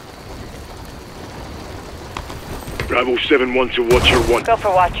 Bravo 7-1 to Watcher 1. Go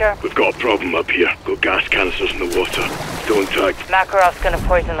for Watcher. We've got a problem up here. Got gas canisters in the water. Still intact. Makarov's gonna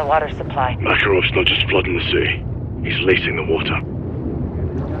poison the water supply. Makarov's not just flooding the city. He's lacing the water.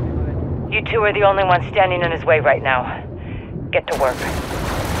 You two are the only ones standing in his way right now. Get to work.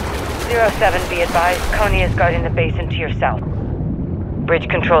 07, be advised, Coney is guarding the basin to your south. Bridge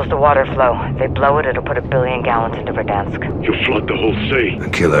controls the water flow. If they blow it, it'll put 1 billion gallons into Verdansk. You'll flood the whole sea.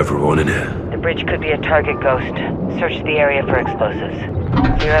 And kill everyone in here. The bridge could be a target, Ghost. Search the area for explosives.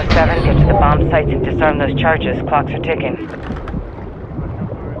 07, get to the bomb sites and disarm those charges. Clocks are ticking.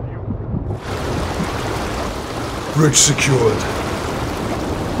 Bridge secured.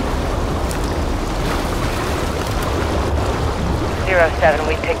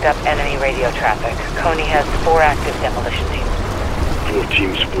 We picked up enemy radio traffic. Coney has 4 active demolition teams. 4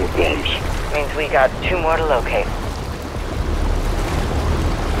 teams, 4 bombs. Means we got 2 more to locate.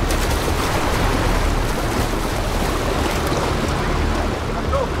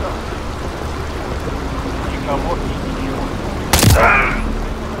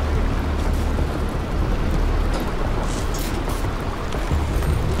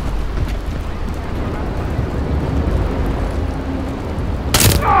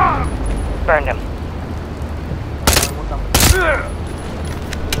 Burned him.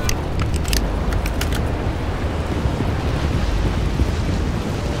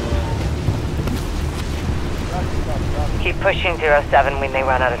 Keep pushing 07. We may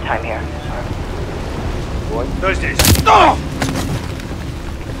run out of time here. Thursdays.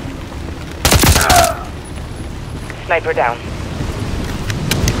 Sniper down.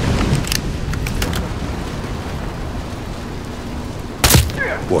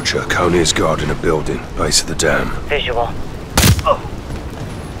 Watch her. Coney is guarding a building, base of the dam. Visual.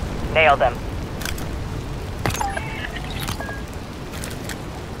 Nail them.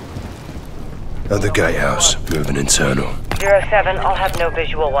 At the gatehouse, moving internal. 07, I'll have no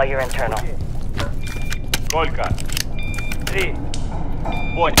visual while you're internal. Сколько? 3.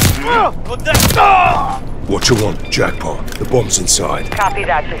 Понял. What you want? Jackpot. The bomb's inside. Copy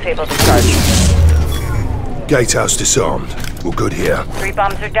that. Disable the charge. Gatehouse disarmed. We're good here. 3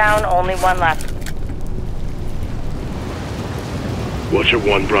 bombs are down. Only 1 left. Watcher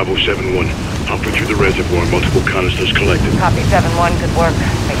 1, Bravo 7-1. Halfway through the reservoir, multiple canisters collected. Copy 7-1. Good work.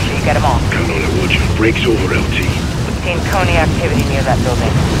 Make sure you get them all. Count on it, Watcher. Breaks over, LT. Seen Coney activity near that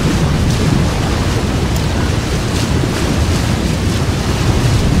building.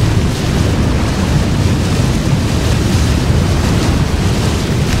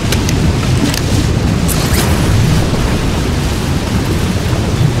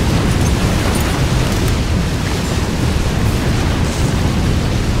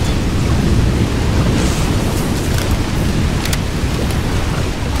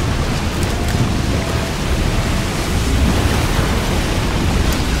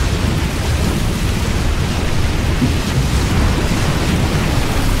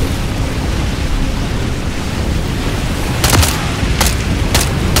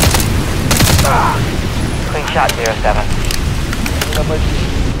 Shot 07.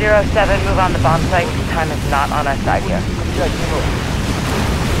 07, move on the bomb site. Time is not on our side here.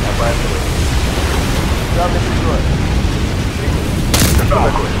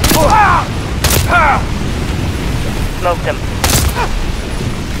 Smoked him.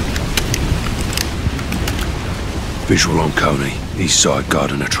 Visual on Coney. East side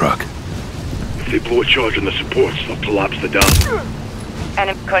guarding a truck. If they blow a charge on the supports, they'll collapse the dam.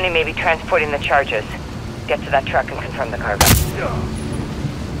 And Coney may be transporting the charges. Get to that truck and confirm the cargo.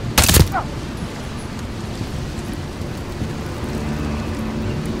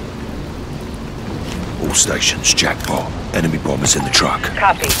 All stations, jackpot. Enemy bombers in the truck.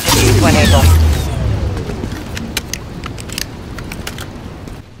 Copy. Defuse when able.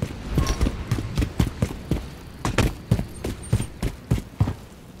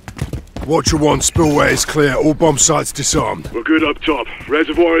 Watcher 1, spillway is clear. All bomb sites disarmed. We're good up top.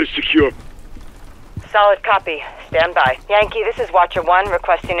 Reservoir is secure. Solid copy. Stand by. Yankee, this is Watcher 1,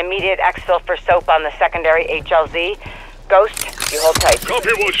 requesting immediate exfil for soap on the secondary HLZ. Ghost, you hold tight.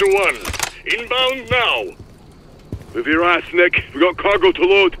 Copy, Watcher 1. Inbound now. With your ass, Nick. We got cargo to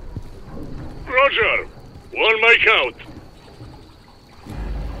load. Roger. 1 mic out.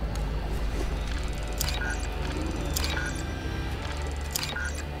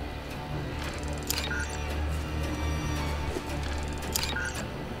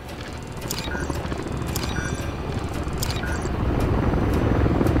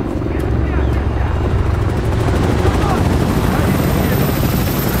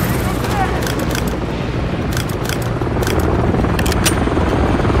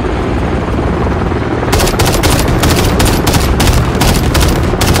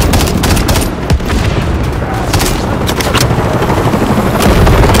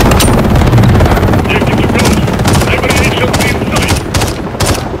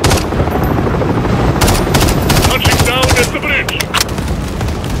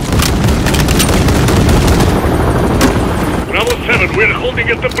 We're holding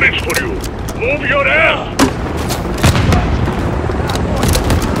at the bridge for you. Move your ass!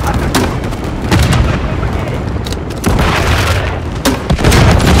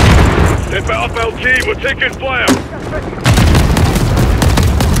 Step out, LT. We're taking fire. Let's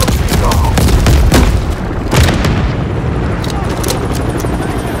go.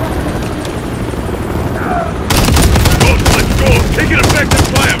 Taking effective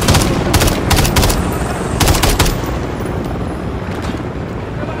fire.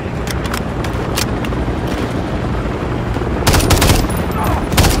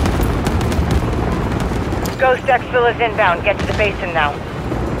 Ghost exfil is inbound. Get to the basin now.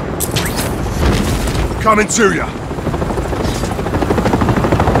 Coming to ya.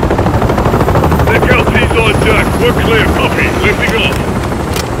 Nick LT's on deck. We're clear. Copy. Lifting off.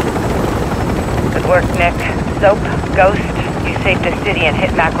 Good work, Nick. Soap, Ghost, you saved the city and hit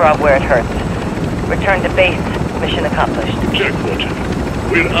Makarov where it hurts. Return to base. Mission accomplished. Check, Roger.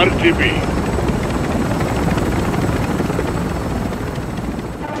 We're RTB.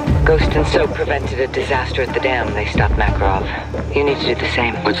 Ghost and Soap prevented a disaster at the dam. They stopped Makarov. You need to do the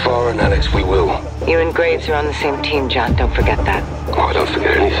same. With Farah and Alex, we will. You and Graves are on the same team, John. Don't forget that. Oh, I don't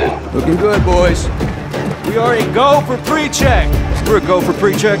forget anything. Looking good, boys. We are a go for pre-check. We're a go for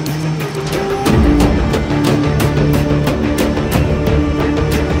pre-check.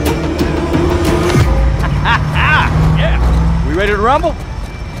 Yeah. We ready to rumble?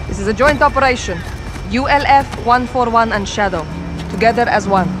 This is a joint operation. ULF 141 and Shadow. Together as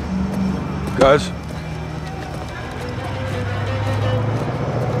one. Guys.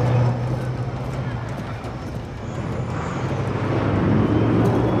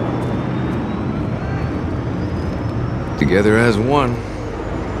 Together as one.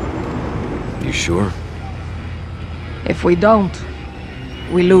 You sure? If we don't,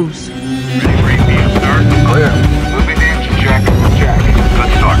 we lose. Start. Clear. Moving to engine check. Check.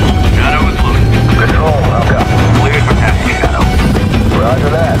 Good start. Shadow is loose. Control, welcome. Cleared for passing Shadow. Roger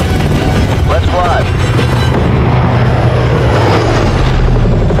that. Let's fly.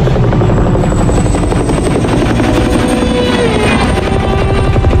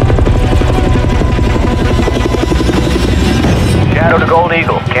 Shadow to Gold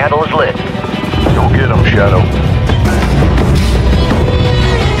Eagle. Candle is lit. Go get him, Shadow.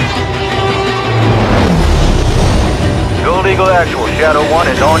 Gold Eagle Actual. Shadow 1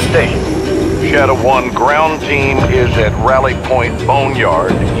 is on station. Shadow 1, ground team is at Rally Point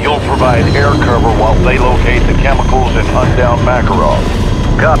Boneyard. You'll provide air cover while they locate the chemicals and hunt down Makarov.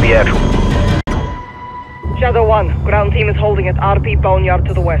 Copy, Actual. Shadow 1, ground team is holding at RP Boneyard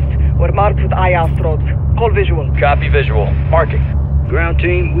to the west. We're marked with eye asteroids. Call visual. Copy, visual. Marking. Ground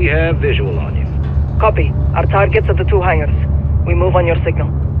team, we have visual on you. Copy. Our target's at the two hangars. We move on your signal.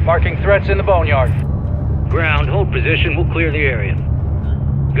 Marking threats in the Boneyard. Ground, hold position, we'll clear the area.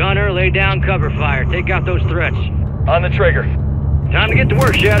 Gunner, lay down cover fire. Take out those threats. On the trigger. Time to get to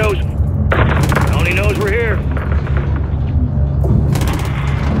work, Shadows. Tony knows we're here.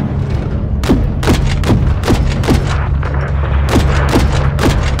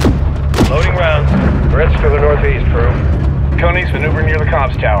 Loading rounds. Threats to the northeast, crew. Coney's maneuvering near the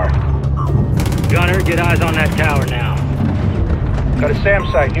comms tower. Gunner, get eyes on that tower now. Got a SAM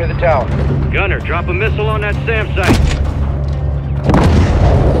site near the tower. Gunner, drop a missile on that SAM site.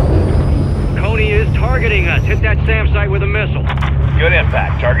 Coney is targeting us. Hit that SAM site with a missile. Good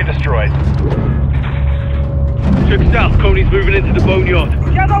impact. Target destroyed. Check south. Coney's moving into the boneyard.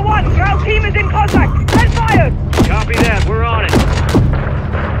 Shadow 1, ground team is in contact. Send fire! Copy that. We're on it.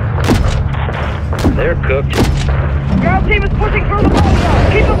 They're cooked. Ground team is pushing through the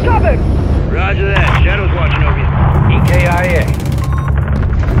boneyard. Keep them covered. Roger that. Shadow's watching over you. EKIA.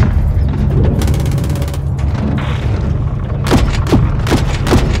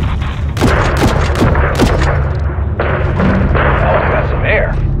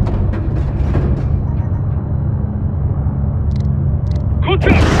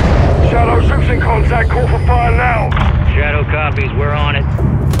 Shadow ships in contact, call for fire now. Shadow copies, we're on it.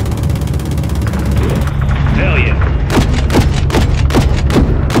 Hell yeah.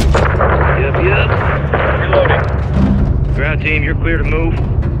 Yep. Reloading. Ground team, you're clear to move.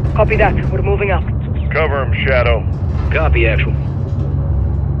 Copy that. We're moving up. Cover him, Shadow. Copy, Actual.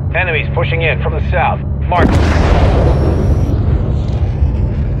 Enemies pushing in from the south. Mark.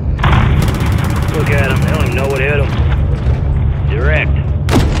 Look at them. They don't even know what hit them. Direct.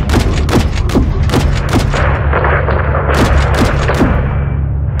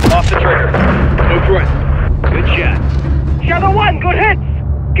 Off the trigger. No threat. Good shot. Shadow 1, good hits!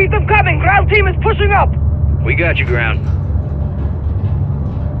 Keep them coming! Ground team is pushing up! We got you, Ground.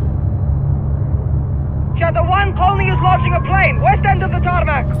 Shadow 1, Coney is launching a plane, west end of the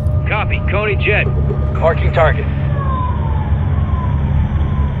tarmac. Copy. Coney jet. Marking target.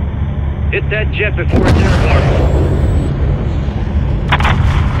 Hit that jet before it's airborne.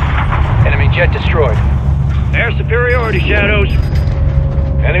 jet destroyed. Air superiority, Shadows.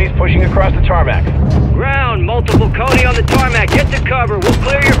 Enemies pushing across the tarmac. Ground, multiple Coney on the tarmac. Get to cover. We'll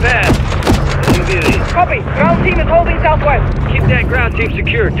clear your path. Copy. Ground team is holding southwest. Keep that ground team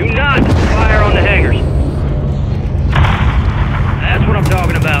secure. Do not fire on the hangars. That's what I'm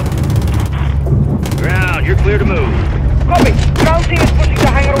talking about. Ground, you're clear to move. Copy. Ground team is pushing to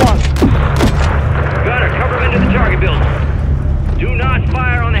hangar 1. Gunner, cover them into the target building. Do not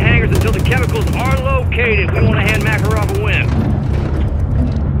fire on the hangars until the chemicals are located. We want to hand Makarov a win.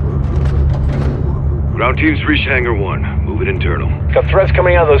 Ground teams reach hangar 1. Move it internal. Got threats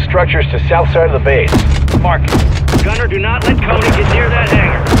coming out of those structures to south side of the base. Mark. Gunner, do not let Coney get near that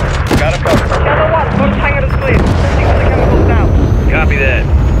hangar. Got him covered. Shadow 1, first hangar is clear. Searching for the chemicals now. Copy that.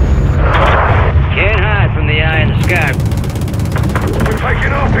 Can't hide from the eye in the sky. We're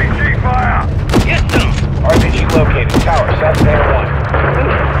taking RPG fire! Get some! RPG located. Tower, south of hangar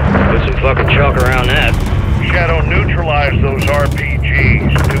 1. Put some fucking chalk around that. Shadow, neutralize those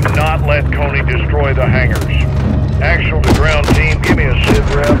RPGs. Do not let Coney destroy the hangars. Actual to ground team, give me a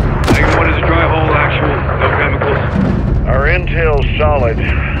sieve rep. Hangar 1 is a dry hole, actual. No chemicals. Our intel's solid.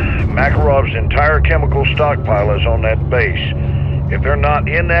 Makarov's entire chemical stockpile is on that base. If they're not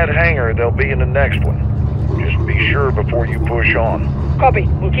in that hangar, they'll be in the next one. Just be sure before you push on. Copy.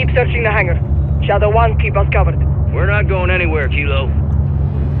 We'll keep searching the hangar. Shadow 1, keep us covered. We're not going anywhere, Kilo.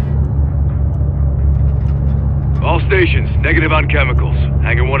 All stations, negative on chemicals.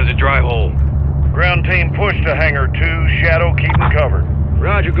 Hangar 1 is a dry hole. Ground team, push to hangar 2. Shadow, keep them covered.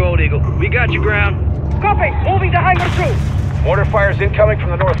 Roger, Gold Eagle. We got you, ground. Copy. Moving to hangar 2. Mortar fires incoming from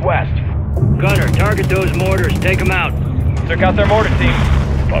the northwest. Gunner, target those mortars. Take them out. Took out their mortar team.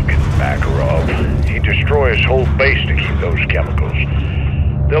 Fucking Makarov. He destroys whole base to keep those chemicals.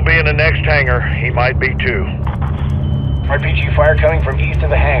 They'll be in the next hangar. He might be too. RPG fire coming from east of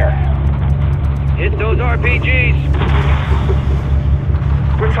the hangar. Hit those RPGs.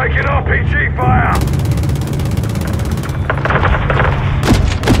 We're taking RPG fire!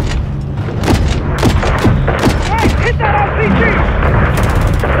 Right, hit that RPG!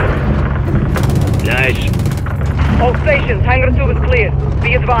 Nice. All stations, hangar 2 is clear.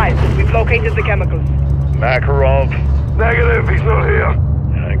 Be advised, we've located the chemicals. Makarov? Negative, he's not here.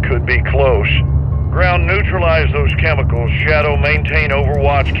 It could be close. Ground, neutralize those chemicals. Shadow, maintain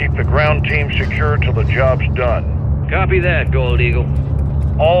overwatch. Keep the ground team secure till the job's done. Copy that, Gold Eagle.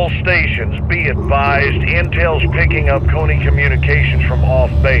 All stations, be advised. Intel's picking up Coney communications from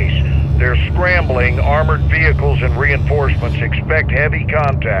off-base. They're scrambling armored vehicles and reinforcements. Expect heavy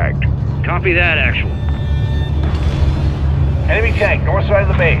contact. Copy that, actual. Enemy tank, north side of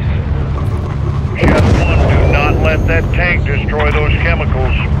the base. Shadow 1, do not let that tank destroy those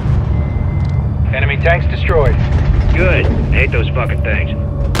chemicals. Enemy tanks destroyed. Good. Hate those fucking things.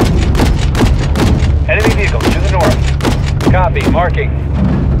 Enemy vehicles to the north. Copy, marking.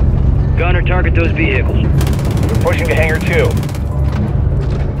 Gunner, target those vehicles. We're pushing to hangar 2.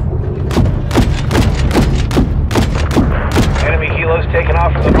 Enemy helos taking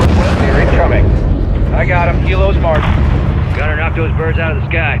off from the northwest. They're incoming. I got him. Helos marked. Gunner, knock those birds out of the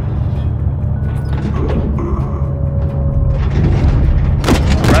sky.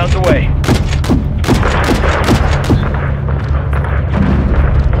 Rounds away.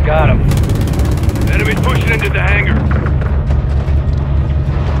 Got him. Enemies pushing into the hangar.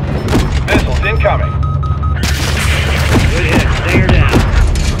 Missiles incoming. Good hit. Stay her down.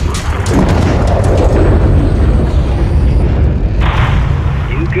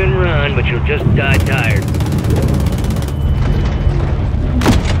 You can run, but you'll just die tired.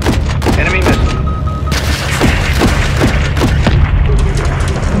 Enemy missile.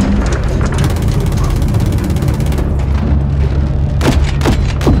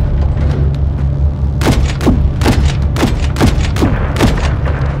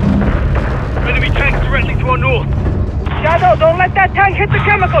 Enemy tanks directly to our north. Shadow, don't let that tank hit the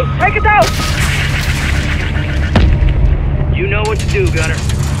chemicals. Take it out. You know what to do, Gunner.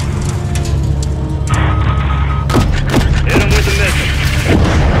 Hit him with the missile.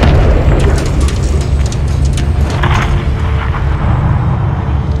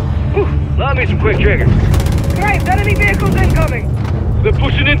 Allow me some quick triggers. Great, enemy vehicles incoming. They're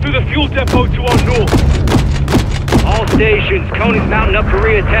pushing in through the fuel depot to our north. All stations, Coney's mounting up for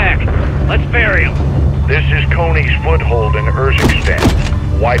re-attack. Let's bury him. This is Coney's foothold in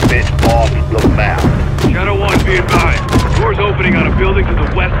Urzikstan. Wipe it off the map. Shadow 1, be advised. Doors opening on a building to the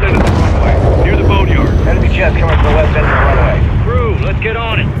west end of the runway, near the boneyard. Enemy jets coming from the west end of the runway. Crew, let's get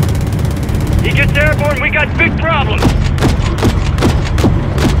on it. He gets airborne, we got big problems.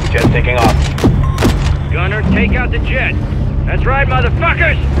 Jet's taking off. Gunner, take out the jet. That's right,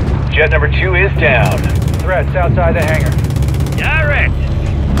 motherfuckers. Jet number 2 is down. Threats outside the hangar. Direct!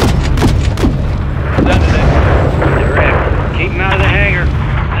 Sending it. Direct. Keep him out of the hangar.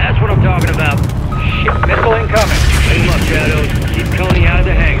 That's what I'm talking about. Shit, missile incoming. Lay him up, Shadows. Keep Coney out of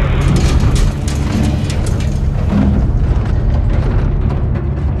the hangar.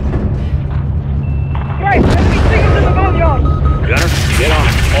 Right, enemy signals in the boneyard! Gunner, get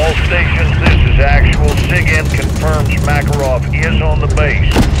on. All stations, this is actual. SIGINT confirms Makarov is on the base.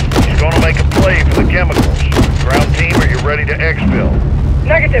 He's gonna make a play for the chemicals. Ground team, are you ready to exfil?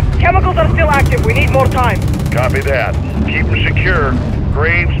 Negative. Chemicals are still active. We need more time. Copy that. Keep them secure.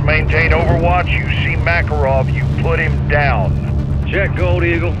 Graves, maintain overwatch. You see Makarov, you put him down. Check, Gold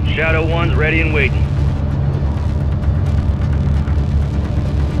Eagle. Shadow 1's ready and waiting.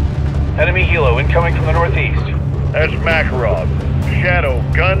 Enemy helo incoming from the northeast. That's Makarov. Shadow,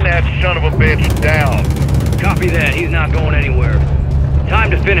 gun that son of a bitch down. Copy that. He's not going anywhere.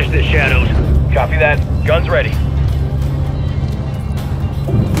 Time to finish this, Shadows. Copy that. Guns ready.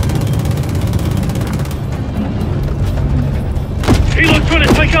 Helo's trying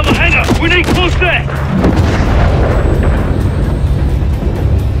to take out the hangar. We need close there.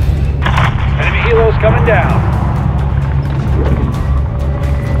 Enemy helo's coming down.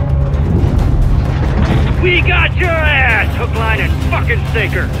 We got your ass! Hook, line, and fucking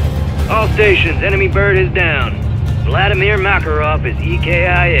sinker. All stations, enemy bird is down. Vladimir Makarov is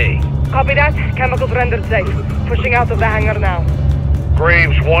EKIA. Copy that. Chemicals rendered safe. Pushing out of the hangar now.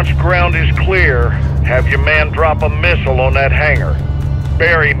 Graves, once ground is clear, have your man drop a missile on that hangar.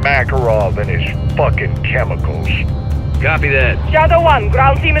 Bury Makarov and his fucking chemicals. Copy that. Shadow 1,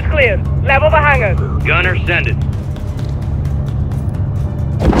 ground team is clear. Level the hangar. Gunner, send it.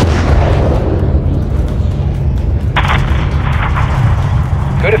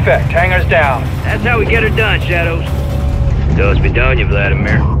 Good effect. Hangar's down. That's how we get her done, Shadows. Those be done, you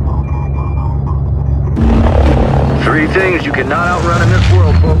Vladimir. 3 things you cannot outrun in this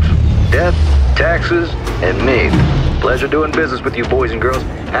world, folks. Death, taxes, and me. Pleasure doing business with you boys and girls.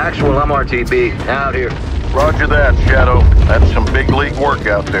 Actual, I'm RTB. Out here. Roger that, Shadow. That's some big league work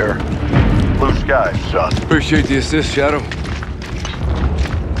out there. Blue skies, son. Appreciate the assist, Shadow.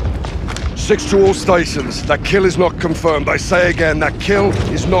 6 to all stations. That kill is not confirmed. I say again, that kill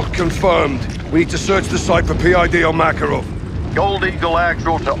is not confirmed. We need to search the site for PID on Makarov. Gold Eagle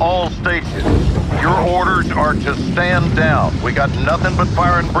actual to all stations. Your orders are to stand down. We got nothing but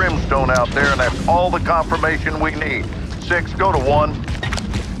fire and brimstone out there, and that's all the confirmation we need. 6, go to 1.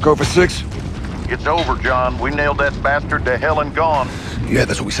 Go for 6. It's over, John. We nailed that bastard to hell and gone. Yeah,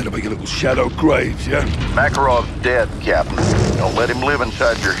 that's what we said about your little Shadow Graves, yeah? Makarov's dead, Captain. Don't let him live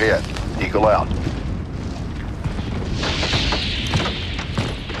inside your head. Eagle out.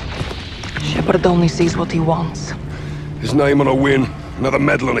 Shepard only sees what he wants. His name on a win, another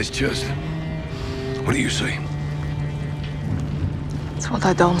medal on his chest. What do you see? It's what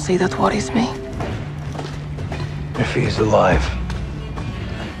I don't see that worries me. If he's alive,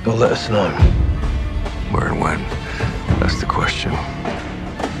 he'll let us know. Where and when? That's the question.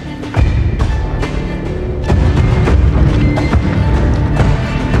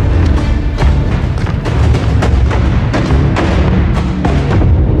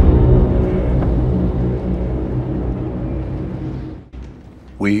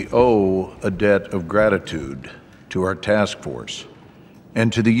 We owe a debt of gratitude to our task force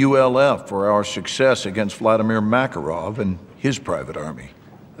and to the ULF for our success against Vladimir Makarov and his private army.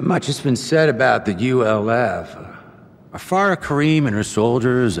 Much has been said about the ULF. Are Farah Karim and her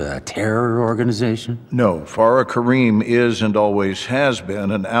soldiers a terror organization? No, Farah Karim is and always has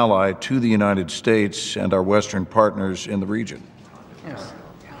been an ally to the United States and our Western partners in the region.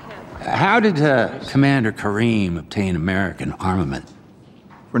 How did Commander Karim obtain American armament?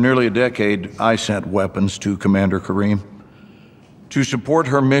 For nearly a decade, I sent weapons to Commander Karim to support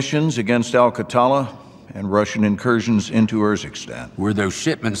her missions against Al-Qatala and Russian incursions into Urzikstan. Were those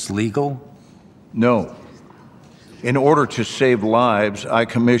shipments legal? No. In order to save lives, I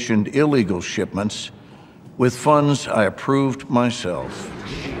commissioned illegal shipments with funds I approved myself.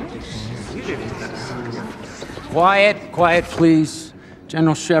 Quiet, please.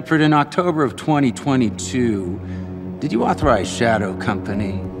 General Shepard, in October of 2022, did you authorize Shadow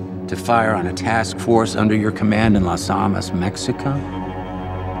Company to fire on a task force under your command in Las Almas, Mexico?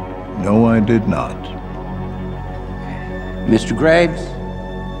 No, I did not. Mr. Graves,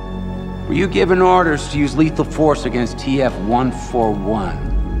 were you given orders to use lethal force against TF-141?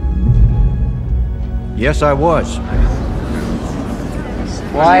 Yes, I was.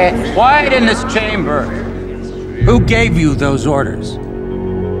 Quiet in this chamber. Who gave you those orders?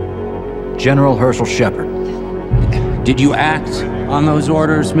 General Herschel Shepard. Did you act on those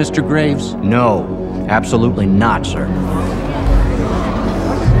orders, Mr. Graves? No, absolutely not, sir.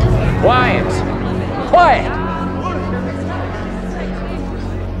 Quiet! Quiet!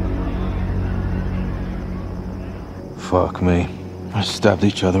 Fuck me. I stabbed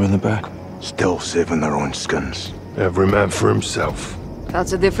each other in the back. Still saving their own skins. Every man for himself.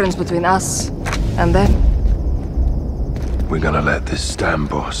 That's the difference between us and them. We're gonna let this stand,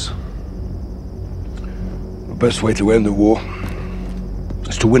 boss. The best way to end the war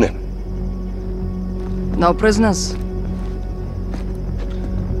is to win it. No prisoners.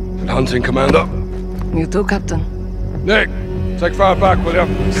 Good hunting, Commander. You too, Captain. Nick, take fire back, will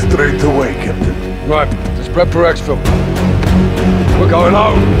you? Straight away, Captain. Right, let's prep for exfil. We're going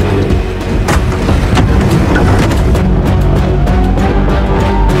home.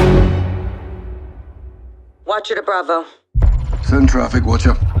 Watcher to Bravo. Send traffic,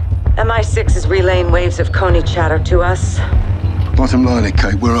 Watcher. MI6 is relaying waves of Coney chatter to us. Bottom line it,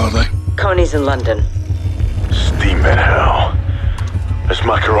 Kate, where are they? Coney's in London. Steaming hell. Is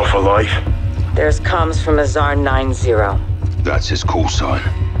Makarov alive? There's comms from Azar 90. That's his call sign.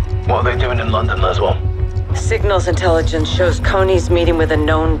 What are they doing in London, Laswell? Signals intelligence shows Coney's meeting with a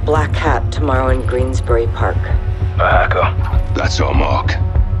known black hat tomorrow in Greensbury Park. A hacker. That's our mark.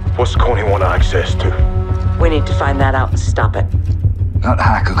 What's Coney want access to? We need to find that out and stop it. That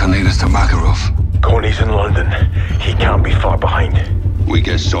hacker can lead us to Makarov. Coney's in London. He can't be far behind. We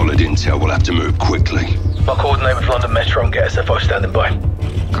get solid intel, we'll have to move quickly. I'll coordinate with London Metro and get SFO standing by.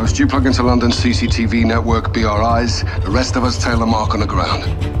 Ghost, you plug into London's CCTV network, be our eyes. The rest of us tail the mark on the ground.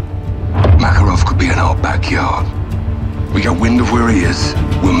 Makarov could be in our backyard. We get wind of where he is,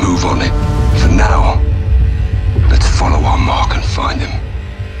 we'll move on it. For now, let's follow our mark and find him.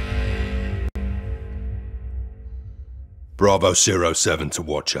 Bravo 07 to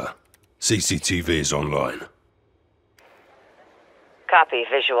Watcher. CCTV is online. Copy,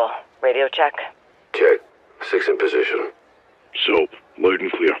 visual. Radio check. Check. 6 in position. Soap, loud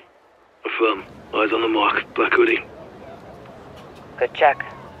and clear. Affirm. Eyes on the mark. Black hoodie. Good check.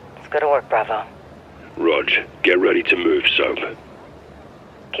 Let's go to work, Bravo. Rog, get ready to move, Soap.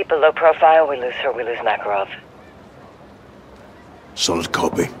 Keep a low profile. We lose her, we lose Makarov. Solid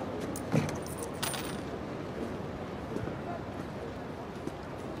copy.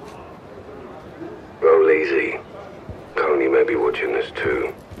 Roll easy. Coney may be watching this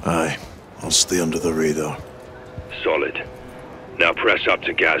too. Aye. I'll stay under the radar. Solid. Now press up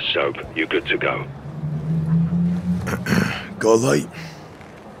to gas, Soap. You're good to go. Got a light?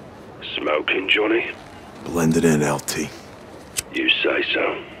 Smoking, Johnny? Blended in, LT. You say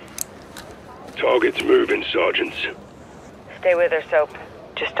so. Target's moving, Sergeants. Stay with her, Soap.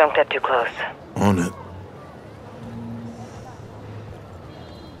 Just don't get too close. On it.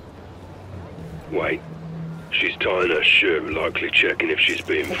 Wait. She's tying her shoe, likely checking if she's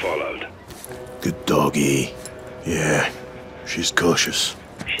being followed. Good doggy. Yeah, she's cautious.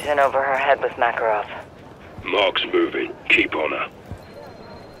 She's in over her head with Makarov. Mark's moving. Keep on her.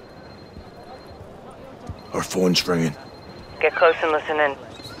 Our phone's ringing. Get close and listen in.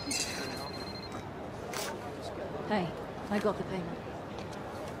 Hey, I got the payment.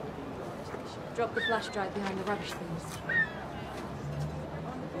 Drop the flash drive behind the rubbish bins.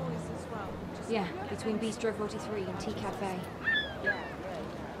 Yeah, between Bistro 43 and Tea Cafe.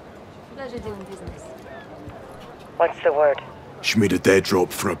 Pleasure doing business. What's the word? She made a dead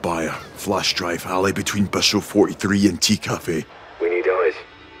drop for a buyer. Flash drive alley between Bistro 43 and Tea Cafe. We need eyes.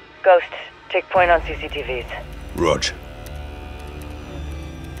 Ghost, take point on CCTVs. Rog.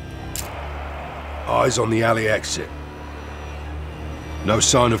 Eyes on the alley exit. No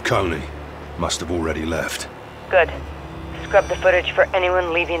sign of Coney. Must have already left. Good. Scrub the footage for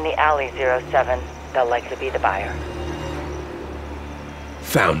anyone leaving the alley 07. They'll likely be the buyer.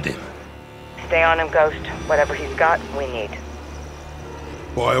 Found him. Stay on him, Ghost. Whatever he's got, we need.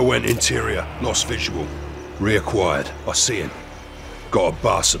 Buyer went interior. Lost visual. Reacquired. I see him. Got a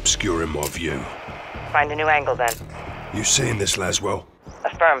bus obscuring my view. Find a new angle, then. You seeing this, Laswell?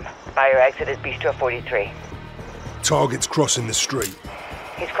 Affirm. Buyer exit is Bistro 43. Target's crossing the street.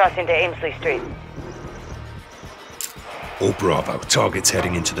 He's crossing to Amesley Street. All Bravo. Target's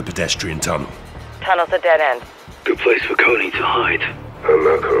heading into the pedestrian tunnel. Tunnel's a dead end. Good place for Coney to hide. And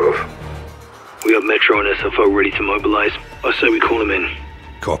Makarov. We have Metro and SFO ready to mobilize. I say we call them in.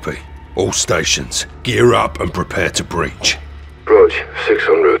 Copy. All stations. Gear up and prepare to breach. Rog,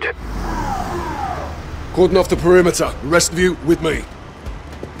 600. Cordon off the perimeter. The rest of you, with me.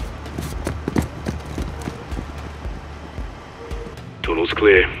 Tunnel's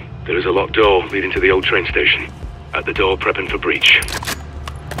clear. There is a locked door leading to the old train station. At the door, prepping for breach.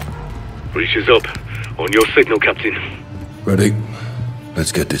 Breach is up. On your signal, Captain. Ready.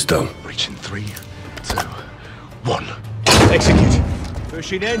 Let's get this done. Breach in 3, 2, 1. Execute.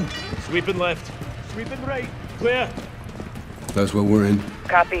 Pushing in. Sweeping left. Sweeping right. Clear. That's what we're in.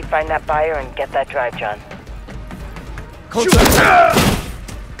 Copy. Find that buyer and get that drive, John. Contact!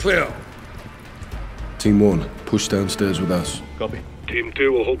 Clear. Team 1, push downstairs with us. Copy. Team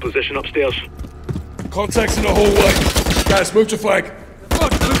 2 will hold position upstairs. Contacts in the hallway. Guys, move to flag.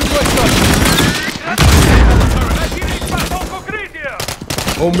 Move to right side.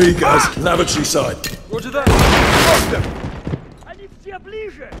 On me, guys. Lavatory side. Roger that. Они все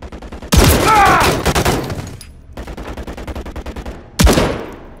ближе.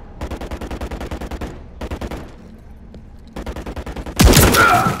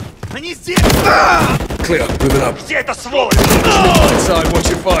 Они здесь. Clear. Moving up. Где эта сволочь? Right side, watch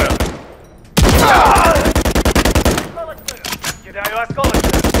your fire. Кидаю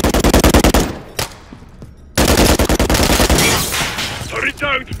осколочную. Hurry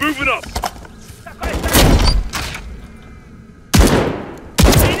down, moving up.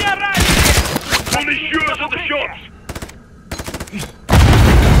 On the shores of the shops.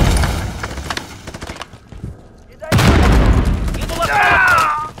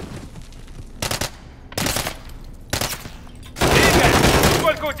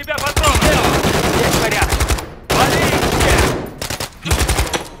 Сколько у тебя патронов? Есть порядок.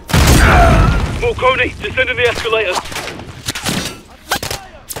 More Coney, descending the escalators.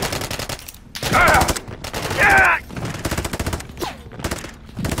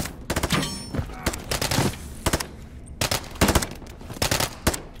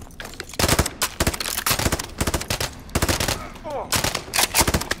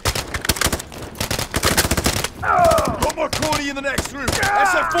 Got more Coney in the next room.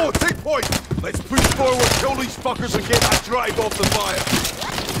 SF4, take point. Let's push forward, kill these fuckers and get that drive off the fire.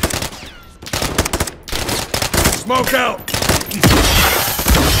 Smoke out.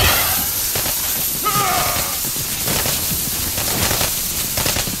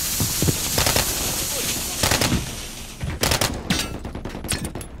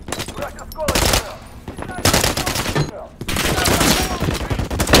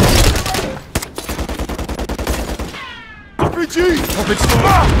 RPG!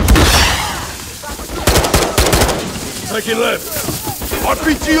 Take it left.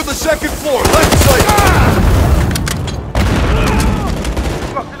 RPG on the second floor, left side.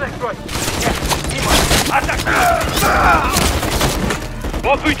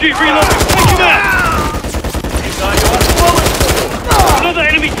 RPG reloading! Take him out! Another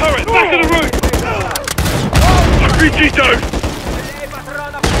enemy turret! Back of the room! RPG down!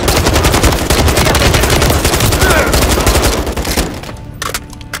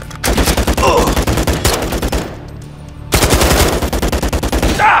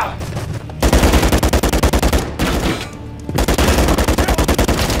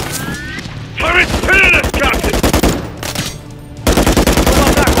 Turret's pinning us, Captain!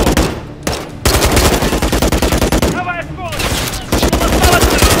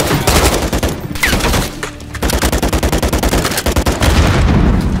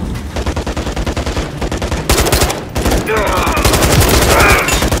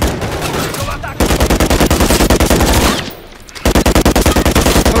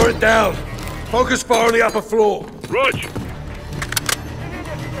 Turret down. Focus fire on the upper floor. Roger.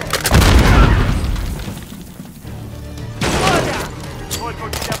 Сколько у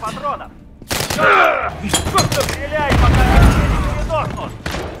тебя патронов? Стреляй, пока не сдохнут!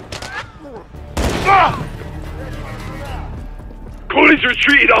 Cooley's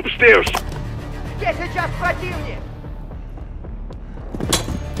retreated upstairs! Где сейчас противник?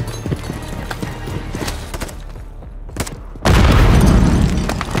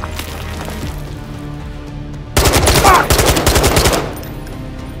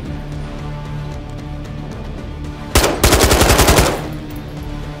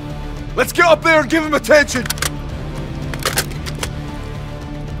 Let's get up there and give him attention!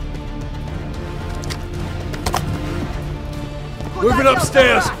 Moving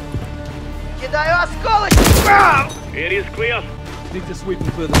upstairs! Кидаю осколочки! Area's clear. Need to sweep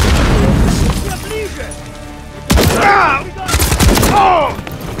him further.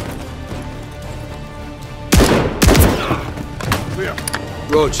 Clear.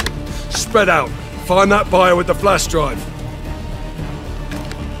 Roger. Spread out. Find that buyer with the flash drive.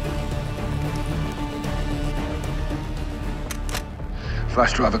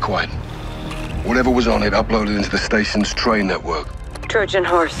 Flash drive acquired. Whatever was on it uploaded into the station's train network. Trojan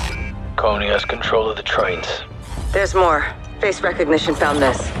Horse. Coney has control of the trains. There's more. Face recognition found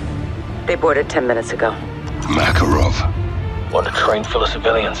this. They boarded 10 minutes ago. Makarov. On a train full of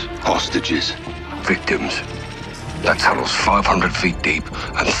civilians. Hostages. Victims. That tunnel's 500 feet deep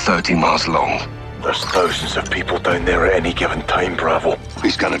and 30 miles long. There's thousands of people down there at any given time, Bravo.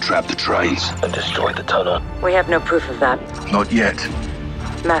 He's gonna trap the trains. And destroy the tunnel. We have no proof of that. Not yet.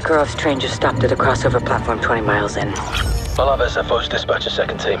 Makarov's train just stopped at a crossover platform 20 miles in. I'll have SFOs dispatch a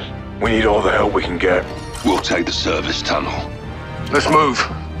second team. We need all the help we can get. We'll take the service tunnel. Let's move.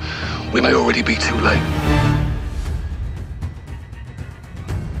 We may already be too late.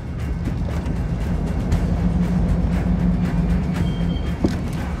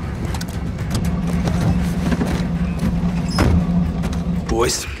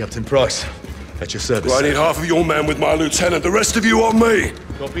 Boys. Captain Price, at your service. Well, I need half of your men with my lieutenant, the rest of you on me.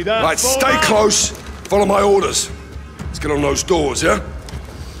 Copy that. Right, stay close. Follow my orders. Let's get on those doors, yeah?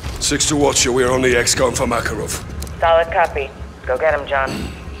 6 to Watcher, we are on the X going for Makarov. Solid copy. Go get him, John.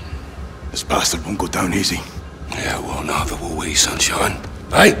 This bastard won't go down easy. Yeah, well, neither will we, sunshine.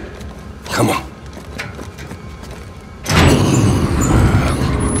 Hey, come on.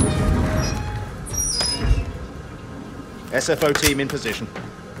 SFO team in position.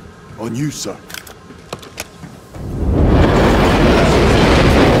 On you, sir.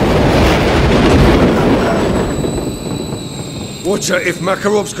 Watcher, if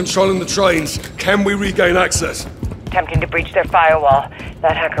Makarov's controlling the trains, can we regain access? Attempting to breach their firewall.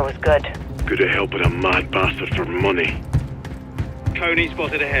 That hacker was good. Could have helped with a mad bastard for money. Coney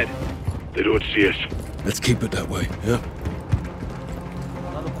spotted ahead. They don't see us. Let's keep it that way, yeah?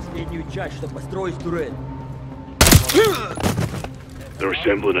 They're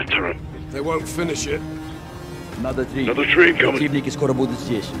assembling a turret. They won't finish it. Another train coming.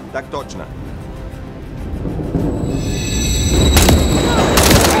 Так точно.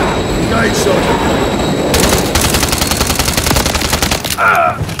 Engage, Sergeant.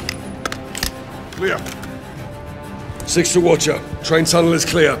 Clear. 6 to Watcher. Train tunnel is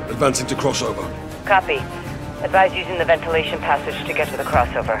clear. Advancing to crossover. Copy. Advise using the ventilation passage to get to the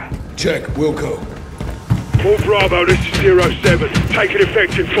crossover. Check. Wilco. All Bravo, this is 07. Taking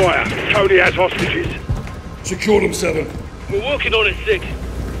effective fire. Tony has hostages. Secure them, 7. We're working on it, 6.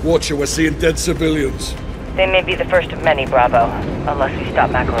 Watcher, we're seeing dead civilians. They may be the first of many, Bravo. Unless we stop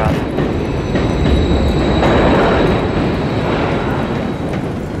Makarov.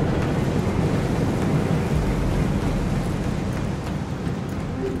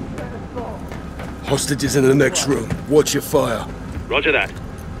 Hostages in the next room. Watch your fire. Roger that.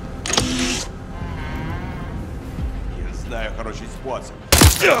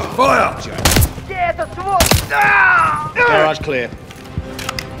 Fire! Garage clear.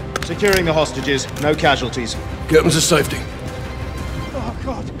 Securing the hostages, no casualties. Get them to safety. Oh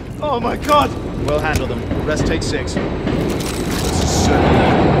god! Oh my god! We'll handle them. Rest take 6. This is 7.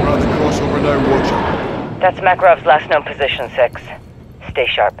 We're at the crossover now, Watcher. That's Makarov's last known position, 6. Stay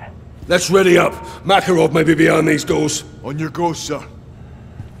sharp. Let's ready up. Makarov may be behind these doors. On your go, sir.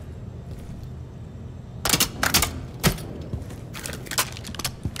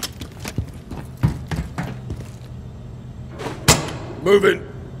 Moving.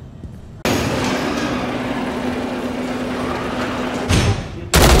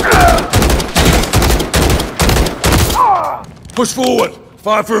 Push forward.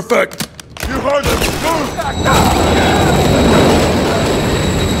 Fire for effect. You heard them. Move.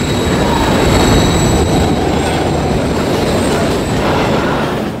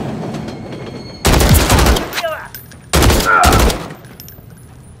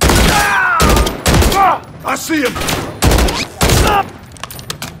 I see him.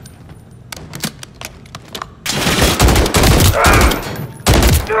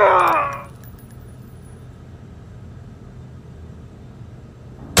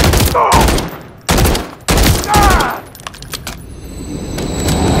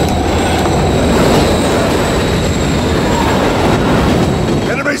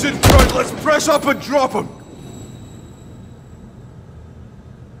 Enemies in front. Let's press up and drop them.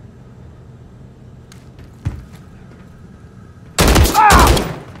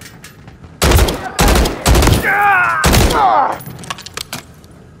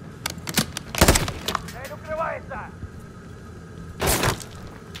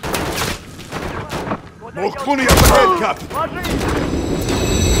 More Clooney up ahead, Captain!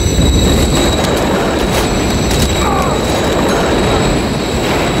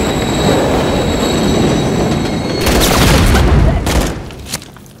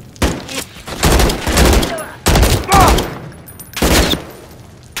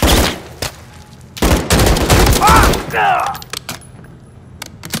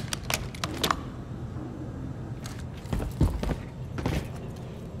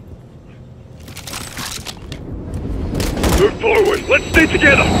 Move forward. Let's stay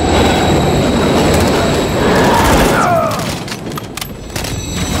together.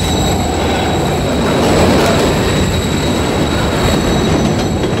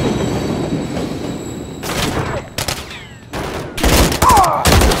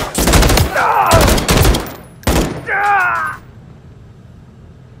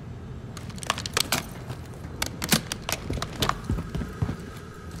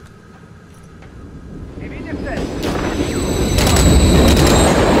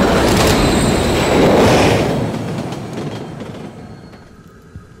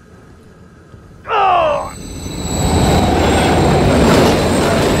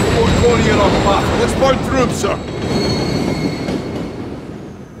 sir.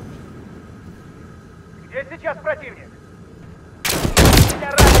 Где сейчас противник?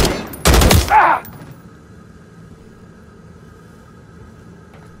 Меня ранили! А!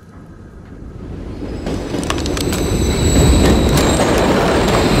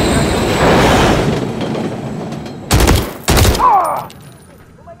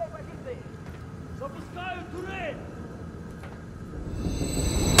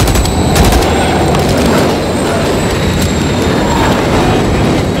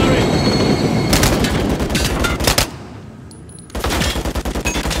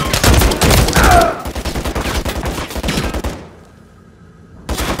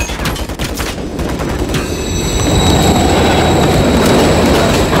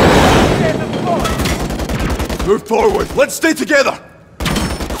 Move forward. Let's stay together.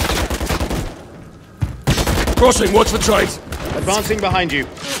 Crossing, watch the trains. Advancing behind you.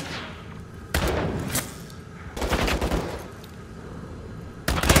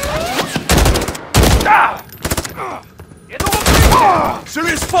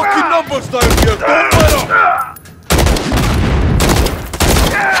 Serious fucking numbers down here. Don't let up.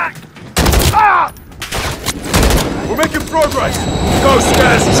 We're making progress. Go,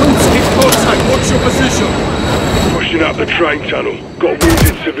 Scars. Troops in contact. What's your position? Pushing out the train tunnel. Got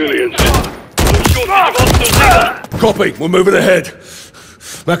wounded civilians. Copy. We're moving ahead.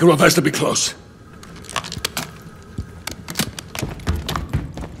 Makarov has to be close.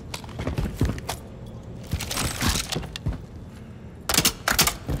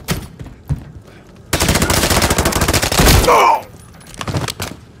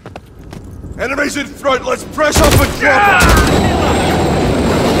 Enemies in front, let's press up and drop them!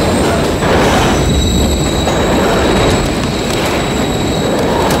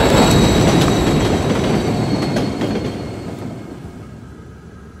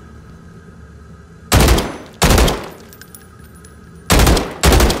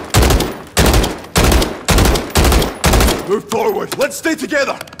 Move forward, let's stay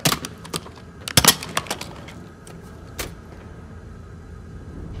together!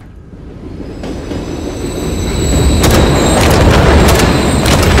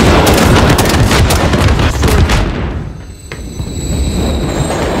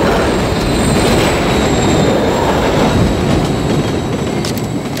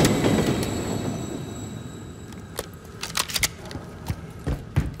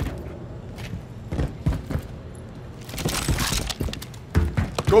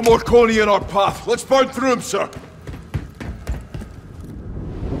 No more Coney in our path. Let's burn through him, sir.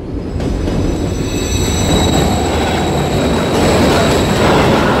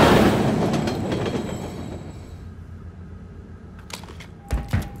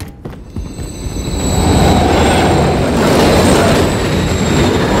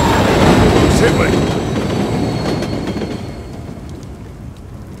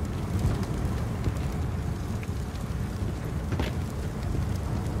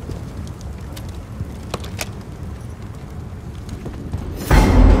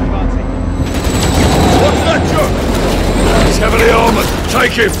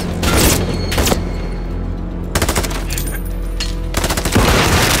 Take him!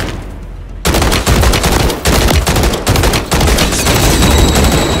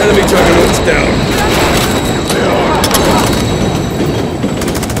 Enemy juggernauts down. They are.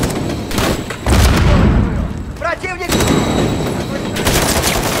 Противник!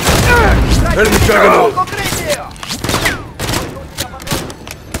 Enemy juggernaut!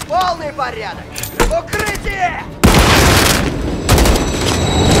 Полный порядок! Укрытие!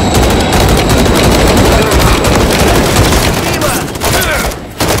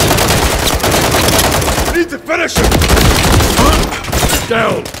 Need to finish him!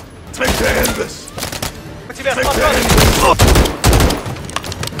 Down! Take to end this! Take to end this!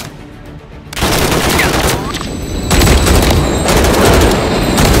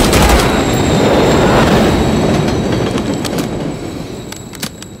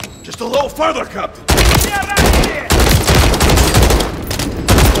 Just a little further, Captain!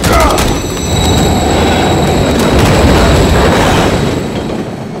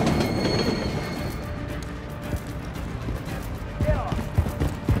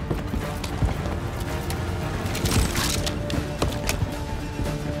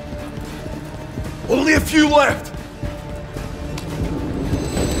 Only a few left!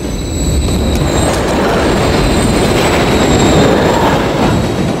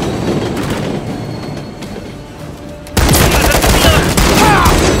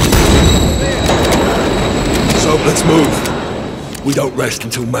 So, let's move. We don't rest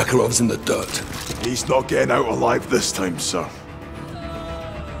until Makarov's in the dirt. He's not getting out alive this time, sir.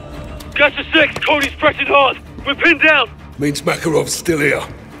 Gus to 6, Cody's pressing hard. We're pinned down. Means Makarov's still here.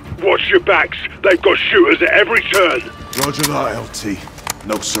 Watch your backs. They've got shooters at every turn. Roger that, LT.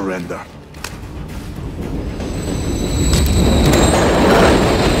 No surrender.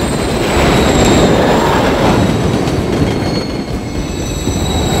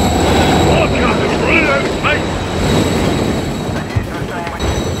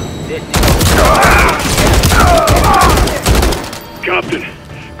 Captain,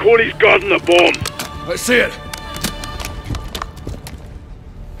 Corey's guarding the bomb. I see it.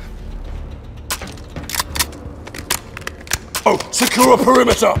 Oh, secure a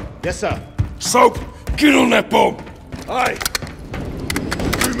perimeter. Yes, sir. Soap, get on that bomb. Aye.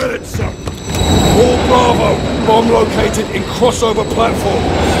 2 minutes, sir. All Bravo. Bomb located in crossover platform.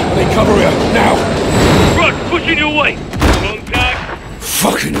 I need cover here, now. Run, pushing your way. Contact.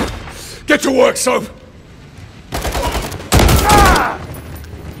 Fucking. Get to work, Soap.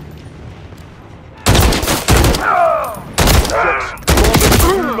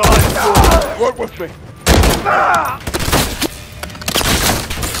 Work with me.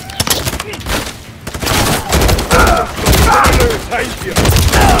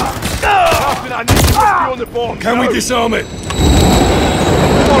 Captain, I need to rescue on the bomb. Can we disarm it?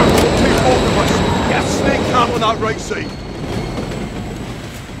 Get a snake camp on that right side.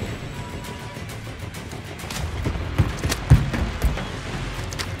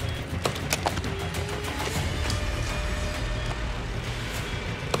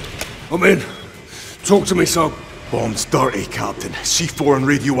 I'm in. Talk to me, Soap. Bomb's dirty, Captain. C4 and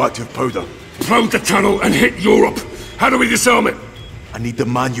radioactive powder. Probe the tunnel and hit Europe. How do we disarm it? I need the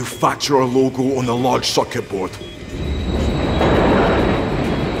manufacturer logo on the large circuit board.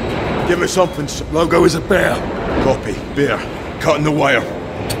 Give me something. Logo is a bear. Copy. Bear. Cutting the wire.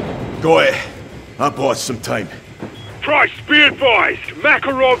 Got it. That bought us some time. Price, be advised.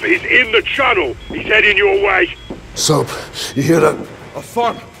 Makarov is in the channel. He's heading your way. Soap, you hear that?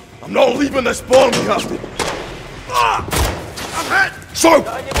 Affirm. I'm not leaving this bomb, Captain. I'm hit! Soap!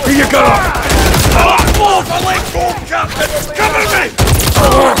 Here you go! Move! I let go, Captain! Cover me!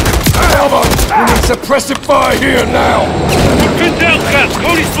 Bravo! We need suppressive fire here now! We're pinned down, Cap.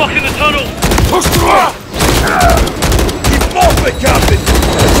 Cody's blocking the tunnel. Push through up! Keep off me, Captain!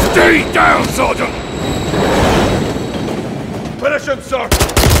 Stay down, Sergeant! Finish him, sir!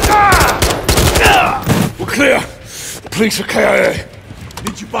 We're clear. Police for KIA.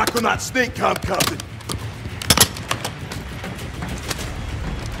 Need you back on that snake camp, Captain.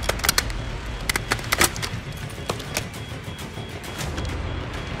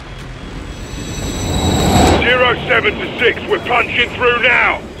 07 to 6, we're punching through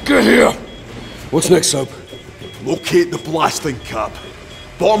now. Get here. What's next, Soap? Locate the blasting cap.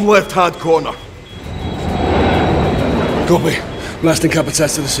 Bottom left-hand corner. Copy. Blasting cap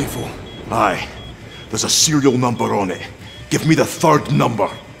attached to the C4. Aye. There's a serial number on it. Give me the third number.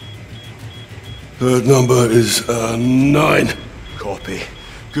 Third number is, 9. Copy.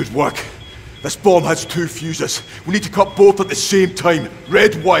 Good work. This bomb has 2 fuses. We need to cut both at the same time.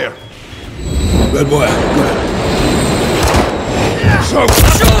 Red wire. Red wire. Got it. So.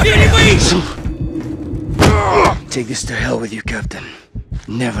 Take this to hell with you, Captain.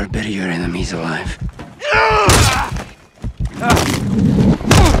 Never bury your enemies alive.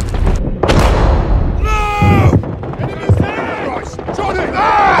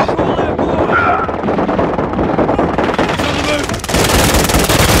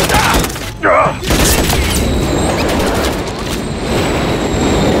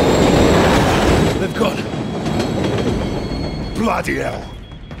 They've gone. Bloody hell.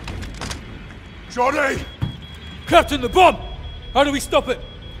 Johnny! Captain, the bomb! How do we stop it?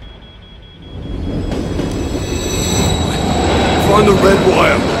 Find the red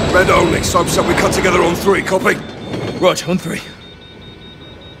wire. Red only. Soap said we cut together on 3. Copy? Roger, on 3.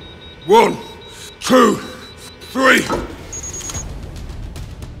 1, 2, 3.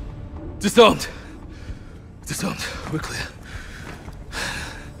 Disarmed. Disarmed. We're clear.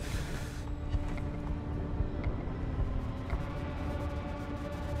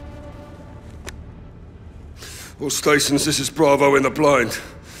 All stations, this is Bravo in the blind.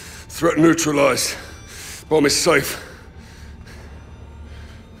 Threat neutralized. Bomb is safe.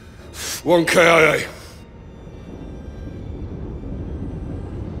 1 KIA.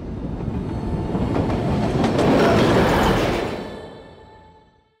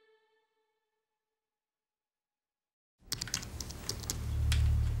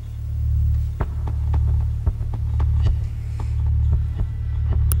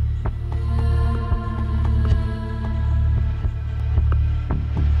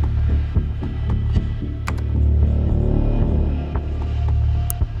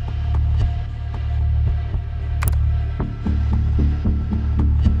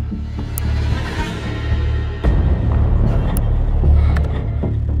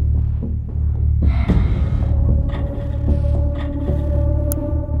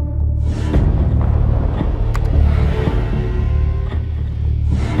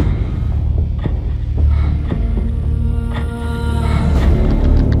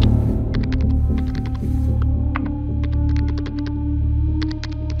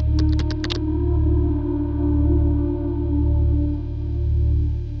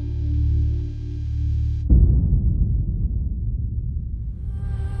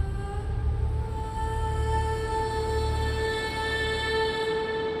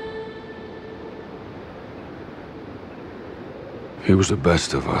 He was the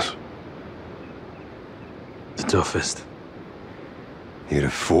best of us. The toughest. He'd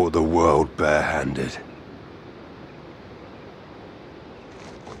have fought the world barehanded.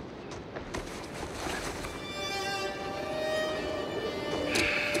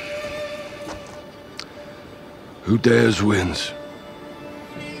 Who dares wins.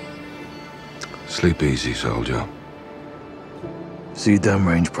 Sleep easy, soldier. See you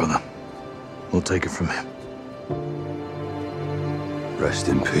downrange, brother. We'll take it from him. Rest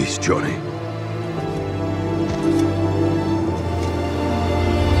in peace, Johnny.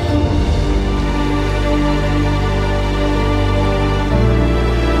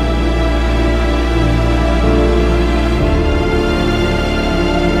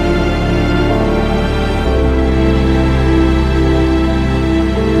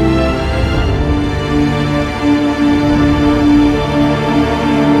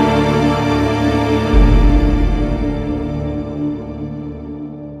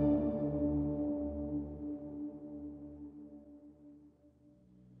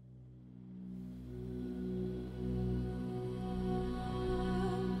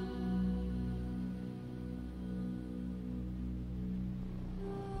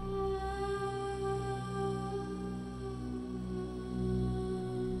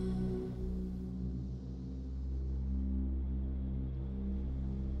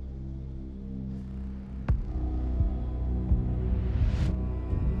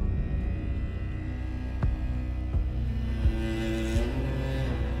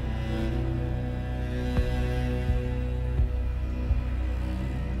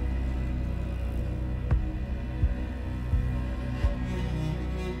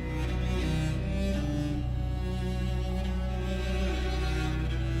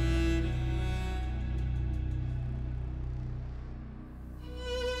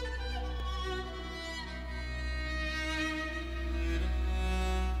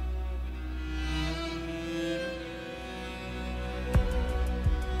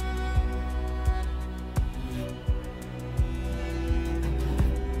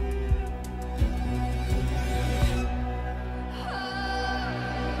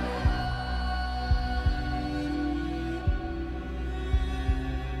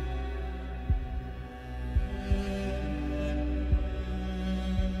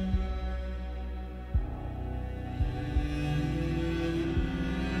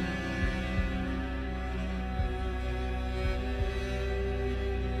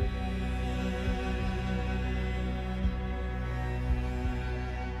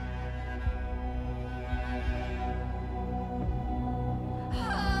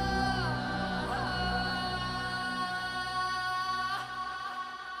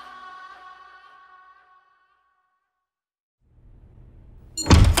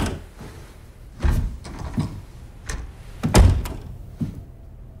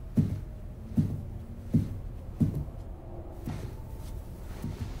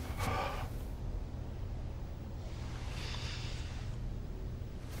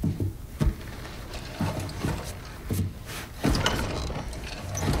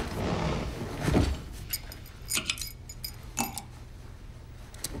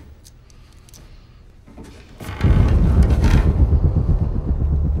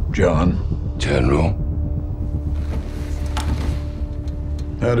 John. General.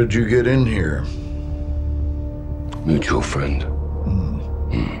 How did you get in here? Mutual friend.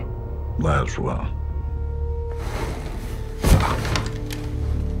 Laswell.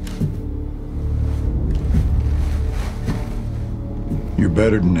 You're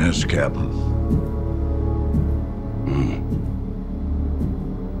better than this, Captain.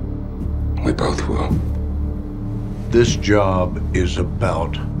 We both will. This job is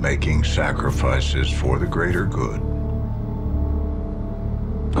about making sacrifices for the greater good.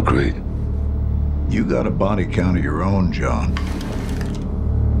 Agreed. You got a body count of your own, John.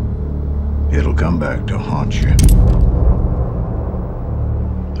 It'll come back to haunt you.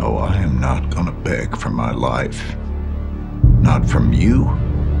 Oh, I am not gonna beg for my life. Not from you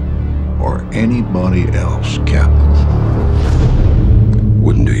or anybody else, Captain.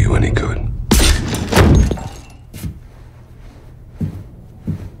 Wouldn't do you any good.